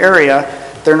Portland area,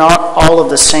 they're not all of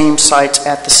the same sites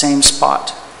at the same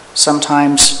spot.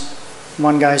 Sometimes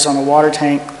one guy's on a water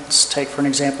tank. Let's take for an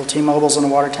example, T-Mobile's on a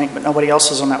water tank, but nobody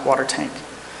else is on that water tank.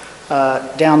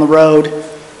 Down the road,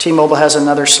 T-Mobile has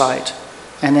another site,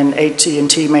 and then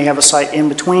AT&T may have a site in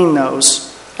between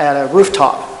those at a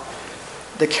rooftop.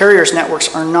 The carriers'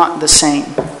 networks are not the same.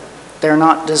 They're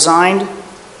not designed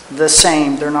the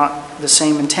same. They're not the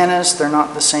same antennas. They're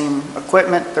not the same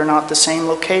equipment. They're not the same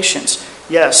locations.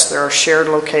 Yes, there are shared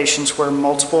locations where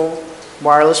multiple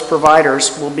wireless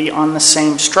providers will be on the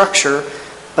same structure,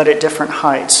 but at different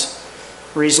heights.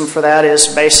 Reason for that is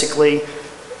basically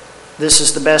this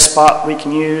is the best spot we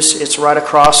can use. It's right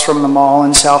across from the mall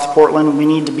in South Portland. We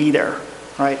need to be there,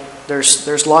 right?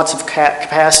 There's lots of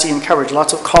capacity and coverage,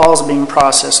 lots of calls being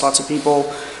processed, lots of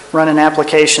people running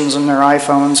applications on their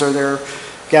iPhones or their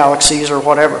Galaxies or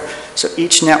whatever. So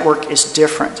each network is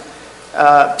different.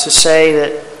 To say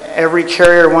that every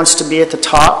carrier wants to be at the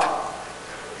top,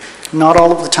 not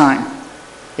all of the time.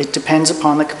 It depends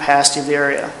upon the capacity of the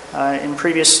area. In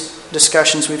previous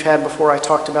discussions we've had before, I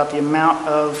talked about the amount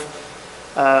of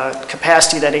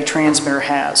capacity that a transmitter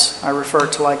has. I refer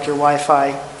to like your Wi-Fi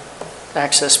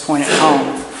access point at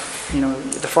home. You know,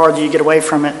 the farther you get away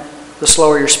from it, the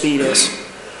slower your speed is.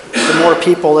 The more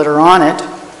people that are on it,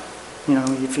 you know,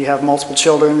 if you have multiple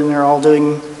children and they're all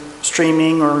doing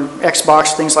streaming or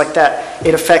Xbox, things like that,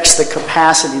 it affects the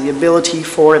capacity, the ability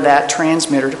for that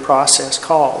transmitter to process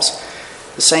calls.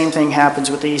 The same thing happens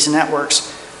with these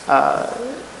networks.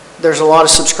 There's a lot of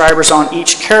subscribers on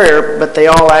each carrier, but they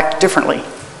all act differently,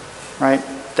 right?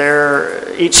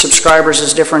 Each subscriber is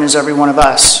as different as every one of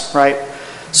us, right?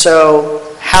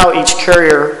 So how each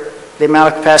carrier, the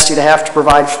amount of capacity they have to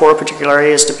provide for a particular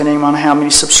area is depending on how many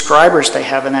subscribers they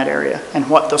have in that area and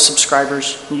what those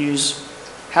subscribers use,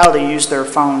 how they use their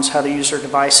phones, how they use their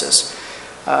devices.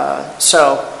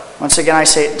 So once again, I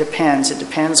say it depends. It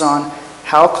depends on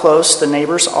how close the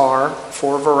neighbors are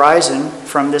for Verizon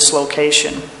from this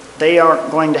location. They aren't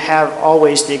going to have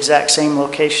always the exact same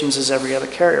locations as every other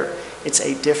carrier. It's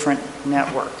a different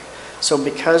network. So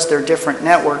because they're different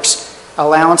networks,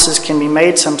 allowances can be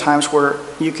made sometimes where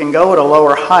you can go at a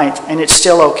lower height and it's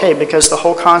still okay, because the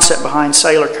whole concept behind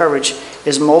cellular coverage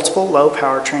is multiple low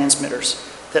power transmitters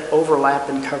that overlap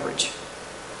in coverage.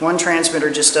 One transmitter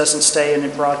just doesn't stay and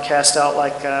it broadcasts out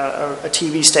like a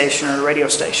TV station or a radio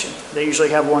station. They usually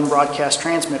have one broadcast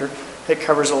transmitter that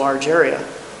covers a large area,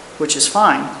 which is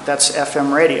fine. That's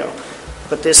FM radio.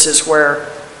 But this is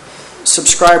where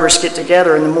subscribers get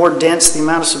together, and the more dense the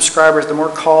amount of subscribers, the more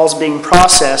calls being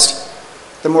processed,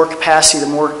 the more capacity, the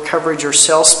more coverage or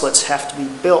cell splits have to be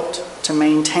built to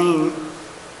maintain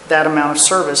that amount of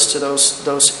service to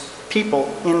those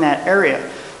people in that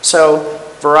area. So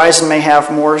Verizon may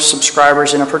have more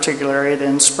subscribers in a particular area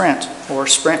than Sprint, or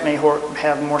Sprint may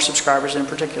have more subscribers in a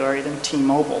particular area than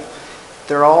T-Mobile.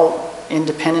 They're all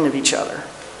independent of each other.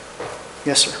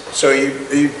 Yes, sir. So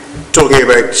you're talking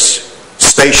about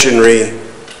stationary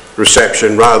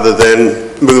reception rather than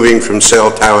moving from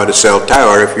cell tower to cell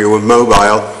tower. If you were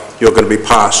mobile, you're going to be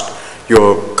passed,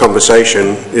 your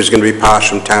conversation is going to be passed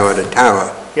from tower to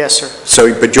tower. Yes, sir.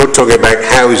 So, but you're talking about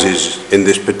houses in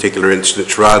this particular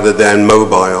instance rather than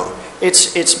mobile.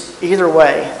 It's either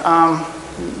way.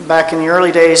 Back in the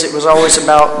early days, it was always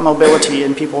about mobility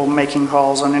and people making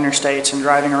calls on interstates and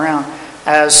driving around.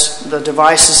 As the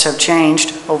devices have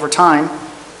changed over time,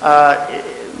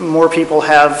 more people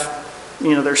have,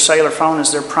 their cellular phone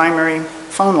as their primary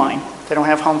phone line. They don't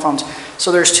have home phones.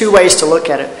 So there's two ways to look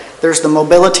at it. There's the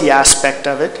mobility aspect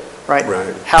of it, right?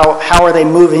 How are they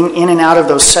moving in and out of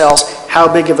those cells?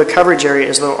 How big of a coverage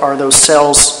area are those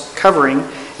cells covering,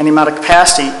 and the amount of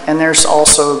capacity? And there's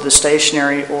also the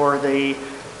stationary or the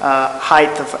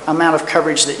amount of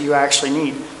coverage that you actually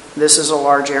need. This is a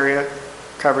large area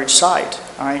coverage site.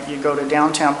 All right, you go to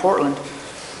downtown Portland,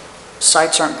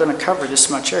 sites aren't going to cover this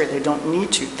much area. They don't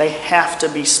need to. They have to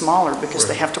be smaller because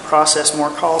they have to process more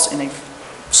calls in a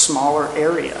smaller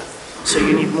area. So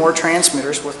you need more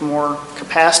transmitters with more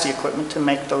capacity equipment to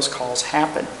make those calls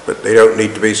happen. But they don't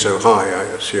need to be so high, I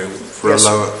assume, for a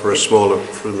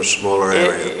smaller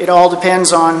area. It all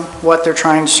depends on what they're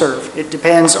trying to serve. It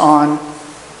depends on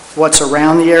what's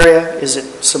around the area. Is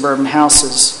it suburban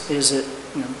houses? Is it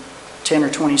 10 or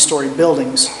 20-story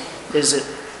buildings. Is it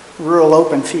rural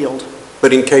open field?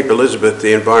 But in Cape Elizabeth,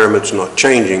 the environment's not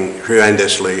changing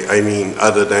horrendously. I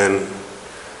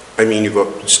mean, you've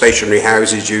got stationary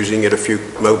houses using it, a few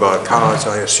mobile cars,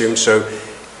 I assume. So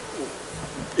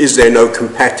is there the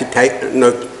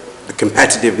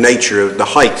competitive nature of the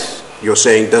height you're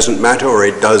saying doesn't matter, or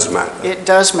it does matter? It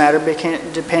does matter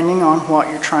depending on what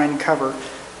you're trying to cover.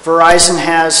 Verizon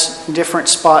has different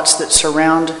spots that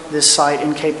surround this site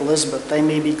in Cape Elizabeth. They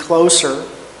may be closer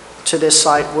to this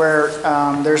site where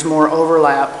there's more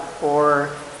overlap, or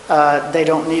they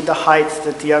don't need the height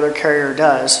that the other carrier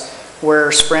does,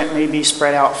 where Sprint may be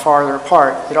spread out farther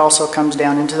apart. It also comes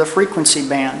down into the frequency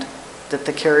band that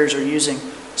the carriers are using.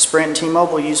 Sprint and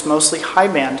T-Mobile use mostly high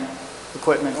band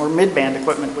equipment or mid-band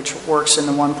equipment, which works in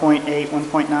the 1.8,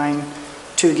 1.9,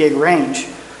 2 gig range,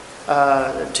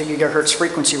 2 gigahertz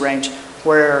frequency range,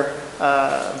 where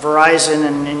Verizon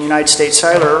and United States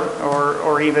Cellular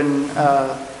or even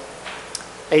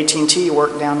AT&T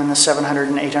work down in the 700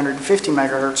 and 850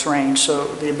 megahertz range. So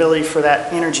the ability for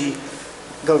that energy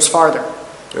goes farther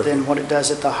than what it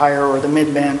does at the higher or the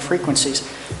mid-band frequencies.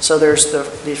 So there's the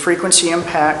frequency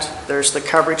impact, there's the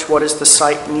coverage, what does the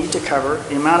site need to cover,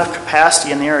 the amount of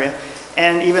capacity in the area,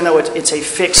 and even though it's a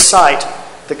fixed site,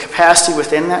 the capacity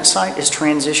within that site is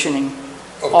transitioning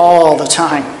all the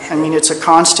time. I mean, it's a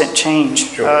constant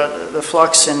change. The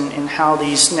flux in how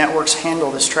these networks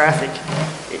handle this traffic,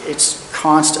 it's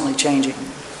constantly changing.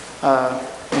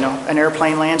 An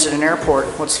airplane lands at an airport,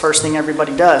 what's the first thing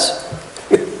everybody does?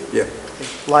 Yeah.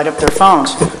 They light up their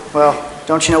phones. Well,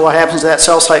 don't you know what happens to that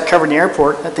cell site covered in the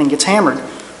airport? That thing gets hammered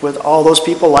with all those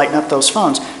people lighting up those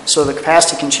phones. So the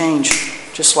capacity can change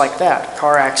just like that.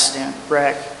 Car accident,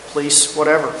 wreck, police,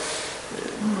 whatever.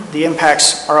 The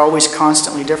impacts are always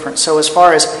constantly different. So as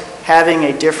far as having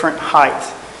a different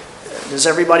height, does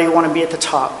everybody want to be at the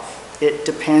top? It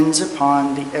depends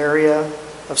upon the area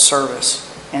of service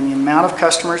and the amount of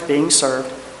customers being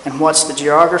served, and what's the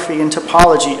geography and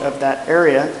topology of that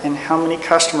area, and how many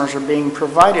customers are being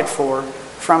provided for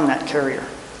from that carrier.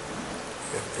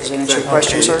 Does that answer your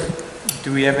question, sir?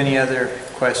 Do we have any other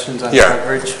questions on Yeah.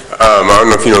 coverage? I don't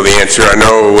know if you know the answer. I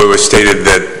know it was stated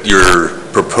that your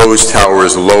proposed tower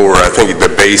is lower. I think the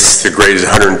base, the grade is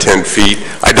 110 feet.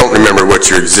 I don't remember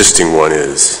what your existing one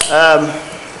is.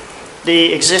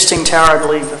 The existing tower, I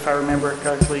believe, if I remember it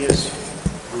correctly, is...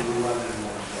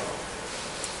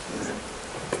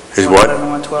 Is what?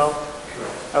 112?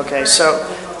 Okay, so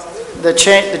the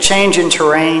change in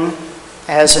terrain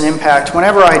has an impact.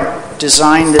 Whenever I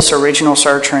designed this original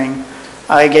search ring,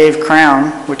 I gave Crown,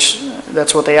 which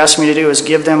that's what they asked me to do, is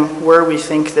give them where we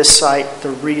think this site, the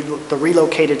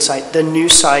relocated site, the new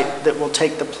site that will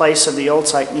take the place of the old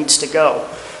site needs to go.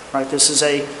 Right? This is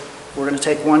we're going to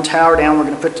take one tower down, we're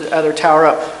going to put the other tower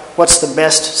up. What's the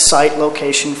best site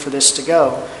location for this to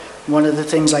go? One of the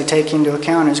things I take into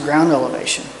account is ground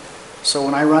elevation. So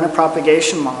when I run a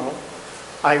propagation model,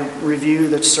 I review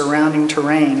the surrounding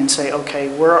terrain and say, okay,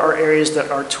 where are areas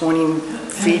that are 20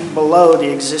 feet below the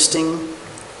existing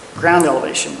ground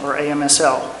elevation, or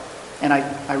AMSL? And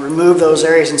I remove those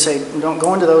areas and say, don't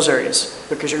go into those areas,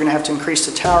 because you're going to have to increase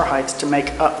the tower height to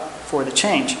make up for the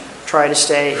change. Try to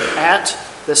stay at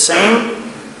the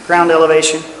same ground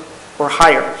elevation or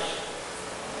higher.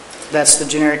 That's the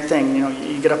generic thing.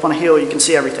 You get up on a hill, you can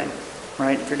see everything,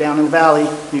 right? If you're down in the valley,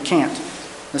 you can't.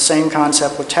 The same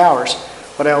concept with towers.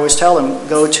 But I always tell them,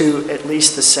 go to at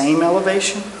least the same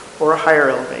elevation or a higher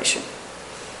elevation.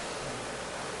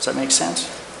 Does that make sense?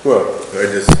 Well,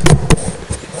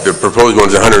 the proposed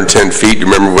one's 110 feet. Do you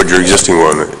remember what your existing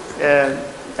one is?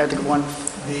 I think one.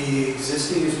 The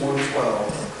existing is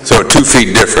 112. So 2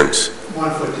 feet difference.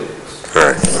 1 foot difference.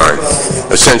 All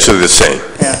right. Essentially the same.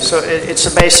 Yeah, so it's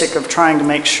the basic of trying to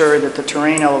make sure that the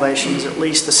terrain elevation is at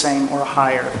least the same or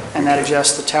higher, and that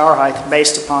adjusts the tower height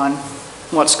based upon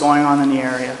what's going on in the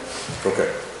area. Okay.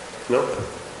 No.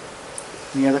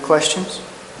 Any other questions?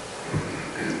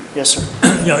 Yes, sir.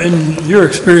 Yeah, in your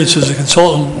experience as a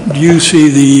consultant, do you see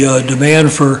the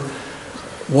demand for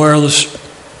wireless,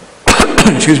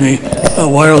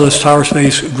 wireless tower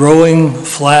space growing,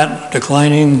 flat,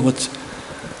 declining? What's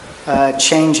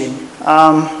changing?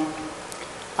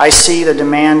 I see the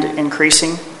demand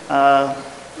increasing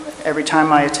every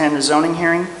time I attend a zoning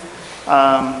hearing.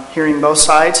 Hearing both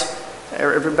sides,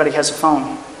 everybody has a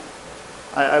phone.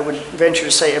 I would venture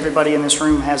to say everybody in this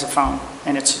room has a phone,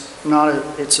 and it's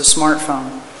a smartphone,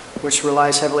 which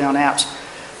relies heavily on apps.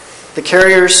 The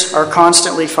carriers are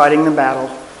constantly fighting the battle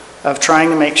of trying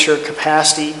to make sure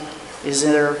capacity is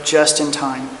there just in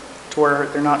time, to where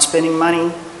they're not spending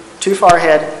money too far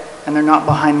ahead and they're not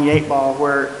behind the 8 ball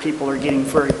where people are getting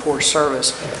very poor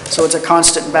service. So it's a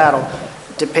constant battle.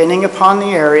 Depending upon the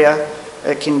area,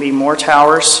 it can be more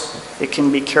towers, it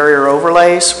can be carrier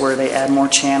overlays where they add more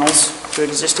channels to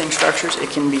existing structures.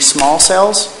 It can be small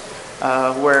cells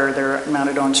where they're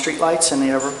mounted on streetlights and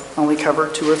they only cover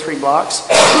 2 or 3 blocks.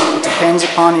 It depends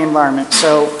upon the environment.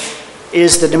 So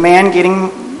is the demand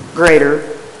getting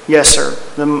greater? Yes, sir.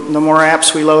 The more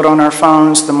apps we load on our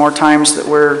phones, the more times that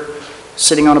we're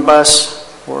sitting on a bus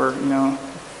or,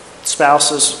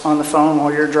 spouse is on the phone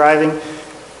while you're driving,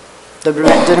 the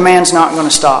demand's not going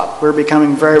to stop. We're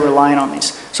becoming very reliant on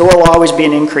these. So it will always be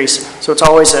an increase. So it's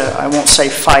always I won't say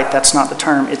fight, that's not the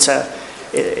term. It's a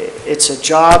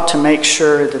job to make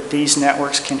sure that these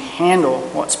networks can handle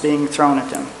what's being thrown at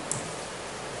them.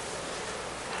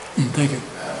 Thank you.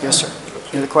 Yes, sir.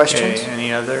 Any other questions? Okay,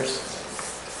 any others?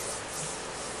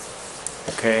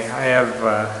 Okay, I have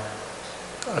a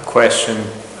question.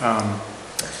 How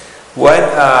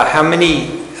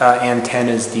many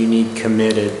antennas do you need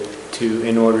committed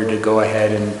in order to go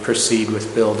ahead and proceed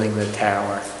with building the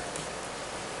tower?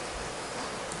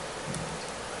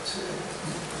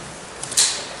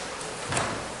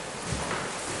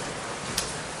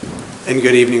 And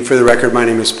good evening. For the record, my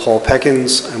name is Paul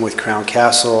Peckins. I'm with Crown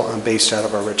Castle. I'm based out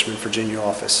of our Richmond, Virginia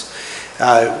office.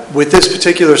 With this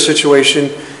particular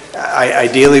situation,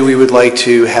 ideally we would like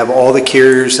to have all the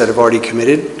carriers that have already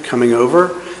committed coming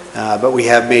over, but we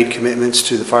have made commitments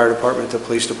to the fire department, the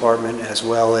police department, as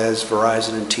well as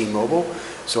Verizon and T-Mobile.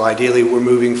 So ideally we're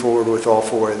moving forward with all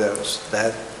 4 of those.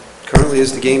 That currently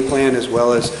is the game plan, as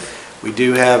well as we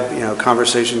do have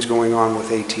conversations going on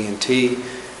with AT&T.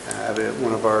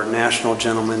 One of our national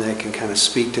gentlemen that can kind of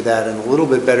speak to that in a little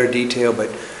bit better detail, but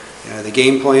the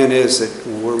game plan is that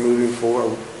we're moving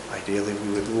forward. Ideally,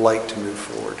 we would like to move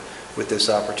forward with this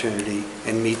opportunity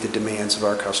and meet the demands of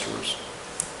our customers.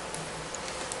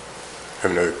 I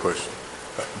have another question.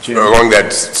 Along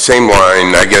that same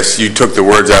line, I guess you took the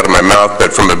words out of my mouth,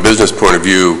 but from a business point of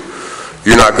view,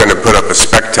 you're not going to put up a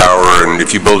spec tower, and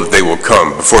if you build it, they will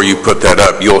come. Before you put that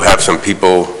up, you'll have some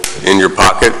people in your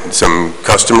pocket, some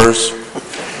customers?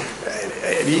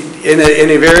 In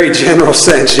a very general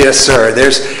sense, yes, sir.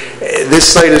 This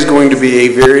site is going to be a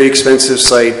very expensive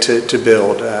site to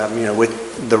build,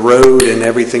 with the road and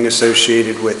everything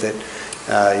associated with it.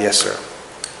 Yes, sir.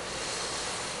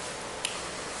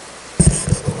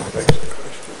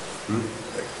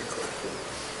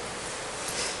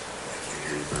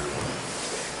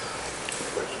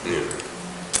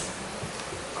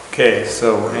 Okay,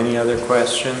 so any other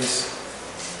questions?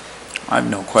 I have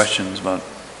no questions, but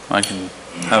we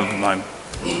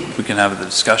can have the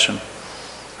discussion.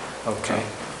 Okay.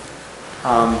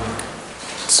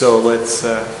 So let's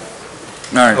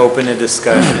open a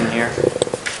discussion here.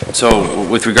 So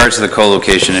with regards to the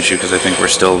co-location issue, because I think we're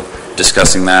still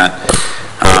discussing that,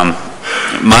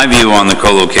 my view on the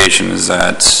co-location is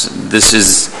that this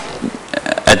is,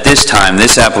 at this time,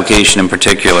 this application in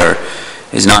particular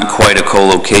is not quite a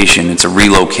co-location, it's a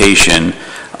relocation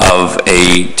of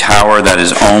a tower that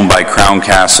is owned by Crown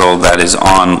Castle that is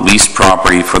on leased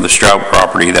property for the Strout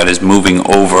property that is moving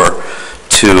over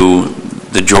to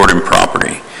the Jordan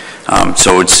property.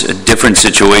 So it's a different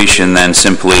situation than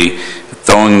simply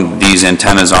throwing these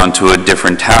antennas onto a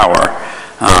different tower.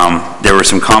 There were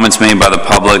some comments made by the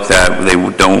public that they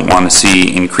don't want to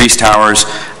see increased towers.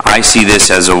 I see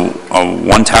this as a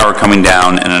one tower coming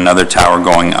down and another tower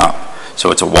going up. So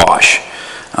it's a wash.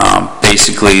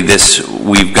 Basically,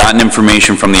 we've gotten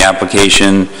information from the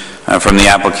application, from the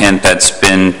applicant that's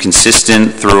been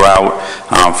consistent throughout,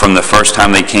 from the first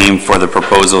time they came for the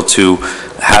proposal to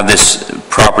have this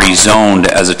property zoned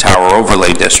as a tower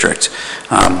overlay district,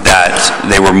 that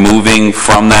they were moving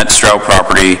from that Strout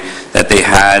property, that they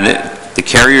had the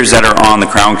carriers that are on the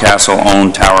Crown Castle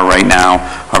owned tower right now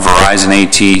are Verizon,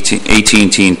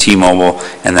 AT&T, and T-Mobile,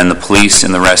 and then the police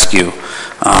and the rescue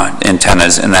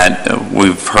antennas, and that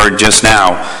we've heard just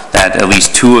now that at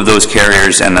least 2 of those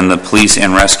carriers and then the police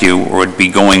and rescue would be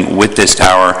going with this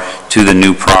tower to the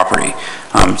new property.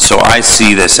 So I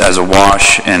see this as a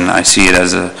wash, and I see it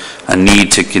as a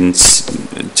need to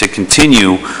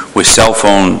continue with cell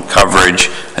phone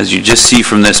coverage, as you just see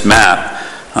from this map,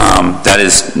 that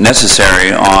is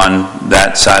necessary on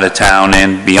that side of town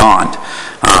and beyond.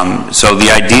 So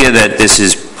the idea that this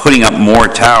is putting up more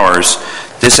towers,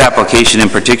 this application in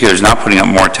particular is not putting up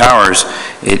more towers.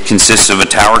 It consists of a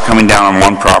tower coming down on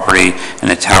one property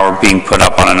and a tower being put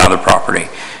up on another property.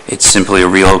 It's simply a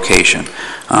relocation.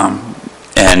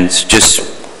 And just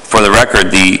for the record,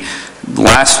 the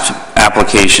last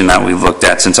application that we've looked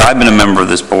at, since I've been a member of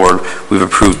this board, we've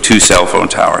approved 2 cell phone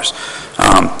towers.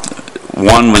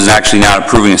 One was actually not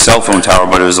approving a cell phone tower,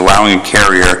 but it was allowing a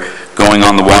carrier going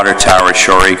on the water tower at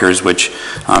Shore Acres, which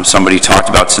somebody talked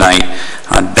about tonight.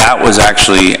 That was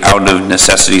actually out of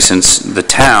necessity since the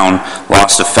town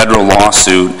lost a federal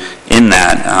lawsuit in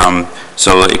that.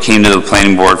 So it came to the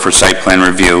planning board for site plan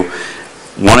review.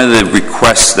 One of the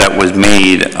requests that was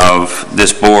made of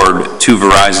this board to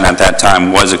Verizon at that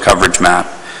time was a coverage map.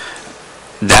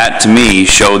 That, to me,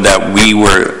 showed that we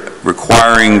were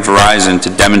requiring Verizon to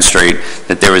demonstrate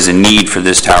that there was a need for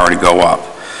this tower to go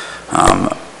up.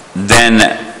 Then,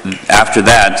 after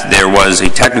that, there was a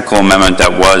technical amendment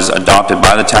that was adopted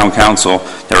by the town council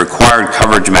that required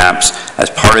coverage maps as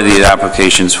part of the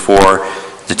applications for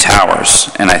the towers.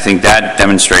 And I think that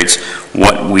demonstrates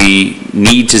what we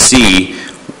need to see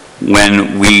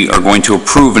when we are going to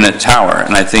approve in a tower.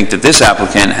 And I think that this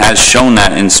applicant has shown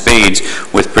that in spades,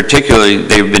 with particularly,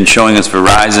 they've been showing us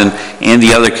Verizon and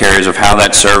the other carriers of how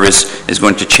that service is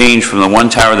going to change from the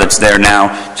one tower that's there now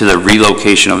to the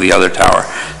relocation of the other tower.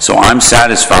 So I'm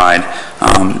satisfied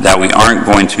that we aren't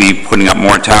going to be putting up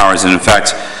more towers. And in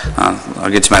fact, I'll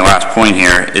get to my last point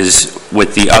here, is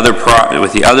with the other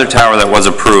tower that was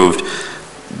approved,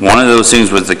 one of those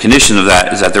things was the condition of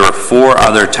that is that there were 4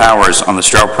 other towers on the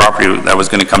Strout property that was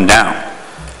going to come down.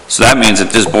 So that means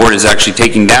that this board is actually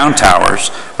taking down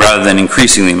towers rather than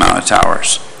increasing the amount of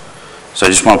towers. So I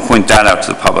just want to point that out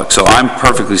to the public. So I'm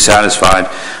perfectly satisfied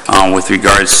with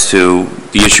regards to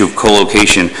the issue of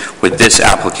co-location with this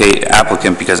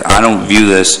applicant, because I don't view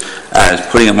this as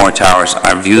putting up more towers.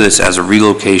 I view this as a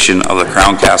relocation of the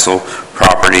Crown Castle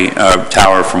property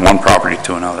tower from one property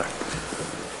to another.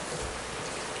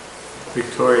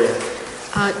 Victoria.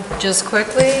 Just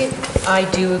quickly, I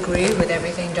do agree with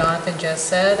everything Jonathan just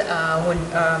said. When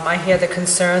I hear the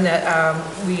concern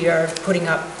that we are putting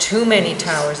up too many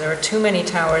towers, there are too many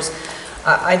towers,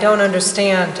 I don't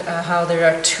understand how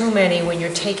there are too many when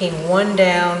you're taking one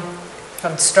down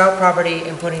from Strout property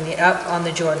and putting it up on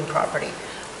the Jordan property.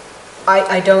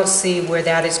 I don't see where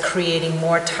that is creating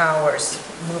more towers,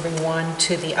 moving one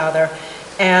to the other.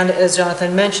 And as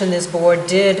Jonathan mentioned, this board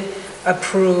did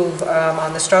approve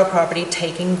on the Strout property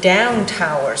taking down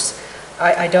towers.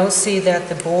 I don't see that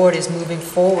the board is moving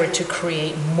forward to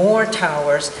create more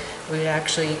towers. We've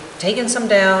actually taken some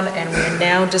down, and we're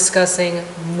now discussing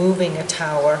moving a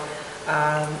tower.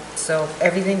 So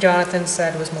everything Jonathan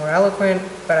said was more eloquent,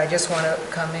 but I just want to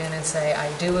come in and say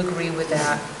I do agree with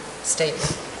that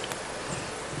statement.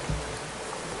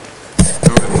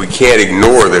 We can't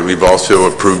ignore that we've also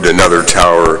approved another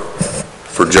tower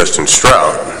for Justin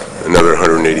Strout, another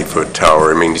 180-foot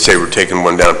tower. I mean, you say we're taking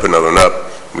one down, putting another one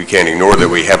up. We can't ignore that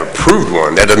we have approved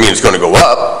one. That doesn't mean it's going to go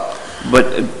up.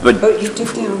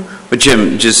 But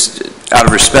Jim, just out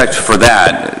of respect for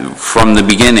that, from the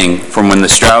beginning, from when the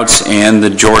Strouts and the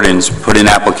Jordans put in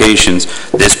applications,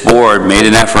 this board made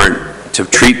an effort to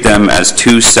treat them as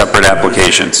 2 separate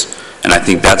applications. And I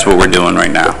think that's what we're doing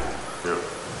right now.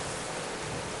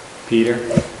 Peter?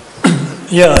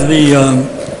 Yeah,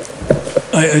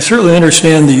 I certainly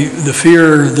understand the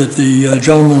fear that the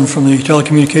gentleman from the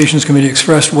Telecommunications Committee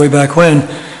expressed way back when,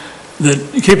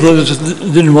 that Cape Elizabeth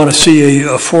didn't want to see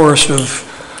a forest of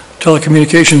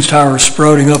telecommunications towers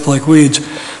sprouting up like weeds.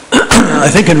 I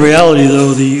think in reality,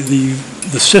 though, the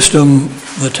system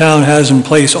the town has in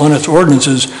place on its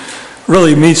ordinances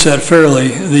really meets that fairly.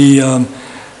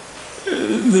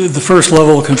 The first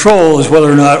level of control is whether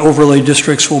or not overlay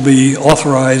districts will be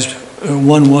authorized.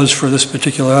 One was for this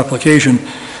particular application,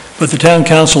 but the town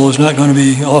council is not going to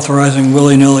be authorizing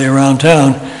willy-nilly around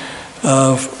town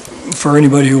for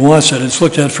anybody who wants it. It's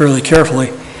looked at fairly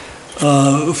carefully.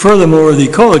 Furthermore, the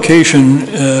co-location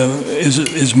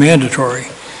is mandatory.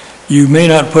 You may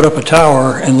not put up a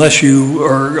tower unless you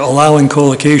are allowing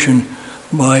co-location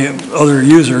by other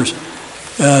users.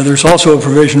 There's also a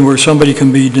provision where somebody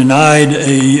can be denied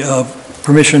a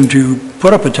permission to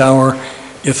put up a tower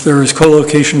if there is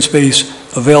co-location space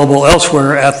available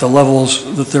elsewhere at the levels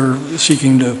that they're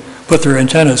seeking to put their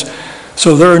antennas.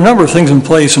 So there are a number of things in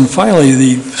place, and finally,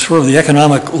 the the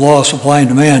economic law of supply and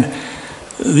demand.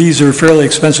 These are fairly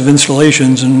expensive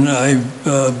installations, and I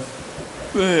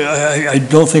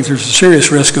don't think there's a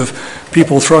serious risk of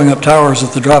people throwing up towers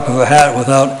at the drop of a hat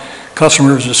without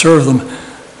customers to serve them.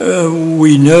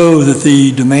 We know that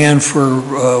the demand for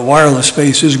wireless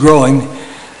space is growing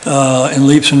in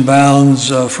leaps and bounds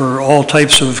for all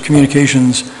types of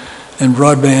communications and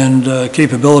broadband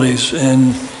capabilities,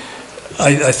 and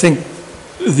I think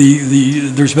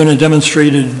there's been a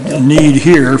demonstrated need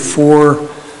here for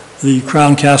the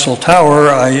Crown Castle Tower.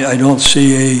 I don't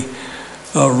see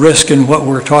a risk in what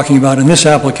we're talking about in this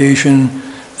application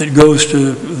that goes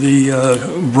to the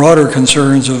broader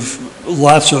concerns of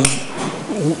lots of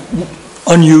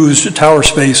unused tower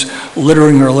space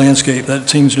littering our landscape. That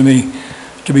seems to me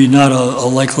to be not a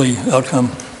likely outcome.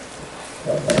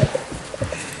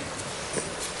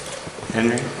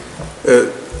 Henry?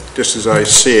 Just as I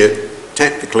see it,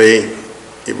 technically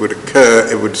it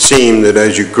would seem that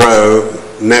as you grow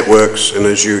networks and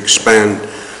as you expand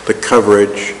the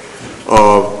coverage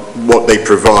of what they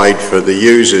provide for the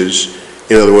users,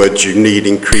 in other words, you need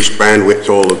increased bandwidth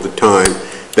all of the time,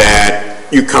 that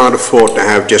you can't afford to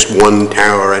have just one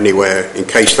tower anywhere. In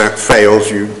case that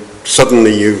fails,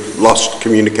 suddenly you've lost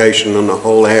communication on the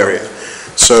whole area.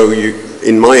 So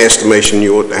in my estimation,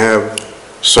 you ought to have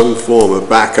some form of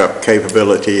backup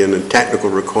capability and a technical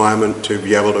requirement to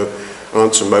be able to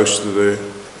answer most of the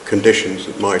conditions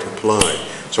that might apply.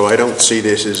 So I don't see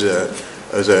this as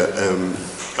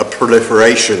a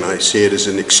proliferation. I see it as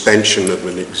an extension of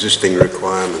an existing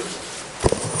requirement.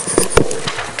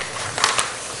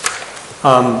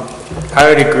 I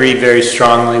would agree very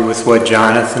strongly with what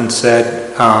Jonathan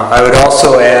said. I would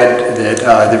also add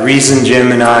that the reason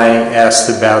Jim and I asked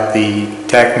about the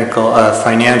technical,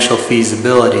 financial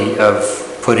feasibility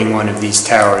of putting one of these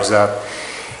towers up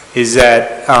is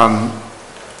that,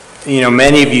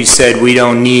 many of you said we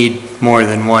don't need more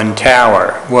than one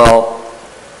tower. Well,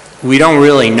 we don't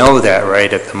really know that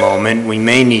right at the moment. We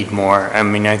may need more. I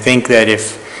mean, I think that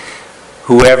if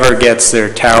whoever gets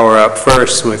their tower up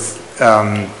first with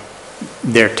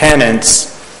their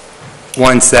tenants,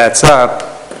 once that's up,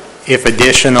 if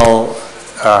additional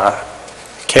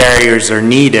carriers are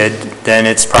needed, then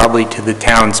it's probably to the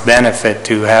town's benefit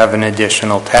to have an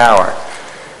additional tower.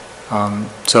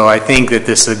 So I think that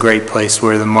this is a great place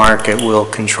where the market will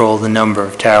control the number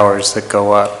of towers that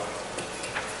go up.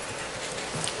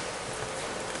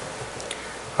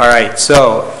 All right,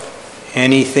 so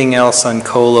anything else on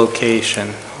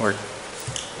co-location?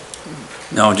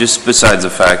 No, just besides the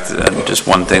fact that just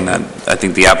one thing that I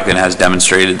think the applicant has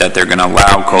demonstrated that they're going to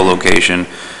allow co-location,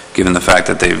 given the fact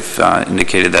that they've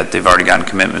indicated that they've already gotten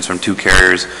commitments from 2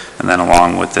 carriers, and then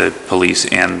along with the police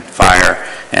and fire,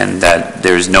 and that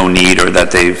there's no need, or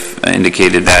that they've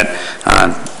indicated that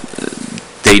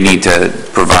they need to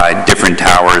provide different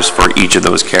towers for each of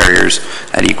those carriers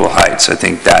at equal heights. I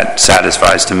think that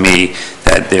satisfies to me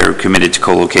that they're committed to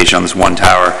co-location on this one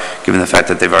tower, given the fact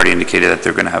that they've already indicated that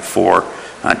they're going to have 4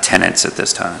 tenants at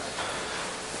this time.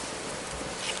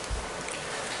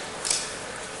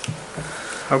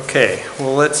 Okay,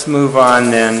 well, let's move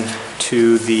on then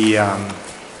to the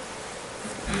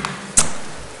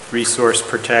resource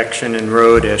protection and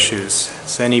road issues.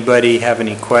 Does anybody have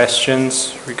any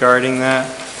questions regarding that?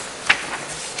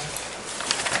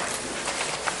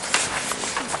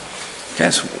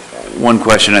 Yes, one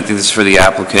question, I think this is for the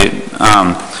applicant.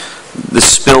 The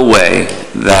spillway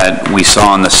that we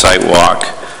saw on the site walk,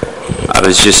 I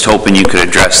was just hoping you could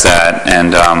address that,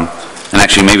 and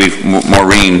actually maybe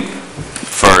Maureen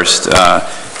first.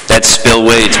 That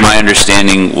spillway, it's my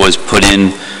understanding, was put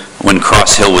in when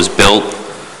Cross Hill was built.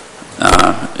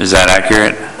 Is that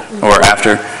accurate, or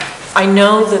after? I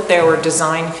know that there were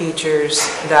design features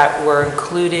that were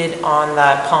included on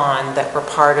that pond that were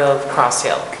part of Cross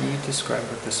Hill. Can you describe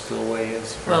what the spillway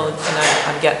is? Well, and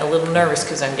I'm getting a little nervous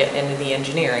because I'm getting into the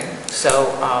engineering,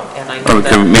 so, and I know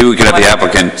that... Maybe we could have the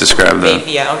applicant describe that.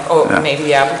 Maybe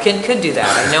the applicant could do that.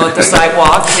 I know at the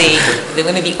sidewalk,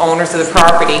 one of the owners of the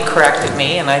property corrected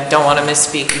me, and I don't want to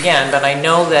misspeak again, but I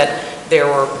know that there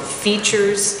were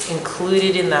features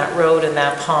included in that road and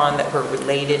that pond that were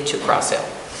related to Cross Hill.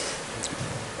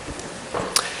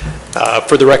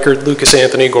 For the record, Lucas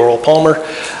Anthony, Goral Palmer.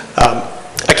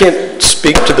 I can't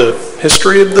speak to the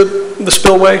history of the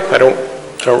spillway. I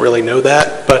don't really know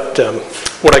that, but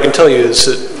what I can tell you is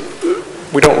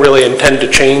that we don't really intend to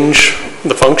change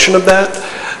the function of that.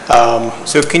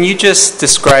 So can you just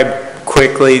describe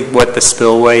quickly what the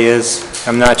spillway is?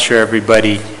 I'm not sure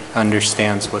everybody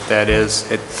understands what that is.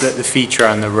 The feature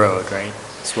on the road, right?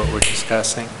 That's what we're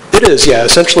discussing. It is, yeah.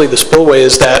 Essentially, the spillway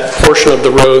is that portion of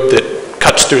the road that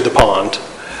cuts through the pond.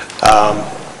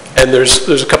 And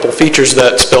there's a couple of features of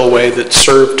that spillway that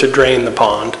serve to drain the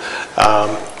pond.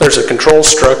 There's a control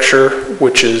structure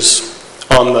which is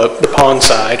on the pond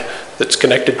side that's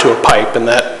connected to a pipe, and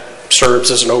that serves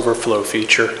as an overflow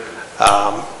feature.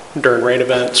 During rain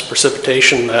events,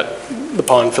 precipitation, that the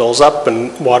pond fills up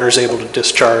and water is able to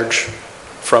discharge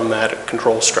from that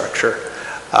control structure.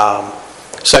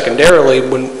 Secondarily,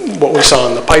 what we saw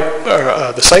in the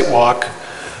the site walk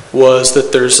was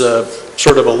that there's a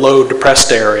sort of a low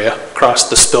depressed area across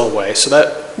the spillway. So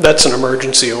that's an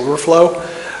emergency overflow.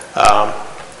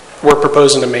 We're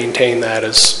proposing to maintain that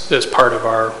as part of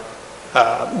our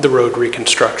the road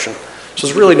reconstruction. So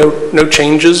there's really no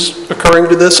changes occurring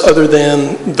to this other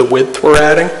than the width we're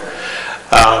adding.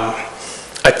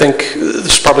 I think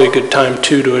this is probably a good time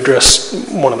too to address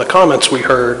one of the comments we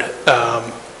heard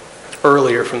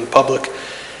earlier from the public.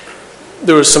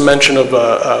 There was some mention of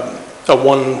a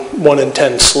 1 in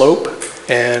 10 slope,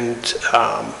 and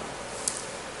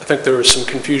I think there was some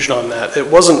confusion on that. It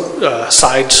wasn't a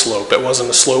side slope. It wasn't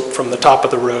a slope from the top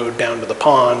of the road down to the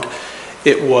pond.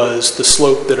 It was the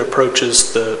slope that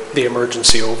approaches the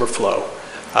emergency overflow.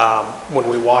 When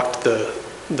we walked the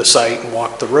site and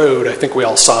walked the road, I think we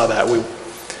all saw that.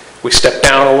 We stepped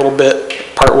down a little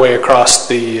bit partway across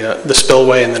the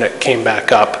spillway, and then it came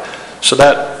back up. So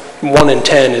that 1 in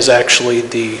 10 is actually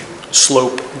the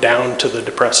slope down to the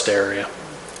depressed area,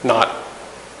 not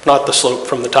the slope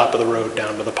from the top of the road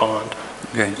down to the pond.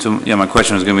 Okay, so yeah, my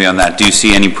question was going to be on that. Do you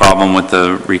see any problem with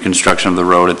the reconstruction of the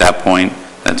road at that point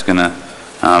that's going to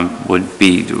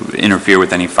interfere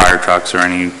with any fire trucks or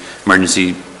any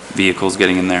emergency vehicles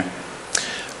getting in there?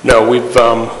 No,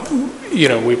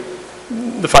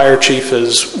 the fire chief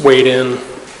has weighed in.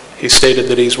 He stated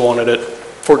that he's wanted it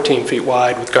 14 feet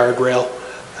wide with guardrail,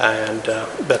 and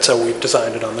that's how we've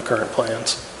designed it on the current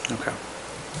plans. Okay,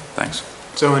 thanks.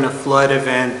 So in a flood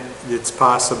event, it's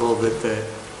possible that the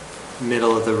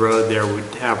middle of the road there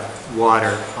would have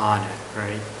water on it,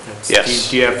 right? Yes.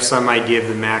 Do you have some idea of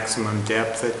the maximum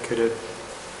depth that could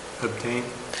obtain?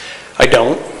 I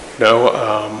don't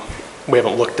know. We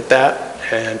haven't looked at that,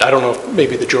 and I don't know if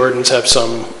maybe the Jordans have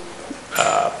some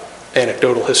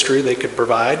anecdotal history they could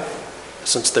provide,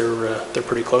 since they're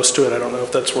pretty close to it. I don't know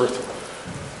if that's worth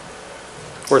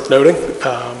noting.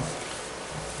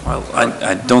 Well,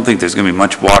 I don't think there's going to be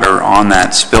much water on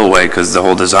that spillway, because the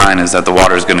whole design is that the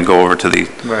water is going to go over to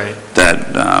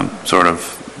that sort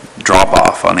of drop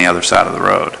off on the other side of the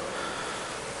road.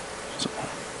 So.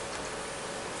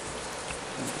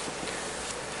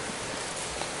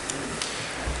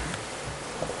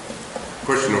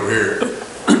 Question over here.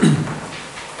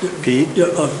 Pete?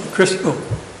 Yeah, Chris,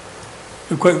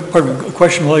 pardon me, a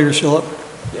question while you're still up?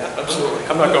 Yeah, absolutely.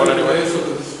 I'm not going anywhere.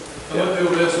 I might be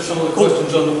able to answer some of the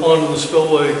questions on the pond and the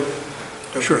spillway.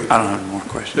 Sure. I don't have any more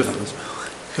questions on this.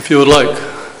 If you would like.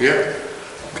 Yeah.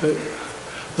 Okay.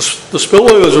 The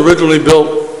spillway was originally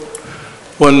built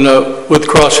when, with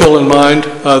Cross Hill in mind.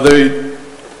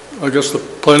 I guess the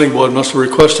planning board must have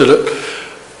requested it.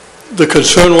 The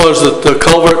concern was that the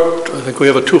culvert, I think we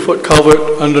have a 2-foot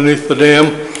culvert underneath the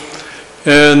dam,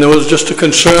 and there was just a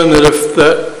concern that if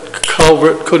that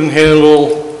culvert couldn't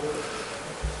handle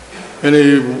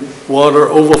any water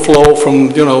overflow from,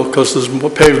 because there's more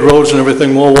paved roads and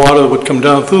everything, more water would come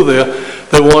down through there.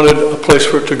 They wanted a place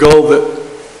for it to go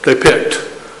that they picked.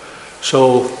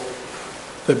 So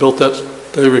they built that,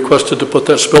 they requested to put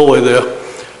that spillway there.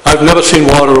 I've never seen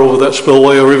water over that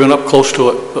spillway or even up close to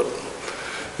it, but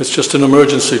it's just an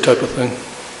emergency type of thing.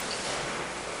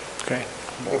 Okay.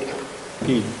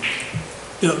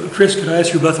 Yeah, Chris, could I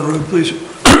ask you about the road, please?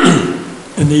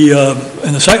 In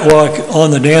the sidewalk on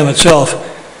the dam itself,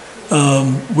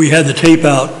 we had the tape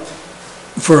out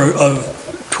for a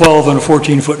 12 and a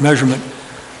 14-foot measurement.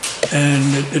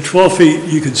 And at 12 feet,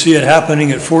 you could see it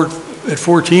happening. At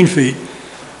 14 feet,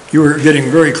 you were getting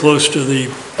very close to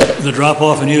the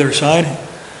drop-off on either side.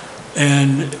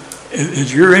 And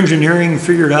is your engineering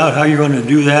figured out how you're going to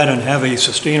do that and have a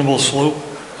sustainable slope?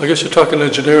 I guess you're talking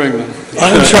engineering then.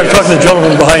 I'm sorry, talking to the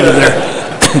gentleman behind you there.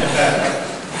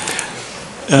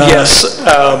 Yes.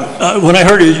 When I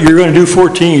heard you're going to do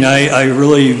 14,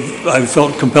 I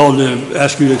felt compelled to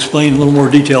ask you to explain in a little more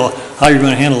detail how you're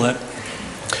going to handle that.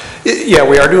 Yeah,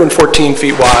 we are doing 14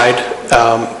 feet wide,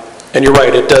 and you're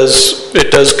right, it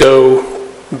does go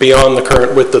beyond the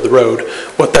current width of the road.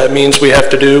 What that means we have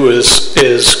to do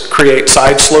is create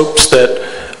side slopes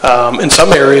that in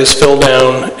some areas fill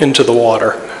down into the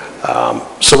water.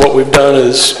 So what we've done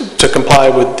is to comply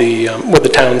with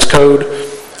the town's code,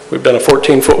 we've done a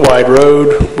 14-foot wide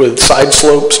road with side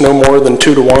slopes no more than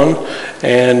 2 to 1,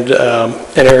 and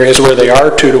in areas where they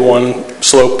are 2 to 1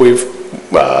 slope, we've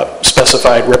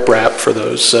specified riprap for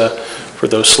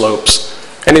those slopes.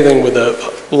 Anything with a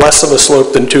less of a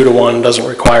slope than 2 to 1 doesn't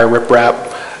require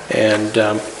riprap, and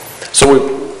so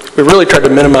we really tried to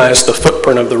minimize the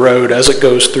footprint of the road as it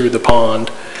goes through the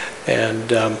pond.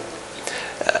 And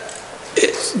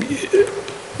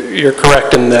you're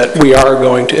correct in that we are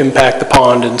going to impact the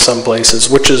pond in some places,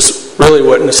 which is really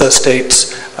what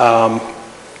necessitates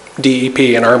DEP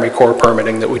and Army Corps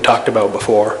permitting that we talked about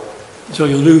before. So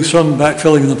you'll do some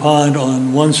backfilling in the pond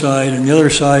on one side, and the other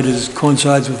side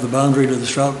coincides with the boundary to the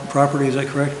Strout property, is that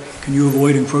correct? Can you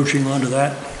avoid encroaching onto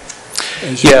that?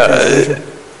 Yeah,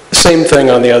 Same thing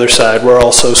on the other side. We're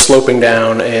also sloping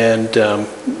down, and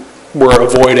we're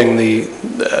avoiding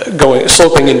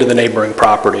sloping into the neighboring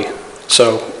property.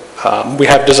 So we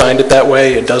have designed it that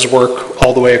way. It does work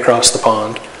all the way across the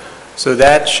pond. So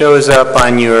that shows up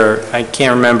on your, I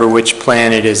can't remember which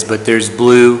plan it is, but there's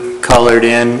blue colored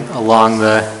in along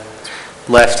the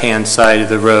left-hand side of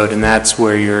the road, and that's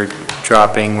where you're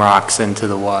dropping rocks into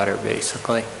the water,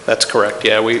 basically. That's correct,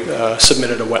 yeah. We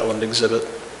submitted a wetland exhibit,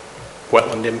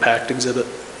 wetland impact exhibit.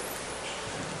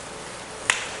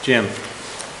 Jim?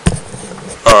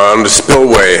 On the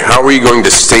spillway, how are you going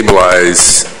to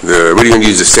stabilize what are you going to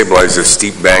use to stabilize the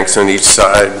steep banks on each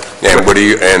side?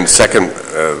 And second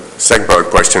part of the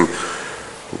question,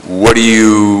 are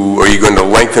you going to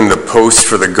lengthen the posts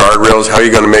for the guardrails? How are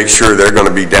you going to make sure they're going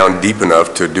to be down deep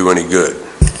enough to do any good?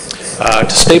 To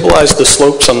stabilize the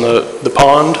slopes on the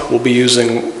pond, we'll be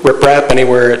using riprap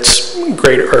anywhere it's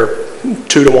greater, or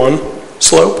 2-to-1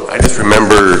 slope. I just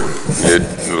remember it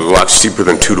a lot steeper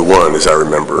than 2-to-1, as I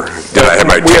remember. Did I have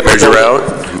my tape measure out?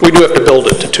 We do have to build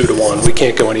it to 2-to-1. We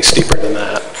can't go any steeper than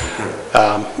that.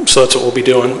 So that's what we'll be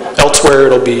doing. Elsewhere,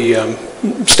 it'll be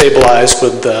stabilized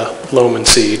with loam and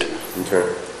seed.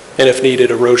 Okay. And if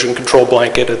needed, erosion control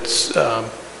blanket.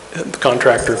 The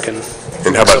contractor can.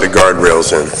 And how about the guardrails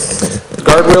then? The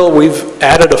guardrail, we've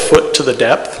added a foot to the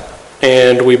depth,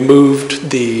 and we've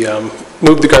moved the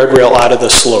guardrail out of the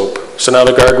slope. So now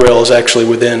the guardrail is actually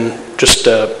within just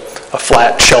a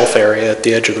flat shelf area at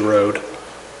the edge of the road.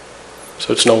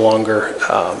 So it's no longer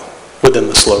within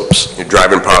the slopes. You're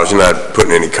driving piles, you're not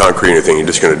putting any concrete or anything, you're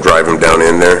just going to drive them down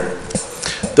in there?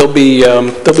 They'll be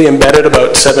embedded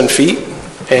about 7 feet,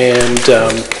 and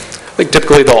I think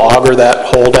typically they'll auger that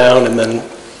hole down and then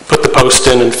put the post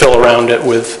in and fill around it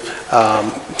with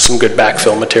some good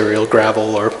backfill material,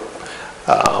 gravel, or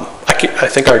I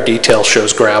think our detail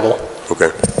shows gravel.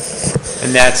 Okay.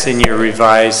 And that's in your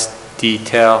revised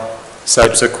detail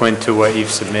subsequent to what you've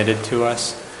submitted to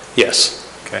us? Yes.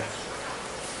 Okay.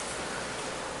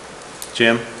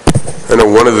 Jim? I know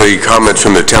one of the comments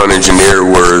from the town engineer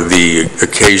were the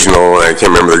occasional, I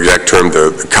can't remember the exact term,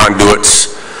 the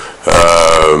conduits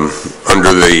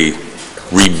under the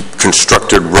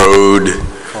reconstructed road.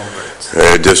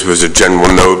 Just was a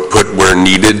general note, put where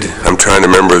needed. I'm trying to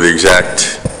remember the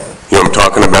exact, you know what I'm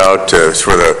talking about,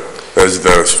 as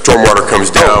the stormwater comes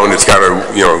down, it's got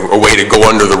a way to go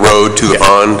under the road to the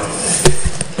pond.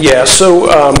 Yeah,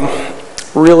 so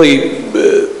really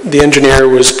the engineer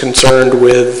was concerned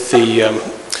with the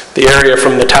area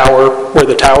from the tower, where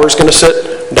the tower is going to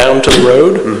sit, down to the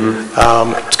road.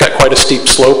 It's got quite a steep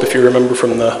slope, if you remember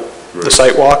from the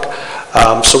site walk.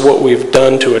 So what we've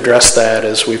done to address that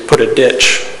is we've put a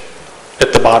ditch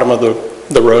at the bottom of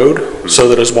the road, so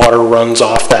that as water runs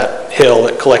off that hill,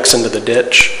 it collects into the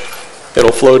ditch.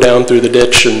 It'll flow down through the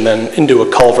ditch and then into a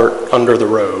culvert under the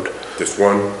road. Just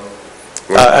one?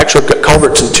 Actually,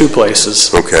 culverts in 2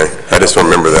 places. Okay, I just don't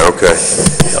remember that, okay.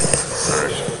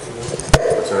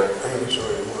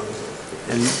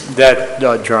 And that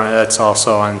drawing, that's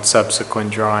also on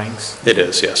subsequent drawings? It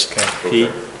is, yes. Okay.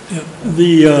 Pete?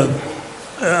 Yeah,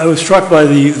 I was struck by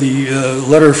the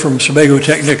letter from Sebago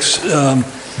Technics, and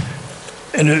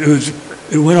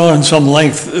it went on in some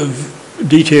length of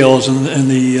details and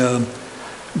the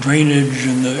drainage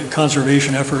and the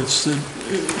conservation efforts that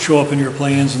show up in your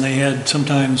plans, and they had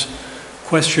sometimes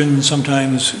questions,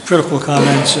 sometimes critical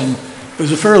comments, and it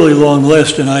was a fairly long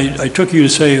list, and I took you to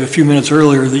say a few minutes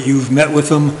earlier that you've met with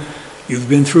them, you've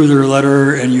been through their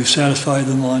letter, and you've satisfied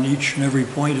them on each and every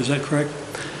point. Is that correct?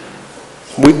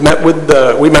 We met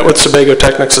with Sebago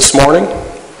Technics this morning.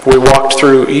 We walked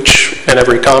through each and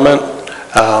every comment.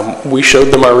 We showed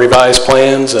them our revised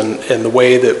plans and the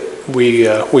way that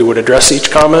we would address each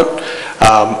comment.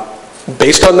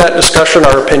 Based on that discussion,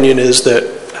 our opinion is that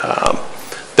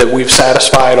that we've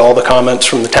satisfied all the comments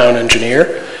from the town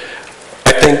engineer.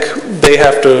 I think they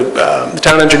have to, the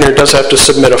town engineer does have to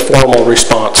submit a formal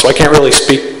response, so I can't really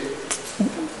speak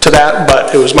to that,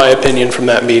 but it was my opinion from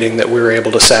that meeting that we were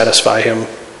able to satisfy him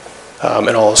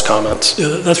in all his comments.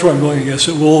 Yeah, that's where I'm going, I guess.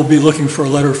 We'll be looking for a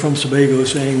letter from Sebago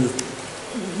saying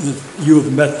that you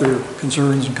have met their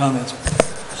concerns and comments.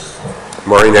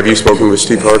 Maureen, have you spoken with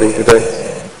Steve Harding today?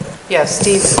 Yeah,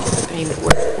 Steve, I mean,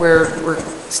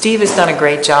 Steve has done a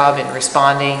great job in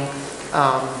responding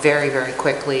very, very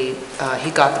quickly. He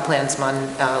got the plans,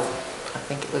 I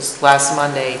think it was last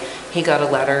Monday. He got a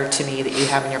letter to me that you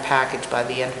have in your package by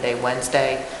the end of day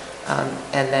Wednesday,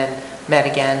 and then met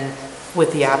again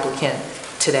with the applicant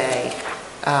today.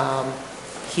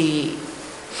 He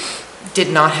did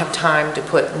not have time to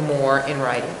put more in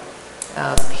writing.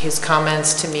 His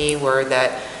comments to me were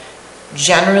that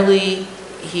generally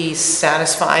he's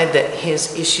satisfied that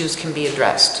his issues can be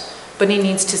addressed, but he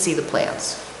needs to see the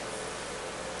plans.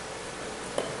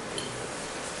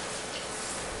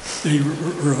 The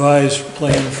revised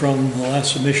plan from the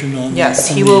last submission on... Yes,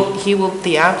 he will,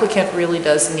 the applicant really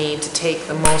does need to take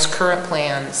the most current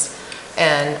plans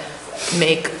and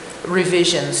make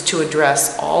revisions to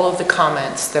address all of the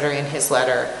comments that are in his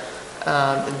letter.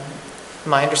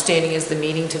 My understanding is the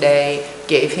meeting today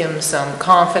gave him some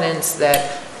confidence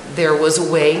that there was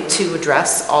a way to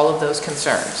address all of those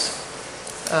concerns.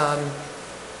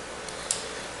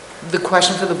 The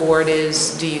question for the board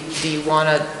is, do you want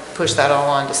to push that all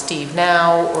on to Steve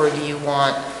now, or do you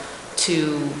want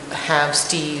to have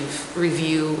Steve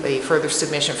review a further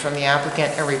submission from the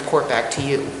applicant and report back to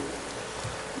you?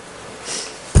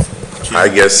 I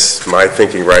guess my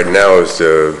thinking right now is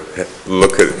to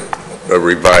look at a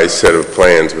revised set of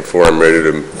plans before I'm ready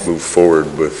to move forward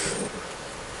with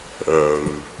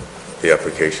the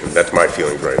application. That's my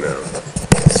feelings right now.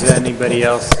 Is there anybody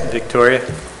else? Victoria?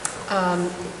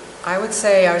 I would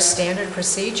say our standard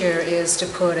procedure is to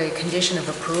put a condition of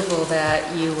approval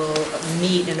that you will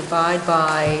meet and abide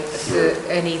by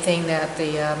anything that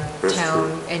the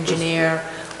town engineer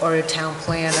or a town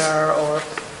planner, or,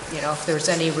 you know, if there's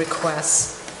any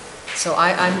requests. So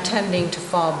I'm tending to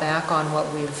fall back on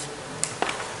what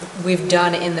we've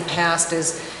done in the past.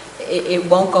 Is it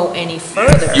won't go any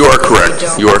further. You are correct.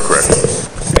 You are correct.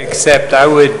 Except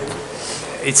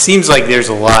it seems like there's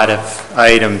a lot of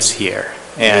items here,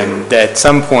 and at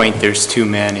some point there's too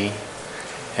many.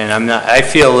 And I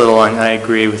feel a little, I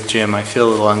agree with Jim, I feel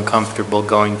a little uncomfortable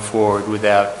going forward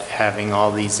without having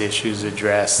all these issues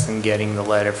addressed and getting the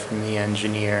letter from the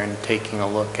engineer and taking a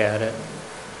look at it.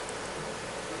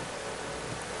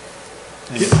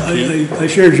 I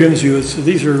share Jim's view.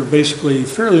 These are basically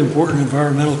fairly important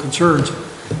environmental concerns.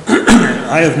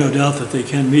 I have no doubt that they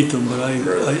can meet them, but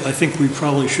I think we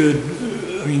probably should.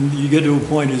 I mean, you get to a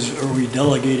point are we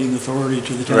delegating authority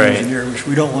to the town engineer, which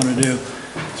we don't want to do.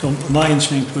 So my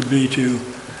instinct would be to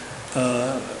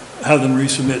have them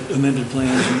resubmit amended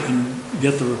plans and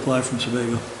get the reply from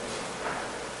Sebago.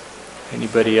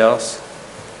 Anybody else?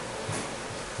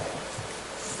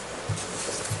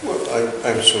 Well,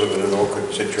 I'm sort of in an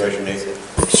awkward situation here.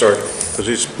 Sorry. Because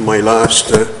it's my last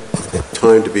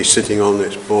time to be sitting on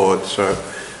this board, so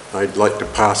I'd like to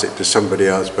pass it to somebody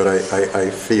else, but I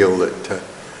feel that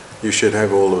you should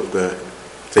have all of the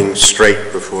things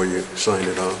straight before you sign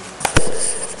it off.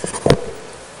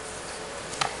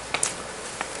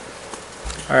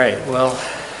 All right, well,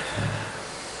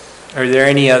 are there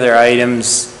any other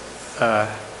items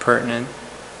pertinent?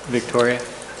 Victoria?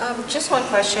 Just one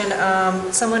question.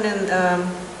 Someone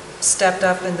stepped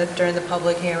up during the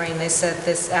public hearing. They said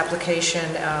this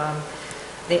application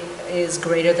is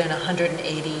greater than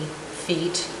 180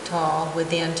 feet tall with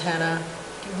the antenna.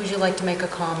 Would you like to make a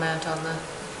comment on the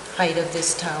height of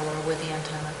this tower with the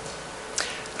antenna?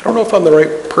 I don't know if I'm the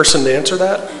right person to answer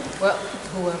that. Well,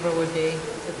 whoever would be.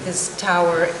 This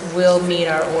tower will meet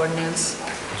our ordinance.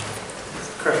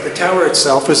 Correct. The tower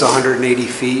itself is 180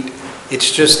 feet.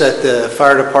 It's just that the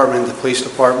fire department, the police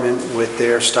department, with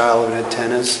their style of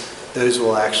antennas, those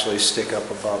will actually stick up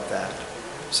above that.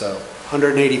 So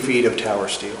 180 feet of tower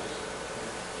steel.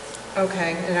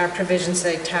 Okay, and our provisions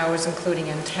say towers including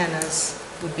antennas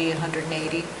would be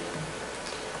 180.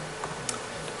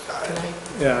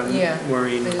 Yeah,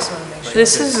 Maureen. I just want to make sure.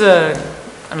 This is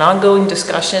an ongoing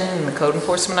discussion in the Code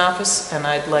Enforcement Office, and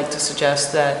I'd like to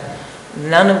suggest that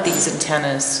none of these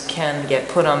antennas can get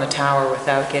put on the tower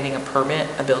without getting a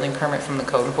building permit from the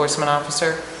Code Enforcement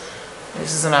Officer.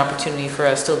 This is an opportunity for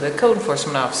us to, the Code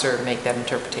Enforcement Officer, make that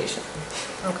interpretation.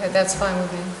 Okay, that's fine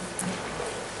with me.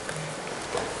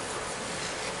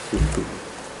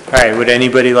 All right, would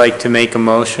anybody like to make a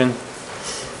motion?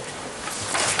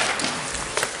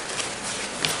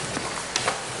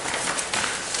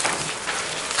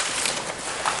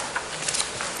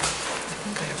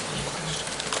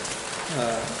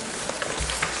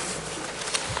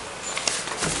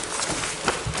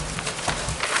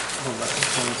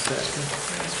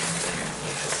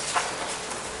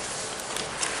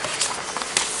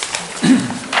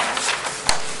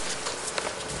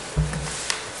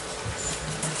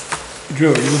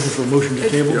 Joe, are you looking for a motion to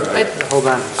table? Hold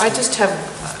on. I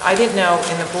didn't know,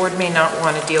 and the board may not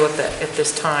want to deal with it at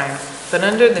this time, but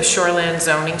under the shoreline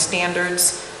zoning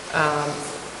standards,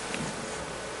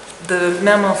 the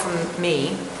memo from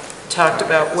me talked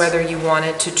about whether you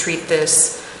wanted to treat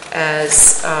this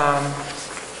as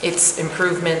its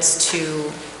improvements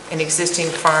to an existing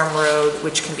farm road,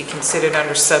 which can be considered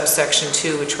under subsection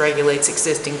 2, which regulates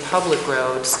existing public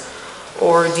roads,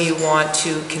 Or do you want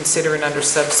to consider it under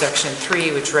subsection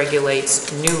 3, which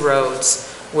regulates new roads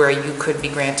where you could be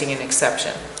granting an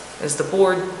exception? Is the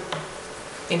board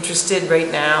interested right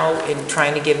now in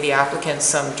trying to give the applicant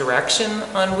some direction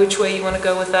on which way you want to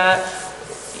go with that?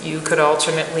 You could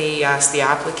alternately ask the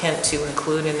applicant to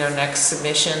include in their next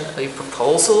submission a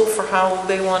proposal for how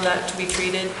they want that to be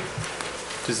treated.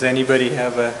 Does anybody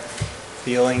have a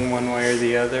feeling one way or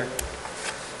the other?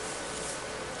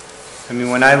 I mean,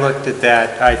 when I looked at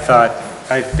that, I thought,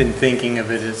 I've been thinking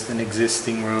of it as an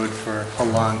existing road for a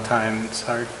long time. It's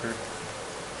hard for...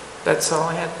 That's all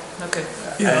I had? Okay.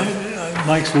 Yeah,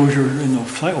 my exposure in the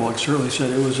sidewalk certainly said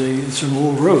it's an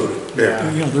old road. Yeah.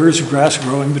 You know, there is grass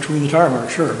growing between the tire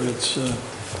marks, sure, but it's,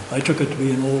 I took it to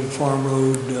be an old farm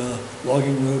road,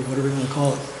 logging road, whatever you want to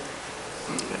call it.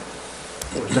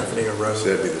 Definitely a road.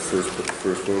 That'd be the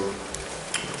first one.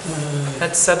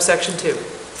 That's subsection 2.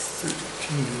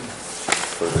 13.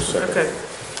 For the second. Okay.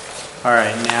 All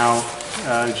right, now,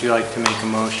 would you like to make a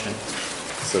motion?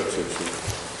 Subsection.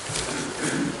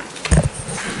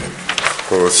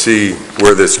 Well, we'll see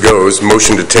where this goes.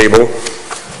 Motion to table.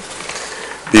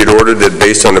 Be it ordered that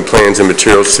based on the plans and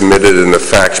materials submitted and the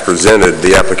facts presented,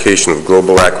 the application of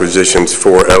Global Acquisitions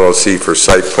 4 LLC for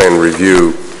site plan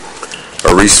review,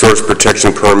 a resource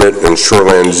protection permit and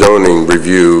shoreline zoning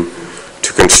review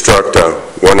to construct a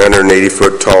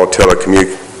 180-foot tall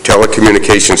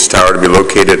telecommunications tower to be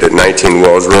located at 19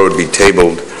 Wells Road be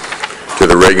tabled to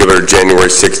the regular January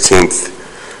 16th,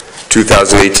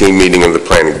 2018 meeting of the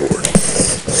Planning Board.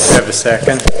 Have a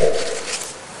second?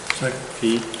 Second.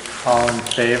 Pete, all in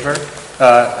favor?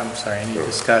 I'm sorry, any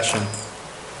discussion?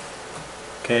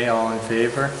 Okay, all in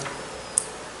favor?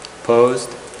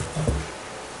 Opposed?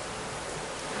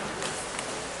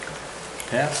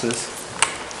 Passes.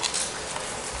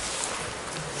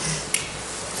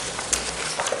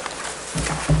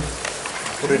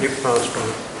 What did you propose for?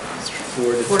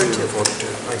 4 to 2. 4 to 2.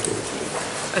 Thank you.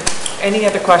 Any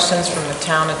other questions from the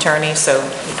town attorney so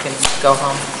you can go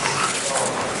home?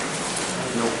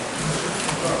 No.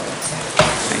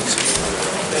 Thanks.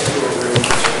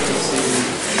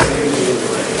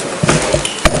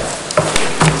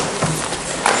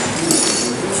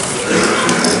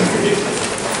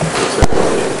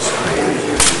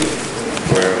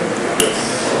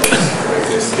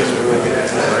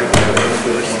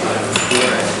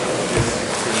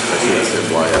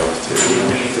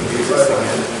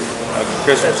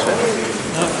 Chris?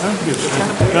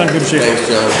 John, good to see you. Thanks,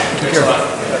 John. Take care.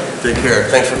 Take care.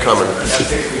 Thanks for coming.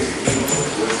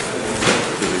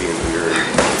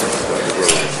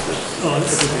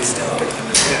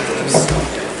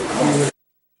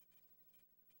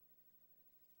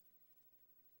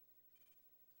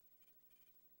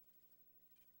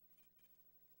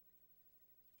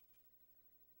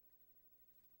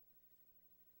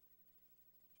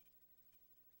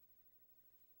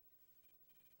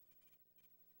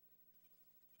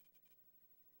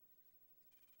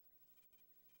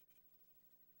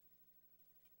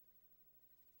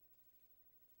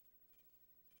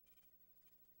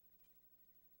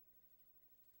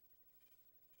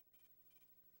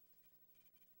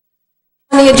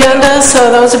 On the agenda, so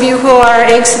those of you who are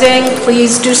exiting,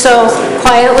 please do so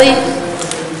quietly.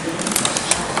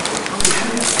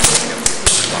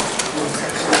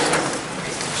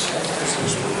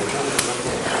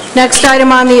 Next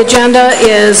item on the agenda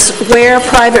is Ware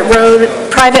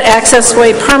private access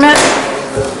way permit.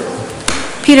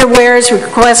 Peter Ware is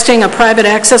requesting a private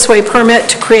access way permit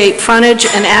to create frontage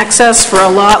and access for a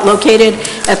lot located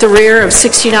at the rear of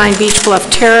 69 Beach Bluff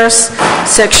Terrace,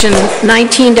 section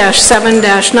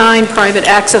 19-7-9, private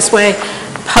access way,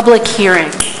 public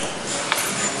hearing.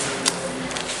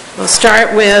 We'll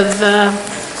start with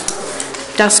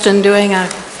Dustin doing a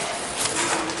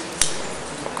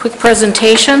quick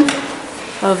presentation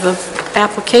of the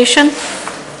application.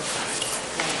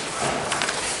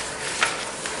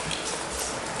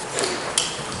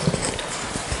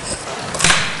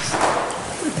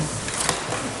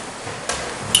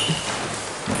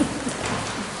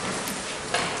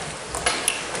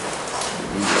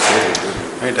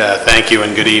 Thank you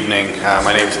and good evening.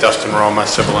 My name is Dustin Roma,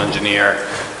 civil engineer,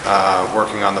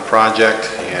 working on the project,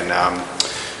 and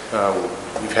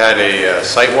we've had a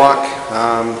site walk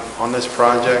on this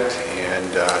project,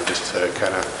 and just to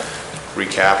kind of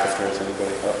recap, if there's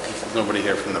anybody, there's nobody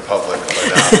here from the public,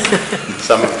 but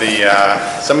some of the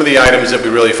items that we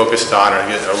really focused on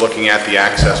are looking at the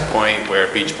access point where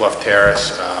Beach Bluff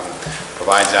Terrace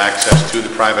provides access to the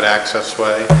private access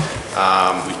way.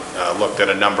 We looked at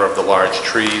a number of the large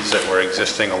trees that were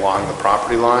existing along the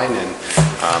property line, and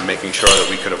making sure that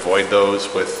we could avoid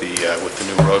those with the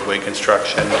new roadway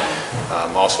construction.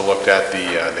 Also looked at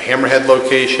the Hammerhead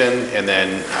location, and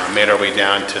then made our way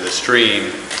down to the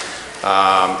stream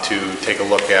to take a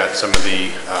look at some of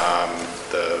the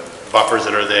buffers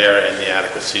that are there and the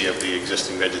adequacy of the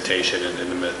existing vegetation and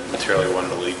the material we wanted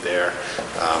to leave there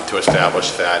to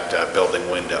establish that building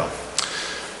window.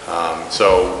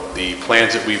 So the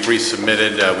plans that we've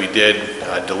resubmitted, we did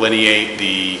delineate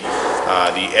the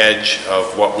edge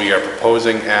of what we are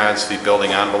proposing as the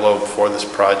building envelope for this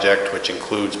project, which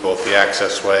includes both the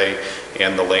accessway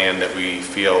and the land that we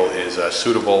feel is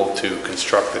suitable to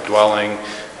construct the dwelling,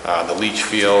 the leach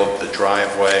field, the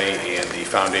driveway, and the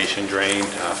foundation drain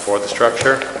for the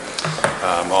structure.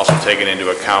 Also taking into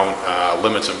account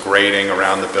limits of grading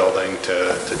around the building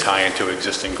to tie into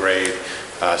existing grade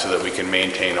so that we can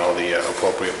maintain all the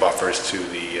appropriate buffers to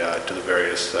the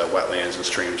various wetlands and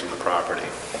streams on the property.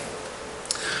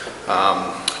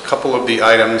 A couple of the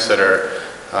items that are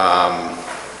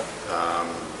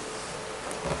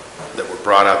that were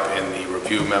brought up in the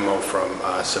review memo from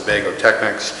Sebago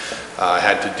Technics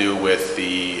had to do with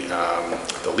the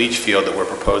leach field that we're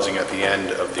proposing at the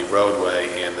end of the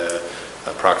roadway and the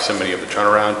proximity of the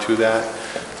turnaround to that.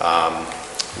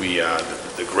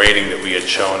 The grading that we had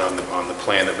shown on the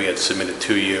plan that we had submitted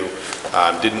to you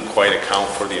didn't quite account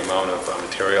for the amount of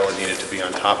material that needed to be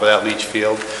on top of that leach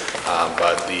field.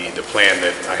 But the plan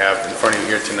that I have in front of you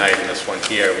here tonight and this one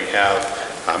here, we have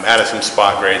added some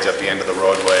spot grades at the end of the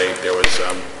roadway. There was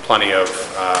plenty of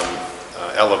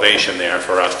elevation there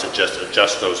for us to just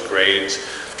adjust those grades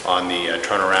on the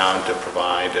turnaround to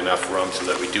provide enough room so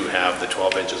that we do have the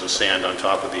 12 inches of sand on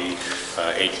top of the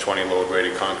H20 low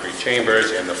graded concrete chambers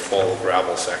and the full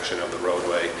gravel section of the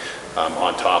roadway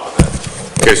on top of it.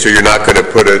 Okay, so you're not going to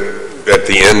put it at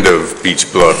the end of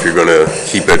Beach Bluff, you're going to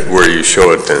keep it where you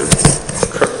show it then?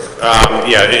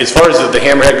 Yeah, as far as the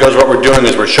Hammerhead goes, what we're doing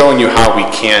is we're showing you how we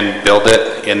can build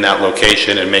it in that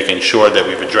location and making sure that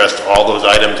we've addressed all those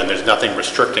items and there's nothing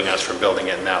restricting us from building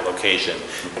it in that location.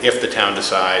 If the town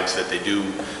decides that they do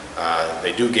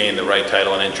gain the right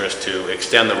title and interest to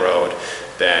extend the road,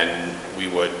 then we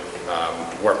would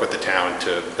work with the town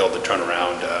to build the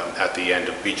turnaround at the end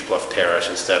of Beach Bluff Terrace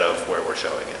instead of where we're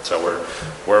showing it. So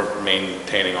we're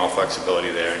maintaining all flexibility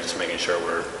there and just making sure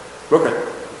we're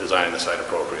designing the site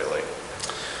appropriately.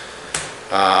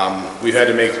 We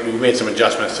made some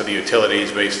adjustments to the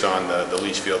utilities based on the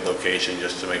leach field location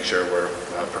just to make sure we're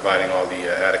providing all the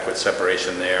adequate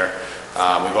separation there.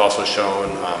 We've also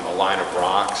shown a line of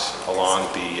rocks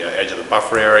along the edge of the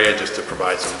buffer area just to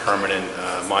provide some permanent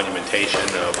monumentation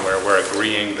of where we're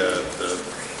agreeing the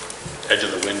edge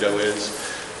of the window is.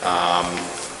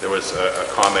 There was a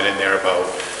comment in there about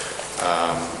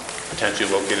potentially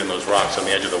locating those rocks on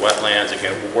the edge of the wetlands.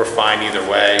 Again, we're fine either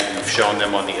way. We've shown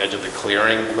them on the edge of the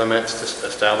clearing limits to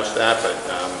establish that, but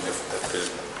if the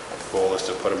goal is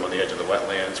to put them on the edge of the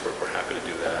wetlands, we're happy to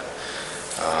do that.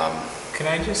 Can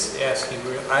I just ask you,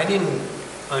 I didn't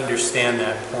understand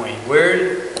that point.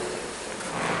 Where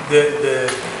the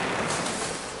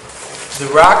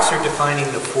rocks are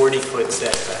defining the 40-foot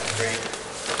setback, right?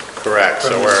 Correct.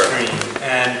 From the stream.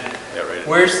 And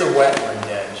where's the wetland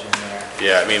edge in there?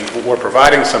 Yeah, I mean, we're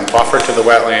providing some buffer to the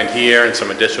wetland here and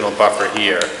some additional buffer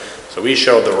here. So we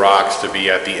showed the rocks to be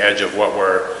at the edge of what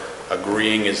we're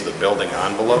agreeing is the building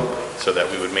envelope so that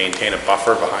we would maintain a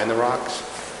buffer behind the rocks.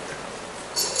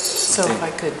 So if I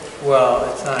could... Well,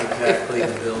 it's not exactly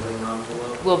the building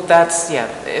envelope. Well, that's, yeah,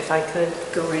 if I could...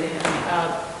 Go right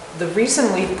ahead. The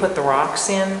reason we put the rocks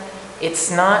in, it's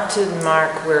not to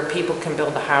mark where people can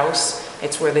build a house,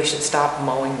 it's where they should stop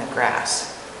mowing the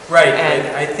grass. Right, and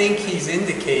I think he's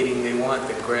indicating they want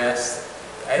the grass.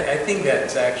 I think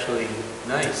that's actually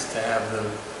nice to have the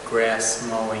grass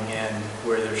mowing in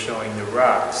where they're showing the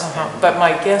rocks. But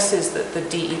my guess is that the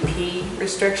DEP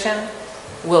restriction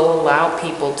will allow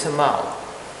people to mow.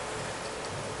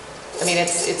 I mean,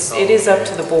 it is up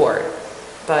to the board,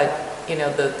 but you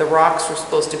know, the rocks were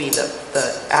supposed to be the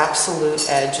absolute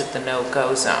edge of the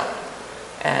no-go zone.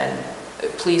 And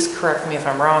please correct me if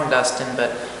I'm wrong, Dustin,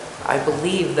 but I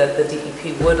believe that the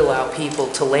DEP would allow people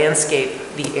to landscape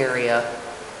the area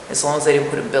as long as they didn't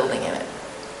put a building in it.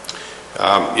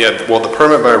 Yeah, well, the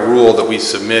permit by rule that we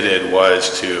submitted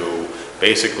was to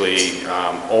basically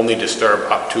only disturb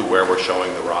up to where we're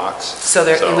showing the rocks. So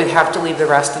you would have to leave the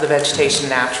rest of the vegetation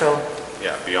natural?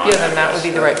 Yeah, beyond that. Yeah, then that would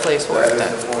be the right place for it then.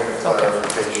 That is the point of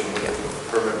clarification with the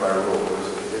permit by rule.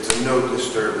 It's a no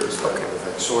disturbance,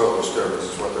 that soil disturbance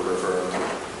is what they're referring to.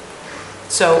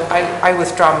 So I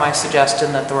withdraw my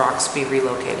suggestion that the rocks be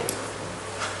relocated.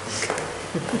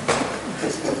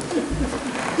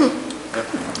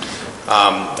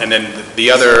 And then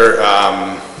the other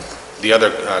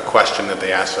question that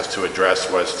they asked us to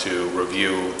address was to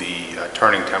review the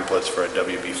turning templates for a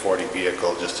WB-40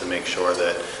 vehicle, just to make sure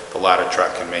that the ladder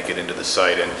truck can make it into the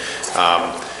site. And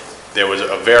there was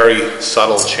a very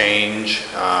subtle change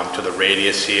to the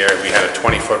radius here. We had a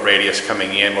 20-foot radius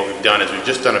coming in. What we've done is we've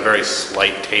just done a very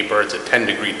slight taper. It's a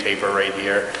 10-degree taper right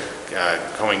here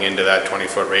going into that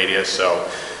 20-foot radius. So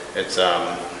it's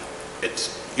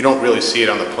you don't really see it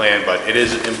on the plan, but it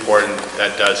is important.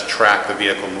 That does track the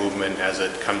vehicle movement as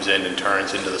it comes in and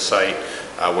turns into the site,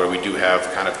 where we do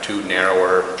have kind of two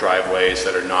narrower driveways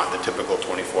that are not the typical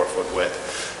 24-foot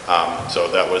width. So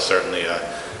that was certainly a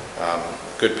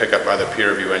good pickup by the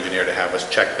peer review engineer to have us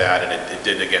check that, and it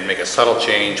did again make a subtle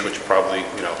change, which probably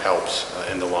helps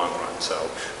in the long run. So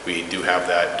we do have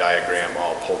that diagram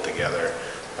all pulled together,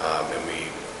 and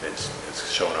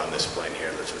it's shown on this plan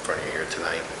here that's in front of you here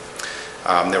tonight.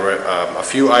 There were a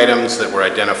few items that were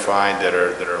identified that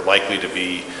are likely to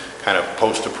be kind of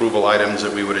post-approval items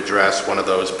that we would address. One of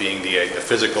those being the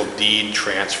physical deed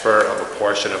transfer of a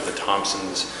portion of the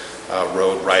Thompson's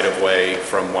Road right-of-way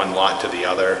from one lot to the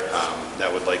other.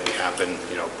 That would likely happen,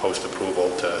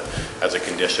 post-approval as a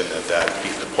condition that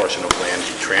the portion of land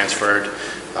be transferred.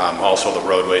 Also, the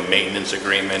roadway maintenance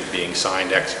agreement being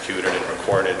signed, executed, and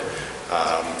recorded.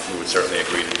 We would certainly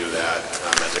agree to do that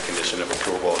as a condition of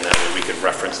approval, and that way we could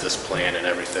reference this plan and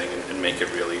everything and make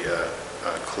it really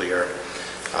clear.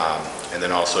 And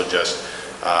then also just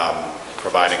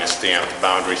providing a stamped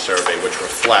boundary survey which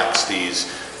reflects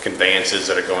these conveyances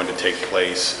that are going to take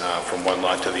place from one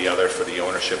lot to the other for the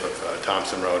ownership of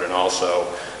Thompson Road, and also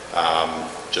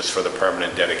just for the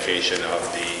permanent dedication of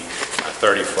the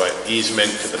 30-foot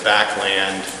easement to the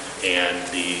backland and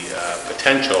the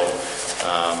potential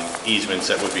easements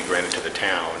that would be granted to the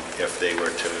town if they were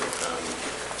to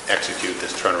execute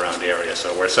this turnaround area.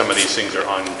 So where some of these things are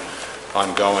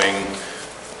ongoing,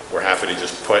 we're happy to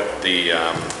just put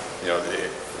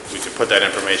we could put that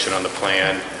information on the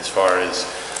plan as far as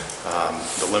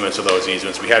the limits of those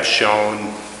easements. We have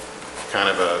shown kind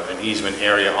of an easement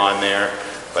area on there,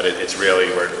 but it's really,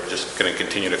 we're just going to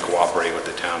continue to cooperate with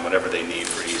the town, whatever they need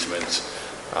for easements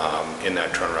in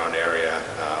that turnaround area.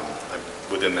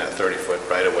 Within that 30-foot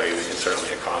right-of-way, we can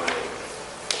certainly accommodate.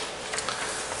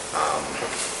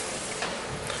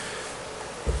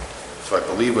 So I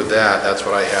believe with that, that's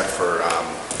what I had for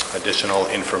additional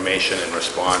information in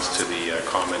response to the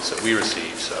comments that we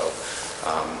received. So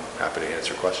happy to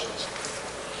answer questions.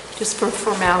 Just for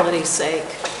formality's sake,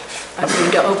 I'm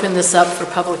going to open this up for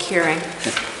public hearing.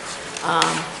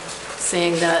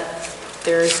 Seeing that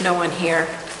there is no one here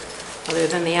other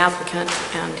than the applicant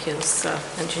and his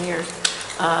engineer,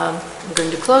 I'm going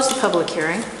to close the public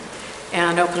hearing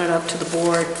and open it up to the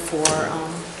board for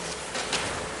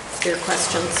their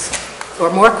questions,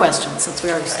 or more questions, since we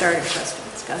already started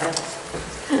questions. Go ahead.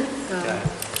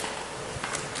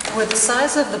 Were the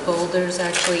size of the boulders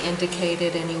actually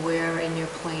indicated anywhere in your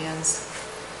plans?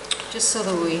 Just so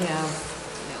that we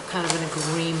have kind of an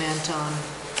agreement on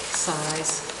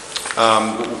size.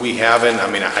 We haven't. I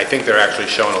mean, I think they're actually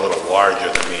shown a little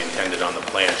larger than we intended on the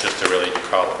plans, just to really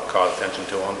call attention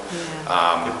to them.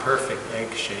 Yeah. They're perfect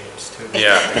egg shapes, too.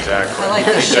 Yeah, exactly. I like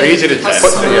the They're easy to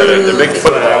put together. They're big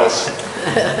footballs.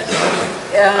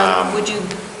 Would you?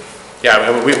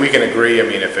 Yeah, we can agree. I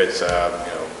mean, if it's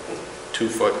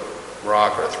 2-foot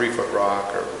rock or a 3-foot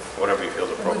rock or whatever you feel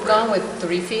is appropriate. We've gone with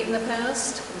 3 feet in the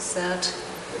past. Is that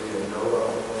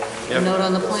a note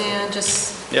on the plan?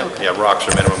 Just okay. Yeah. Rocks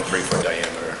are minimum 3-foot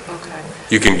diameter. Okay.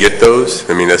 You can get those?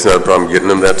 I mean, that's not a problem getting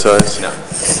them that size? No.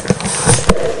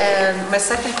 And my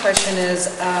second question is,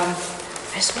 I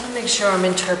just want to make sure I'm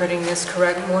interpreting this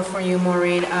correct. More for you,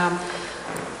 Maureen.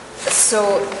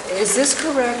 So, is this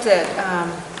correct that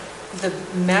the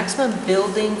maximum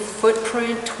building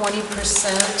footprint,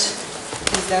 20%?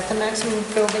 Is that the maximum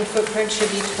building footprint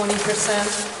should be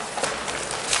 20%?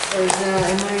 Or is that,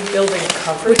 am I building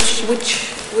coverage?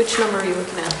 Which number are you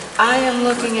looking at? I am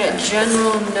looking at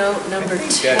general note number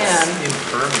 10. That's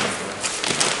impermanent.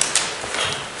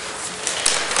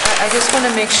 I just want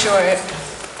to make sure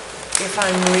if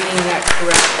I'm reading that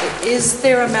correctly. Is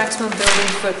there a maximum building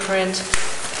footprint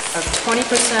of 20%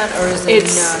 or is there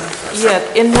none? Yeah,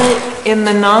 in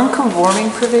the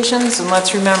non-conforming provisions, and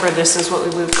let's remember this is what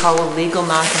we would call a legal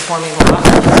non-conforming lot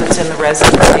because it's in the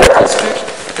Residence A district.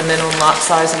 The minimum lot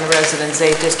size in the Residence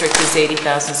A district is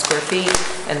 80,000 square feet,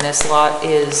 and this lot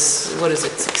is,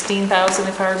 16,000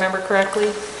 if I remember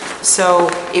correctly? So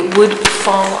it would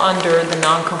fall under the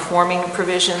non-conforming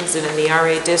provisions, and in the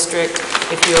RA district,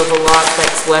 if you have a lot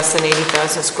that's less than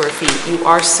 80,000 square feet, you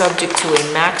are subject to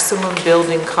a maximum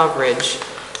building coverage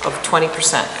of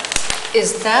 20%.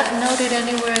 Is that noted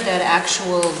anywhere, that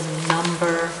actual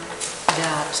number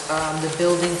that the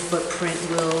building footprint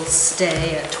will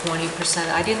stay at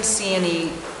 20%? I didn't see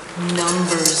any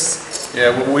numbers.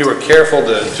 Yeah, we were careful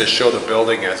to just show the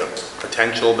building as a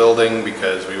potential building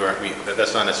because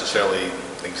that's not necessarily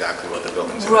exactly what the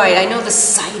building's gonna be. Right, I know the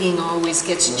siding always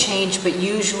gets changed, but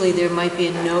usually there might be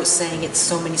a note saying it's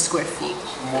so many square feet.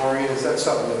 Maureen, is that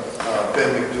something that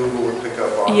Ben McDougal would pick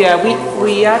up on? Yeah,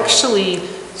 we actually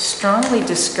strongly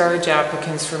discourage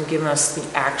applicants from giving us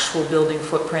the actual building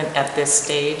footprint at this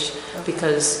stage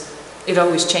because it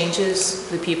always changes.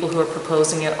 The people who are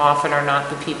proposing it often are not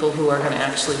the people who are going to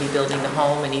actually be building the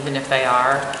home, and even if they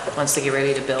are, once they get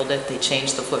ready to build it, they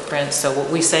change the footprint. So what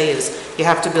we say is you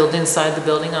have to build inside the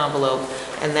building envelope,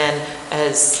 and then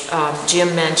as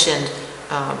Jim mentioned,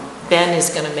 Ben is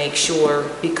going to make sure,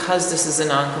 because this is a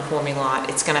non-conforming lot,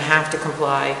 it's going to have to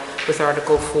comply with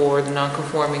Article 4, the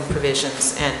non-conforming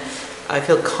provisions, and I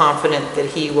feel confident that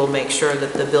he will make sure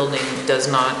that the building does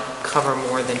not cover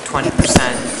more than 20%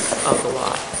 of the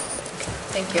lot.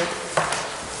 Thank you.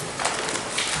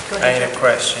 Go I ahead, had a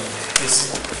question.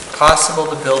 Is it possible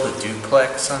to build a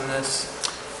duplex on this?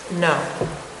 No,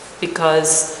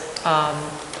 because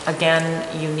again,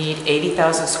 you need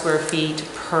 80,000 square feet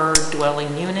per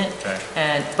dwelling unit,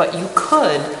 Okay. but you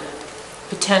could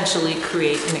potentially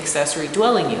create an accessory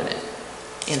dwelling unit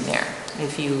in there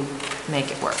if you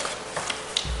make it work.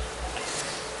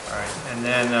 All right, and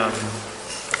then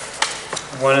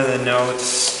one of the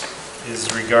notes is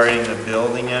regarding the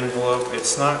building envelope.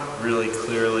 It's not really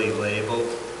clearly labeled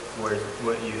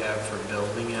what you have for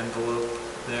building envelope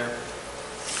there.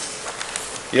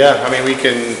 Yeah, I mean, we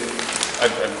can,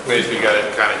 basically got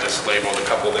it kind of just labeled a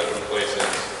couple different places.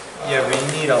 Yeah, we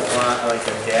need a line, like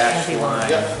a dash line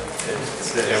Yeah. that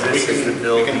says Yeah, this is the we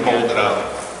building can hold it envelope.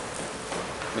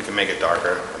 up. We can make it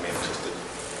darker. I mean, it's just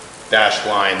a dashed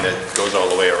line that goes all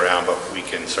the way around, but we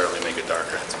can certainly make it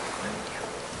darker.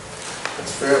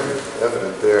 It's fairly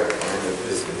evident there. I mean,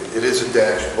 it is a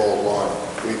dashed bold line.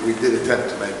 We did attempt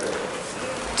to make that.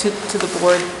 To the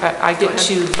board, I get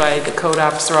chewed by the code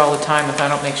officer all the time if I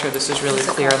don't make sure this is really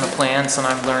clear on the plans, and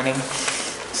I'm learning.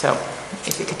 So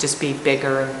if it could just be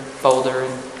bigger and bolder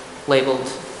and labeled.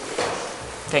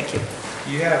 Thank you.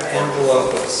 You have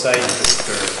envelope of site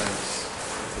disturbance,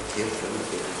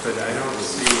 but I don't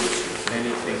see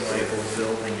anything labeled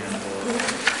building envelope.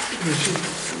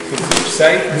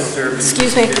 Site disturbance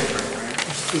Excuse is me. different,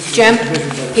 right? Jim,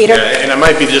 Peter? Yeah, and it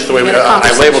might be just the way We had a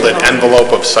I labeled it conversation.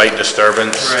 envelope of site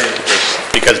disturbance.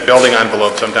 Right. Because building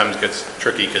envelope sometimes gets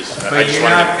tricky because I But just you're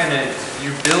wanted not gonna,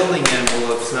 your building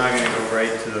envelope's not gonna go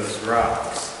right to those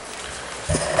rocks.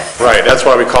 Right, that's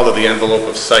why we called it the envelope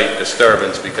of site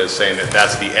disturbance, because saying that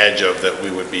that's the edge of that we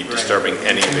would be disturbing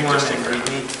any You want existing to- ground.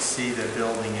 You need to see the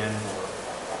building envelope,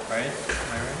 right?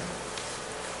 Am I right?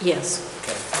 Yes,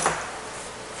 Okay.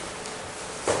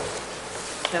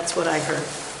 that's what I heard.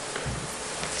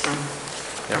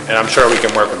 And I'm sure we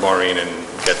can work with Maureen and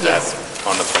get that Yes.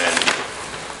 on the plan.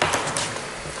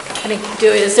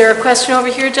 Is there a question over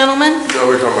here, gentlemen? No,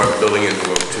 we're talking about the building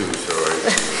envelope too, so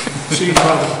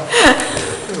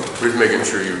we're just making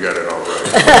sure you got it all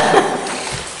right.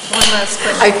 One last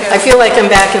question. I feel like I'm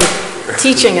back in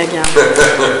teaching again.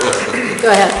 Go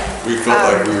ahead. We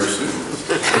felt like we were students.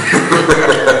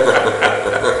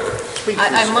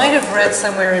 I might have read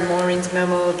somewhere in Maureen's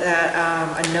memo that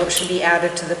a note should be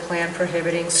added to the plan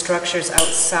prohibiting structures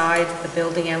outside the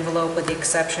building envelope with the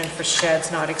exception for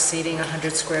sheds not exceeding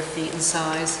 100 square feet in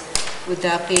size. Would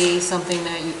that be something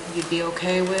that you'd be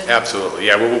okay with? Absolutely,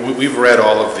 yeah, we've read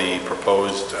all of the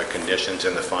proposed conditions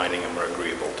in the finding and we're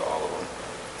agreeable to all of them.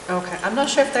 Okay, I'm not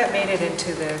sure if that made it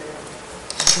into the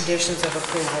conditions of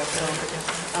approval, so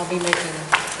I'll be making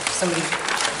somebody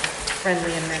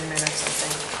friendly amendment or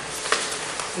something,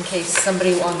 in case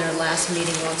somebody on their last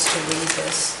meeting wants to read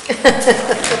this.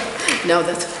 No,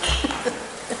 that's,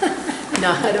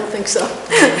 no, I don't think so.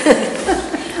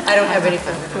 I don't have any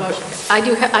further notes. I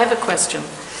have a question.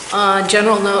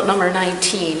 General note number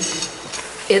 19,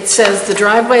 it says the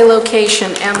driveway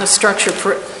location and the structure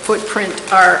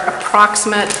footprint are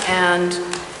approximate and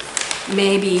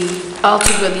may be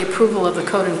altered with the approval of the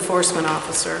code enforcement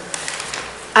officer.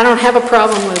 I don't have a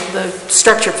problem with the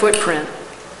structure footprint,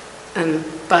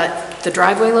 but the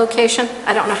driveway location,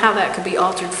 I don't know how that could be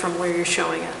altered from where you're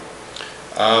showing it.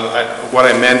 What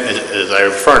I meant is I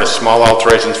refer to small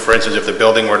alterations. For instance, if the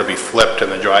building were to be flipped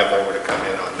and the driveway were to come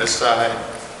in on this side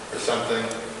or something,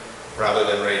 rather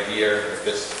than right here, if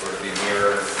this were to be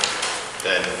mirrored,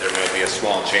 then there may be a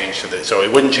small change to the, so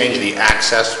it wouldn't change the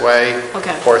access way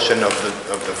Okay. portion of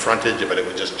the frontage, but it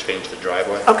would just change the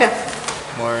driveway. Okay,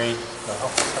 Maureen?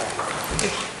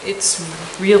 It's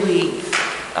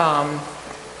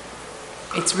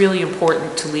really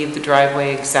important to leave the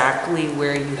driveway exactly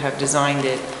where you have designed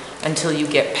it until you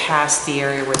get past the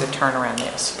area where the turnaround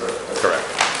is. Correct.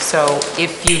 So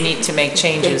if you need to make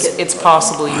changes, it's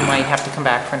possible you might have to come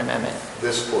back for an amendment.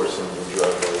 This portion of the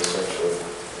driveway, essentially.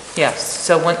 Yes,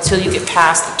 so until you get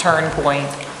past the turn point,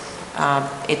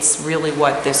 it's really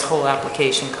what this whole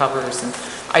application covers. And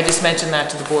I just mentioned that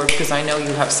to the board because I know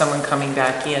you have someone coming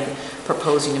back in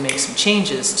proposing to make some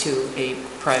changes to a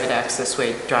private access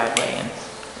way driveway. And,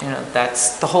 you know,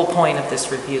 that's the whole point of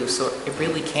this review, so it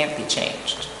really can't be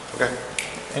changed. Okay.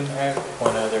 And I have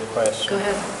one other question. Go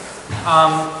ahead.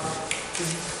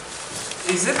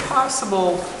 Is it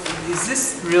possible, is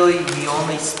this really the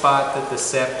only spot that the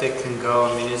septic can go?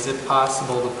 I mean, is it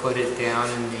possible to put it down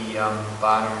in the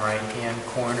bottom right-hand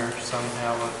corner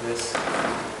somehow of this?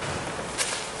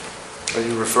 Are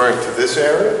you referring to this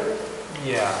area?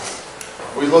 Yeah.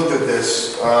 We looked at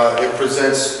this. It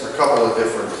presents a couple of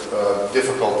different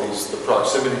difficulties. The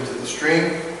proximity to the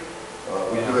stream.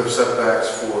 We do have setbacks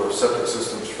for septic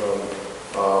systems from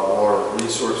water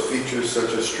resource features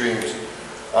such as streams.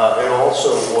 It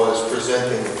also was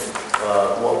presenting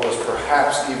what was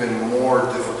perhaps even more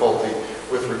difficulty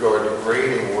with regard to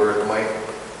grading, where it might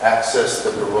access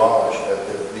the garage at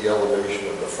the elevation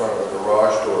of the front of the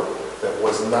garage door that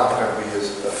was not going to be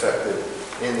as effective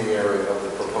in the area of the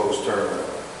proposed turnaround.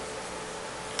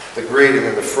 The grading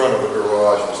in the front of the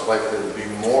garage is likely to be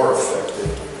more affected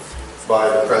by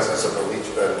the presence of a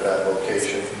leach bed at that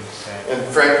location. Okay. And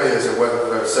frankly, as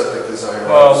a septic designer...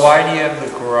 Well, why do you have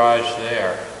the garage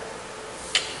there?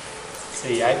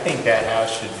 See, I think that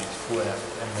house should be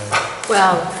flipped.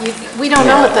 Well, we don't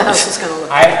know what the house is going to look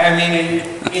like. I mean,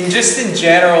 in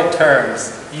general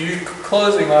terms, you're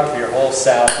closing off your whole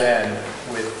south end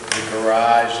with the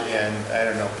garage and, I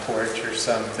don't know, porch or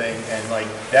something, and like,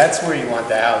 that's where you want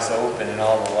the house open and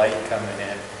all the light coming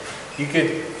in. You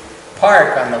could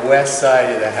park on the west side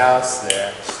of the house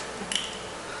there.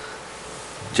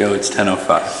 Joe, it's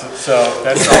 10:05. So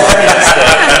that's all I have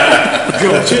to say.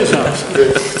 Joe, it's his house.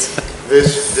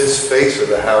 This face of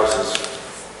the house is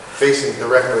facing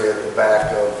directly at the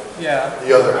back of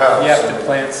the other house. You have to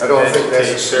plant some I don't think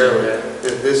vegetation necessarily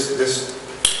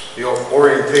the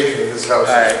orientation of this house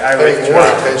is I paying more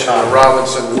attention to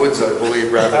Robinson Woods, I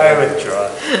believe, rather than... I withdraw.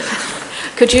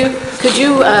 Could you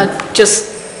just,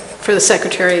 for the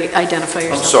secretary, identify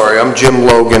yourself? I'm sorry, I'm Jim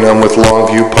Logan. I'm with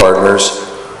Longview Partners.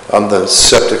 I'm the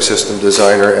septic system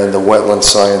designer and the wetland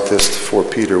scientist for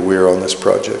Peter Weir on this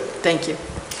project. Thank you.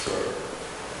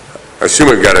 I assume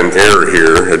I've got an error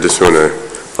here. I just want to,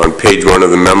 on page 1 of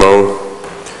the memo,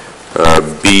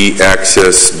 B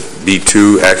access,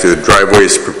 B2, access the driveway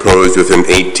is proposed with an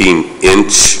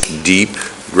 18-inch deep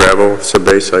gravel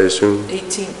subbase, I assume?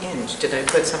 18-inch, did I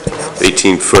put something else?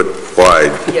 18 foot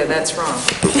wide. Yeah, that's wrong.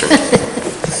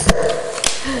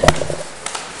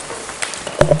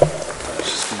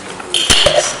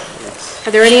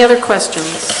 Are there any other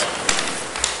questions?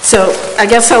 So I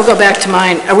guess I'll go back to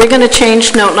mine. Are we going to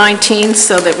change note 19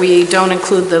 so that we don't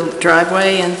include the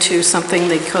driveway into something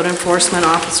the code enforcement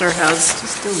officer has?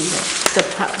 Just delete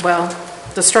it. Well,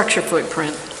 the structure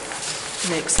footprint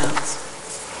makes sense.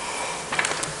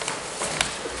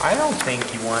 I don't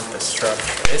think you want the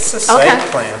structure. It's a site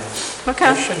plan. Okay.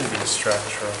 There shouldn't be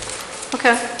structural.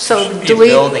 Okay, so There should be a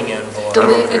delete. building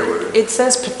envelope. It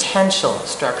says potential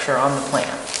structure on the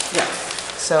plan. Yeah.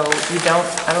 So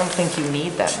I don't think you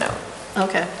need that note.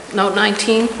 Okay. Note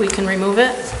 19, we can remove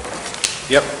it?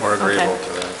 Yep, we're agreeable Okay.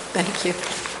 to that. Thank you.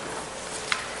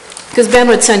 Because Ben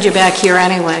would send you back here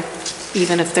anyway,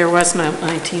 even if there was note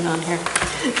 19 on here.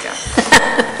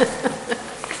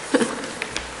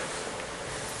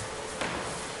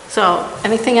 So,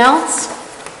 anything else?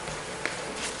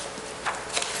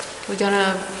 We're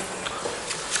gonna,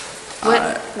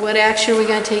 what action are we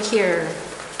gonna take here?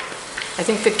 I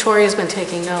think Victoria's been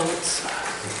taking notes.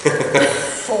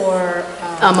 For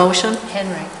A motion?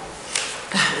 Henry.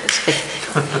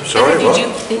 Sorry,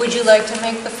 Henry, would you like to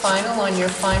make the final on your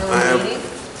final meeting?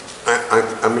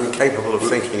 I'm incapable of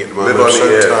thinking at the Live moment. on I'm the so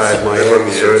edge. tired, my Live on head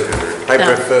the is edge, hurting.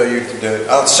 I prefer you to do it.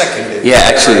 I'll second it. Yeah,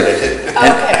 actually,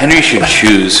 Henry should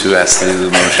choose who has to do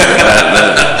the motion.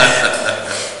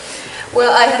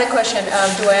 Well, I had a question.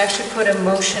 Do I actually put a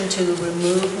motion to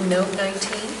remove note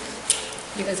 19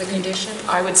 as a condition?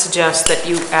 I would suggest that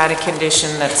you add a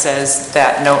condition that says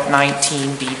that note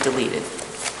 19 be deleted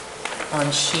on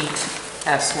sheet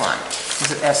S1.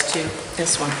 Is it S2?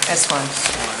 S1. S1.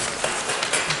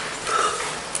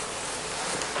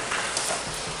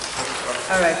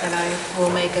 All right, then I will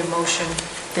make a motion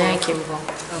for approval.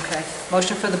 Okay.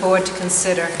 Motion for the board to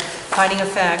consider. Finding of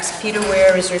facts, Peter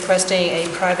Ware is requesting a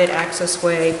private access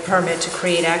way permit to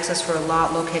create access for a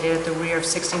lot located at the rear of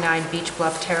 69 Beach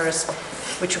Bluff Terrace,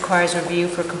 which requires review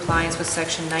for compliance with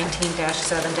section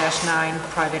 19-7-9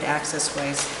 private access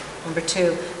ways. Number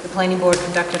 2, the planning board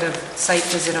conducted a site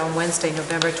visit on Wednesday,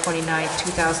 November 29,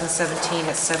 2017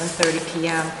 at 7:30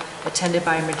 p.m., attended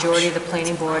by a majority of the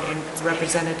planning board and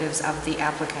representatives of the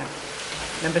applicant.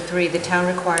 Number 3, the town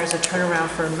requires a turnaround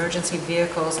for emergency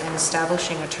vehicles, and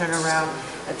establishing a turnaround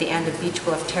at the end of Beach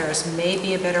Bluff Terrace may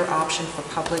be a better option for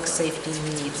public safety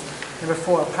needs. Number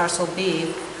 4, parcel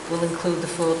B will include the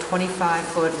full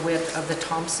 25-foot width of the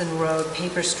Thompson Road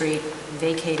paper street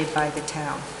vacated by the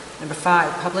town. Number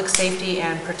 5, public safety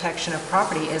and protection of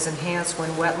property is enhanced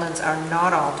when wetlands are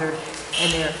not altered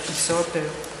and their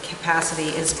absorptive capacity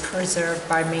is preserved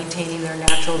by maintaining their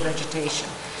natural vegetation.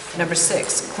 Number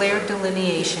 6, clear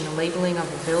delineation and labeling of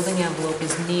the building envelope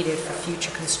is needed for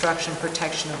future construction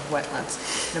protection of wetlands.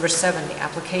 Number 7, the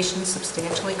application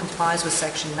substantially complies with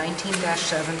section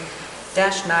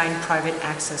 19-7-9 private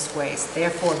access ways.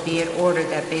 Therefore, be it ordered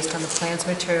that based on the plans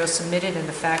materials submitted and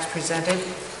the facts presented,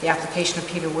 the application of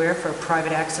Peter Ware for a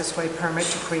private access way permit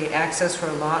to create access for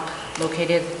a lot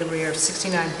located at the rear of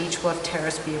 69 Beach Bluff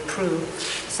Terrace be approved,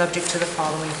 subject to the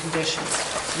following conditions.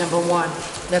 Number 1,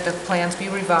 that the plans be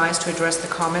revised to address the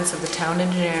comments of the town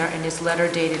engineer in his letter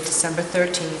dated December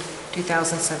 13,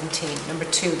 2017. Number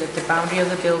 2, that the boundary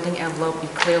of the building envelope be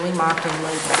clearly marked and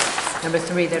labeled. Number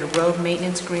 3, that a road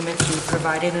maintenance agreement be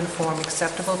provided in a form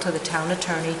acceptable to the town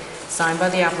attorney, signed by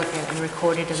the applicant and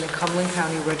recorded in the Cumberland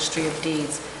County Registry of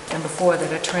Deeds. Number 4,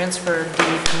 that a transfer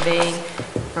deed conveying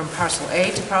from parcel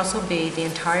A to parcel B the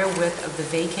entire width of the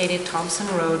vacated Thompson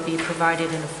Road be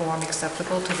provided in a form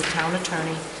acceptable to the town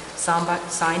attorney,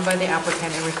 signed by the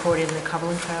applicant and recorded in the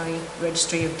Cumberland County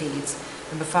Registry of Deeds.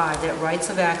 Number 5, that rights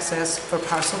of access for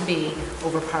parcel B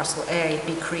over parcel A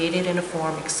be created in a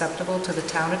form acceptable to the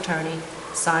town attorney,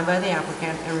 signed by the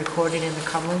applicant and recorded in the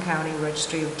Cumberland County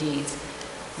Registry of Deeds.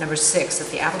 Number 6, that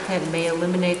the applicant may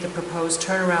eliminate the proposed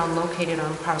turnaround located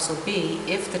on parcel B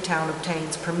if the town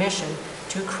obtains permission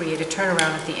to create a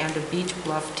turnaround at the end of Beach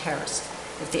Bluff Terrace.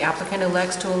 If the applicant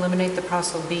elects to eliminate the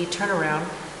parcel B turnaround,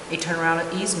 a turnaround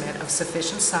easement of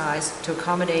sufficient size to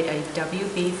accommodate a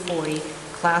WB-40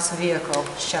 class vehicle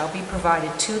shall be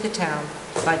provided to the town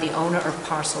by the owner of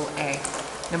parcel A.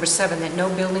 Number 7, that no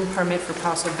building permit for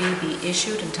parcel B be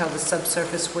issued until the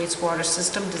subsurface wastewater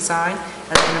system design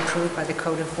has been approved by the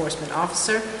code enforcement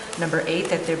officer. Number 8,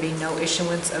 that there be no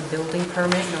issuance of building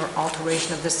permit nor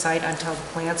alteration of the site until the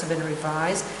plans have been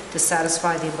revised to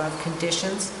satisfy the above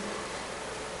conditions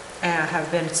have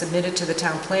been submitted to the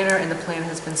town planner, and the plan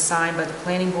has been signed by the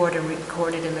planning board and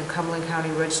recorded in the Cumberland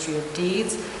County Registry of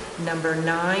Deeds. Number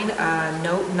 9,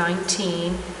 note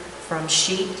 19 from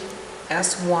sheet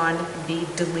S1 be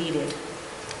deleted.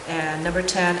 And number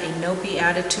 10, a note be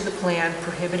added to the plan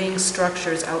prohibiting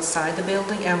structures outside the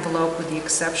building envelope with the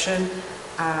exception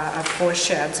of 4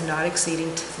 sheds not exceeding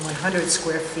 100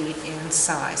 square feet in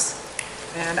size.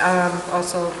 And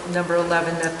also number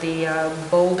 11, that the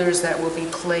boulders that will be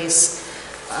placed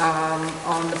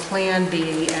on the plan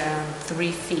be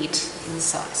 3 feet in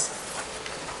size.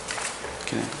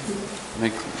 Can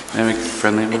I make a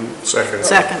friendly amendment? Second.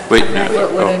 Wait, no.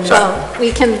 Well,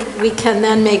 we can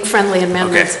then make friendly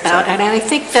amendments out, and I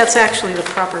think that's actually the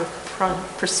proper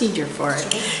procedure for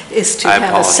it, is to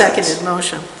have a seconded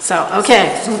motion. So,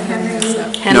 okay.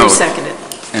 Henry seconded.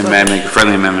 And may I make a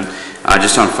friendly amendment?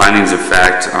 Just on findings of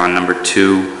fact, on number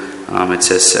 2, it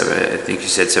says, I think you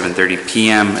said 7:30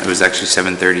 p.m. It was actually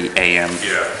 7:30 a.m.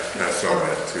 Yeah, I saw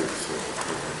that too.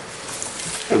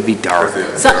 It would be dark.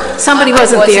 Somebody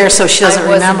wasn't there, so she doesn't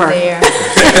remember. I wasn't there.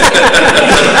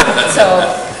 So,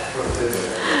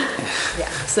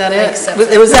 yeah. Is that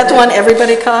it? Was that the one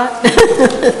everybody caught?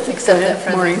 Except that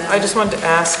friendly I just wanted to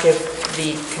ask if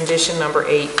the condition number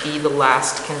 8 be the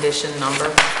last condition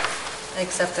number.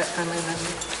 Accept that friendly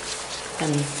amendment.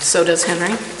 And so does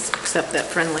Henry. Accept that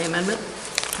friendly amendment.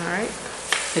 All right.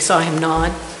 I saw him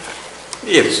nod.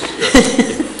 Yes.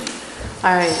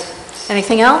 All right.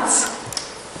 Anything else?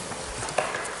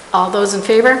 All those in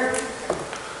favor?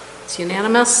 It's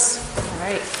unanimous. All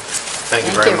right. Thank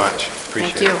you very much.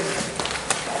 Appreciate it. Thank you.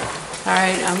 All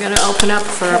right, I'm going to open up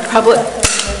for public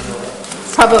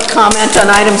comment on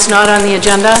items not on the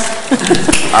agenda.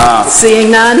 Seeing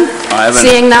none?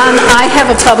 Seeing none, I have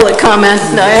a public comment.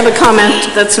 I have a comment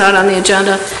that's not on the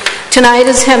agenda. Tonight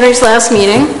is Henry's last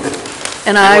meeting,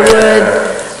 and I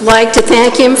would like to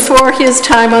thank him for his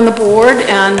time on the board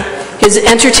and his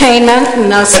entertainment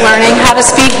and us learning how to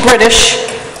speak British.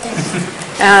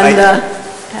 And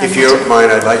If you don't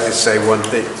mind, I'd like to say one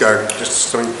thing, just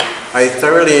something. I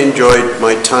thoroughly enjoyed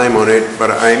my time on it, but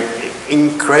I'm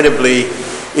incredibly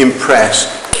impressed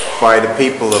by the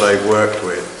people that I've worked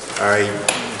with. I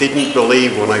didn't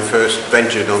believe when I first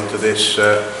ventured onto this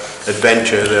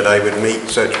adventure that I would meet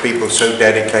such people so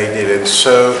dedicated and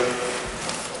so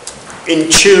in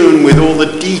tune with all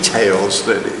the details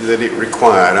that it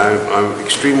required. I'm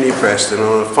extremely impressed. And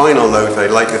on a final note,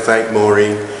 I'd like to thank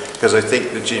Maureen, because I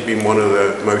think that she's been one of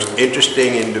the most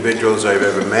interesting individuals I've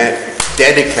ever met,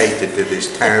 dedicated to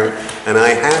this town, and I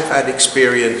have had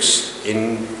experience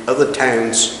in other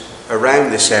towns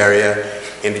around this area,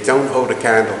 and it don't hold a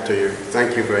candle to you.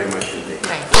 Thank you very much indeed.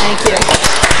 thank you.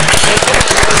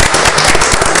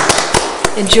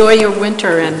 Enjoy your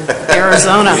winter in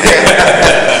Arizona.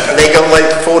 They got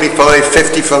like 45,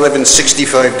 55, and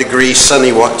 65 degrees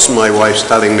sunny, what's my wife's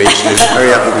telling me. She's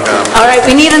very up and down. All right,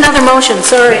 we need another motion,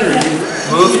 sorry.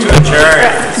 Move to adjourn.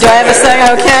 Do I have a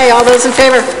second? Okay, all those in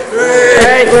favor? All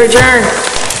right, we're adjourned.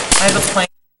 I have a plan.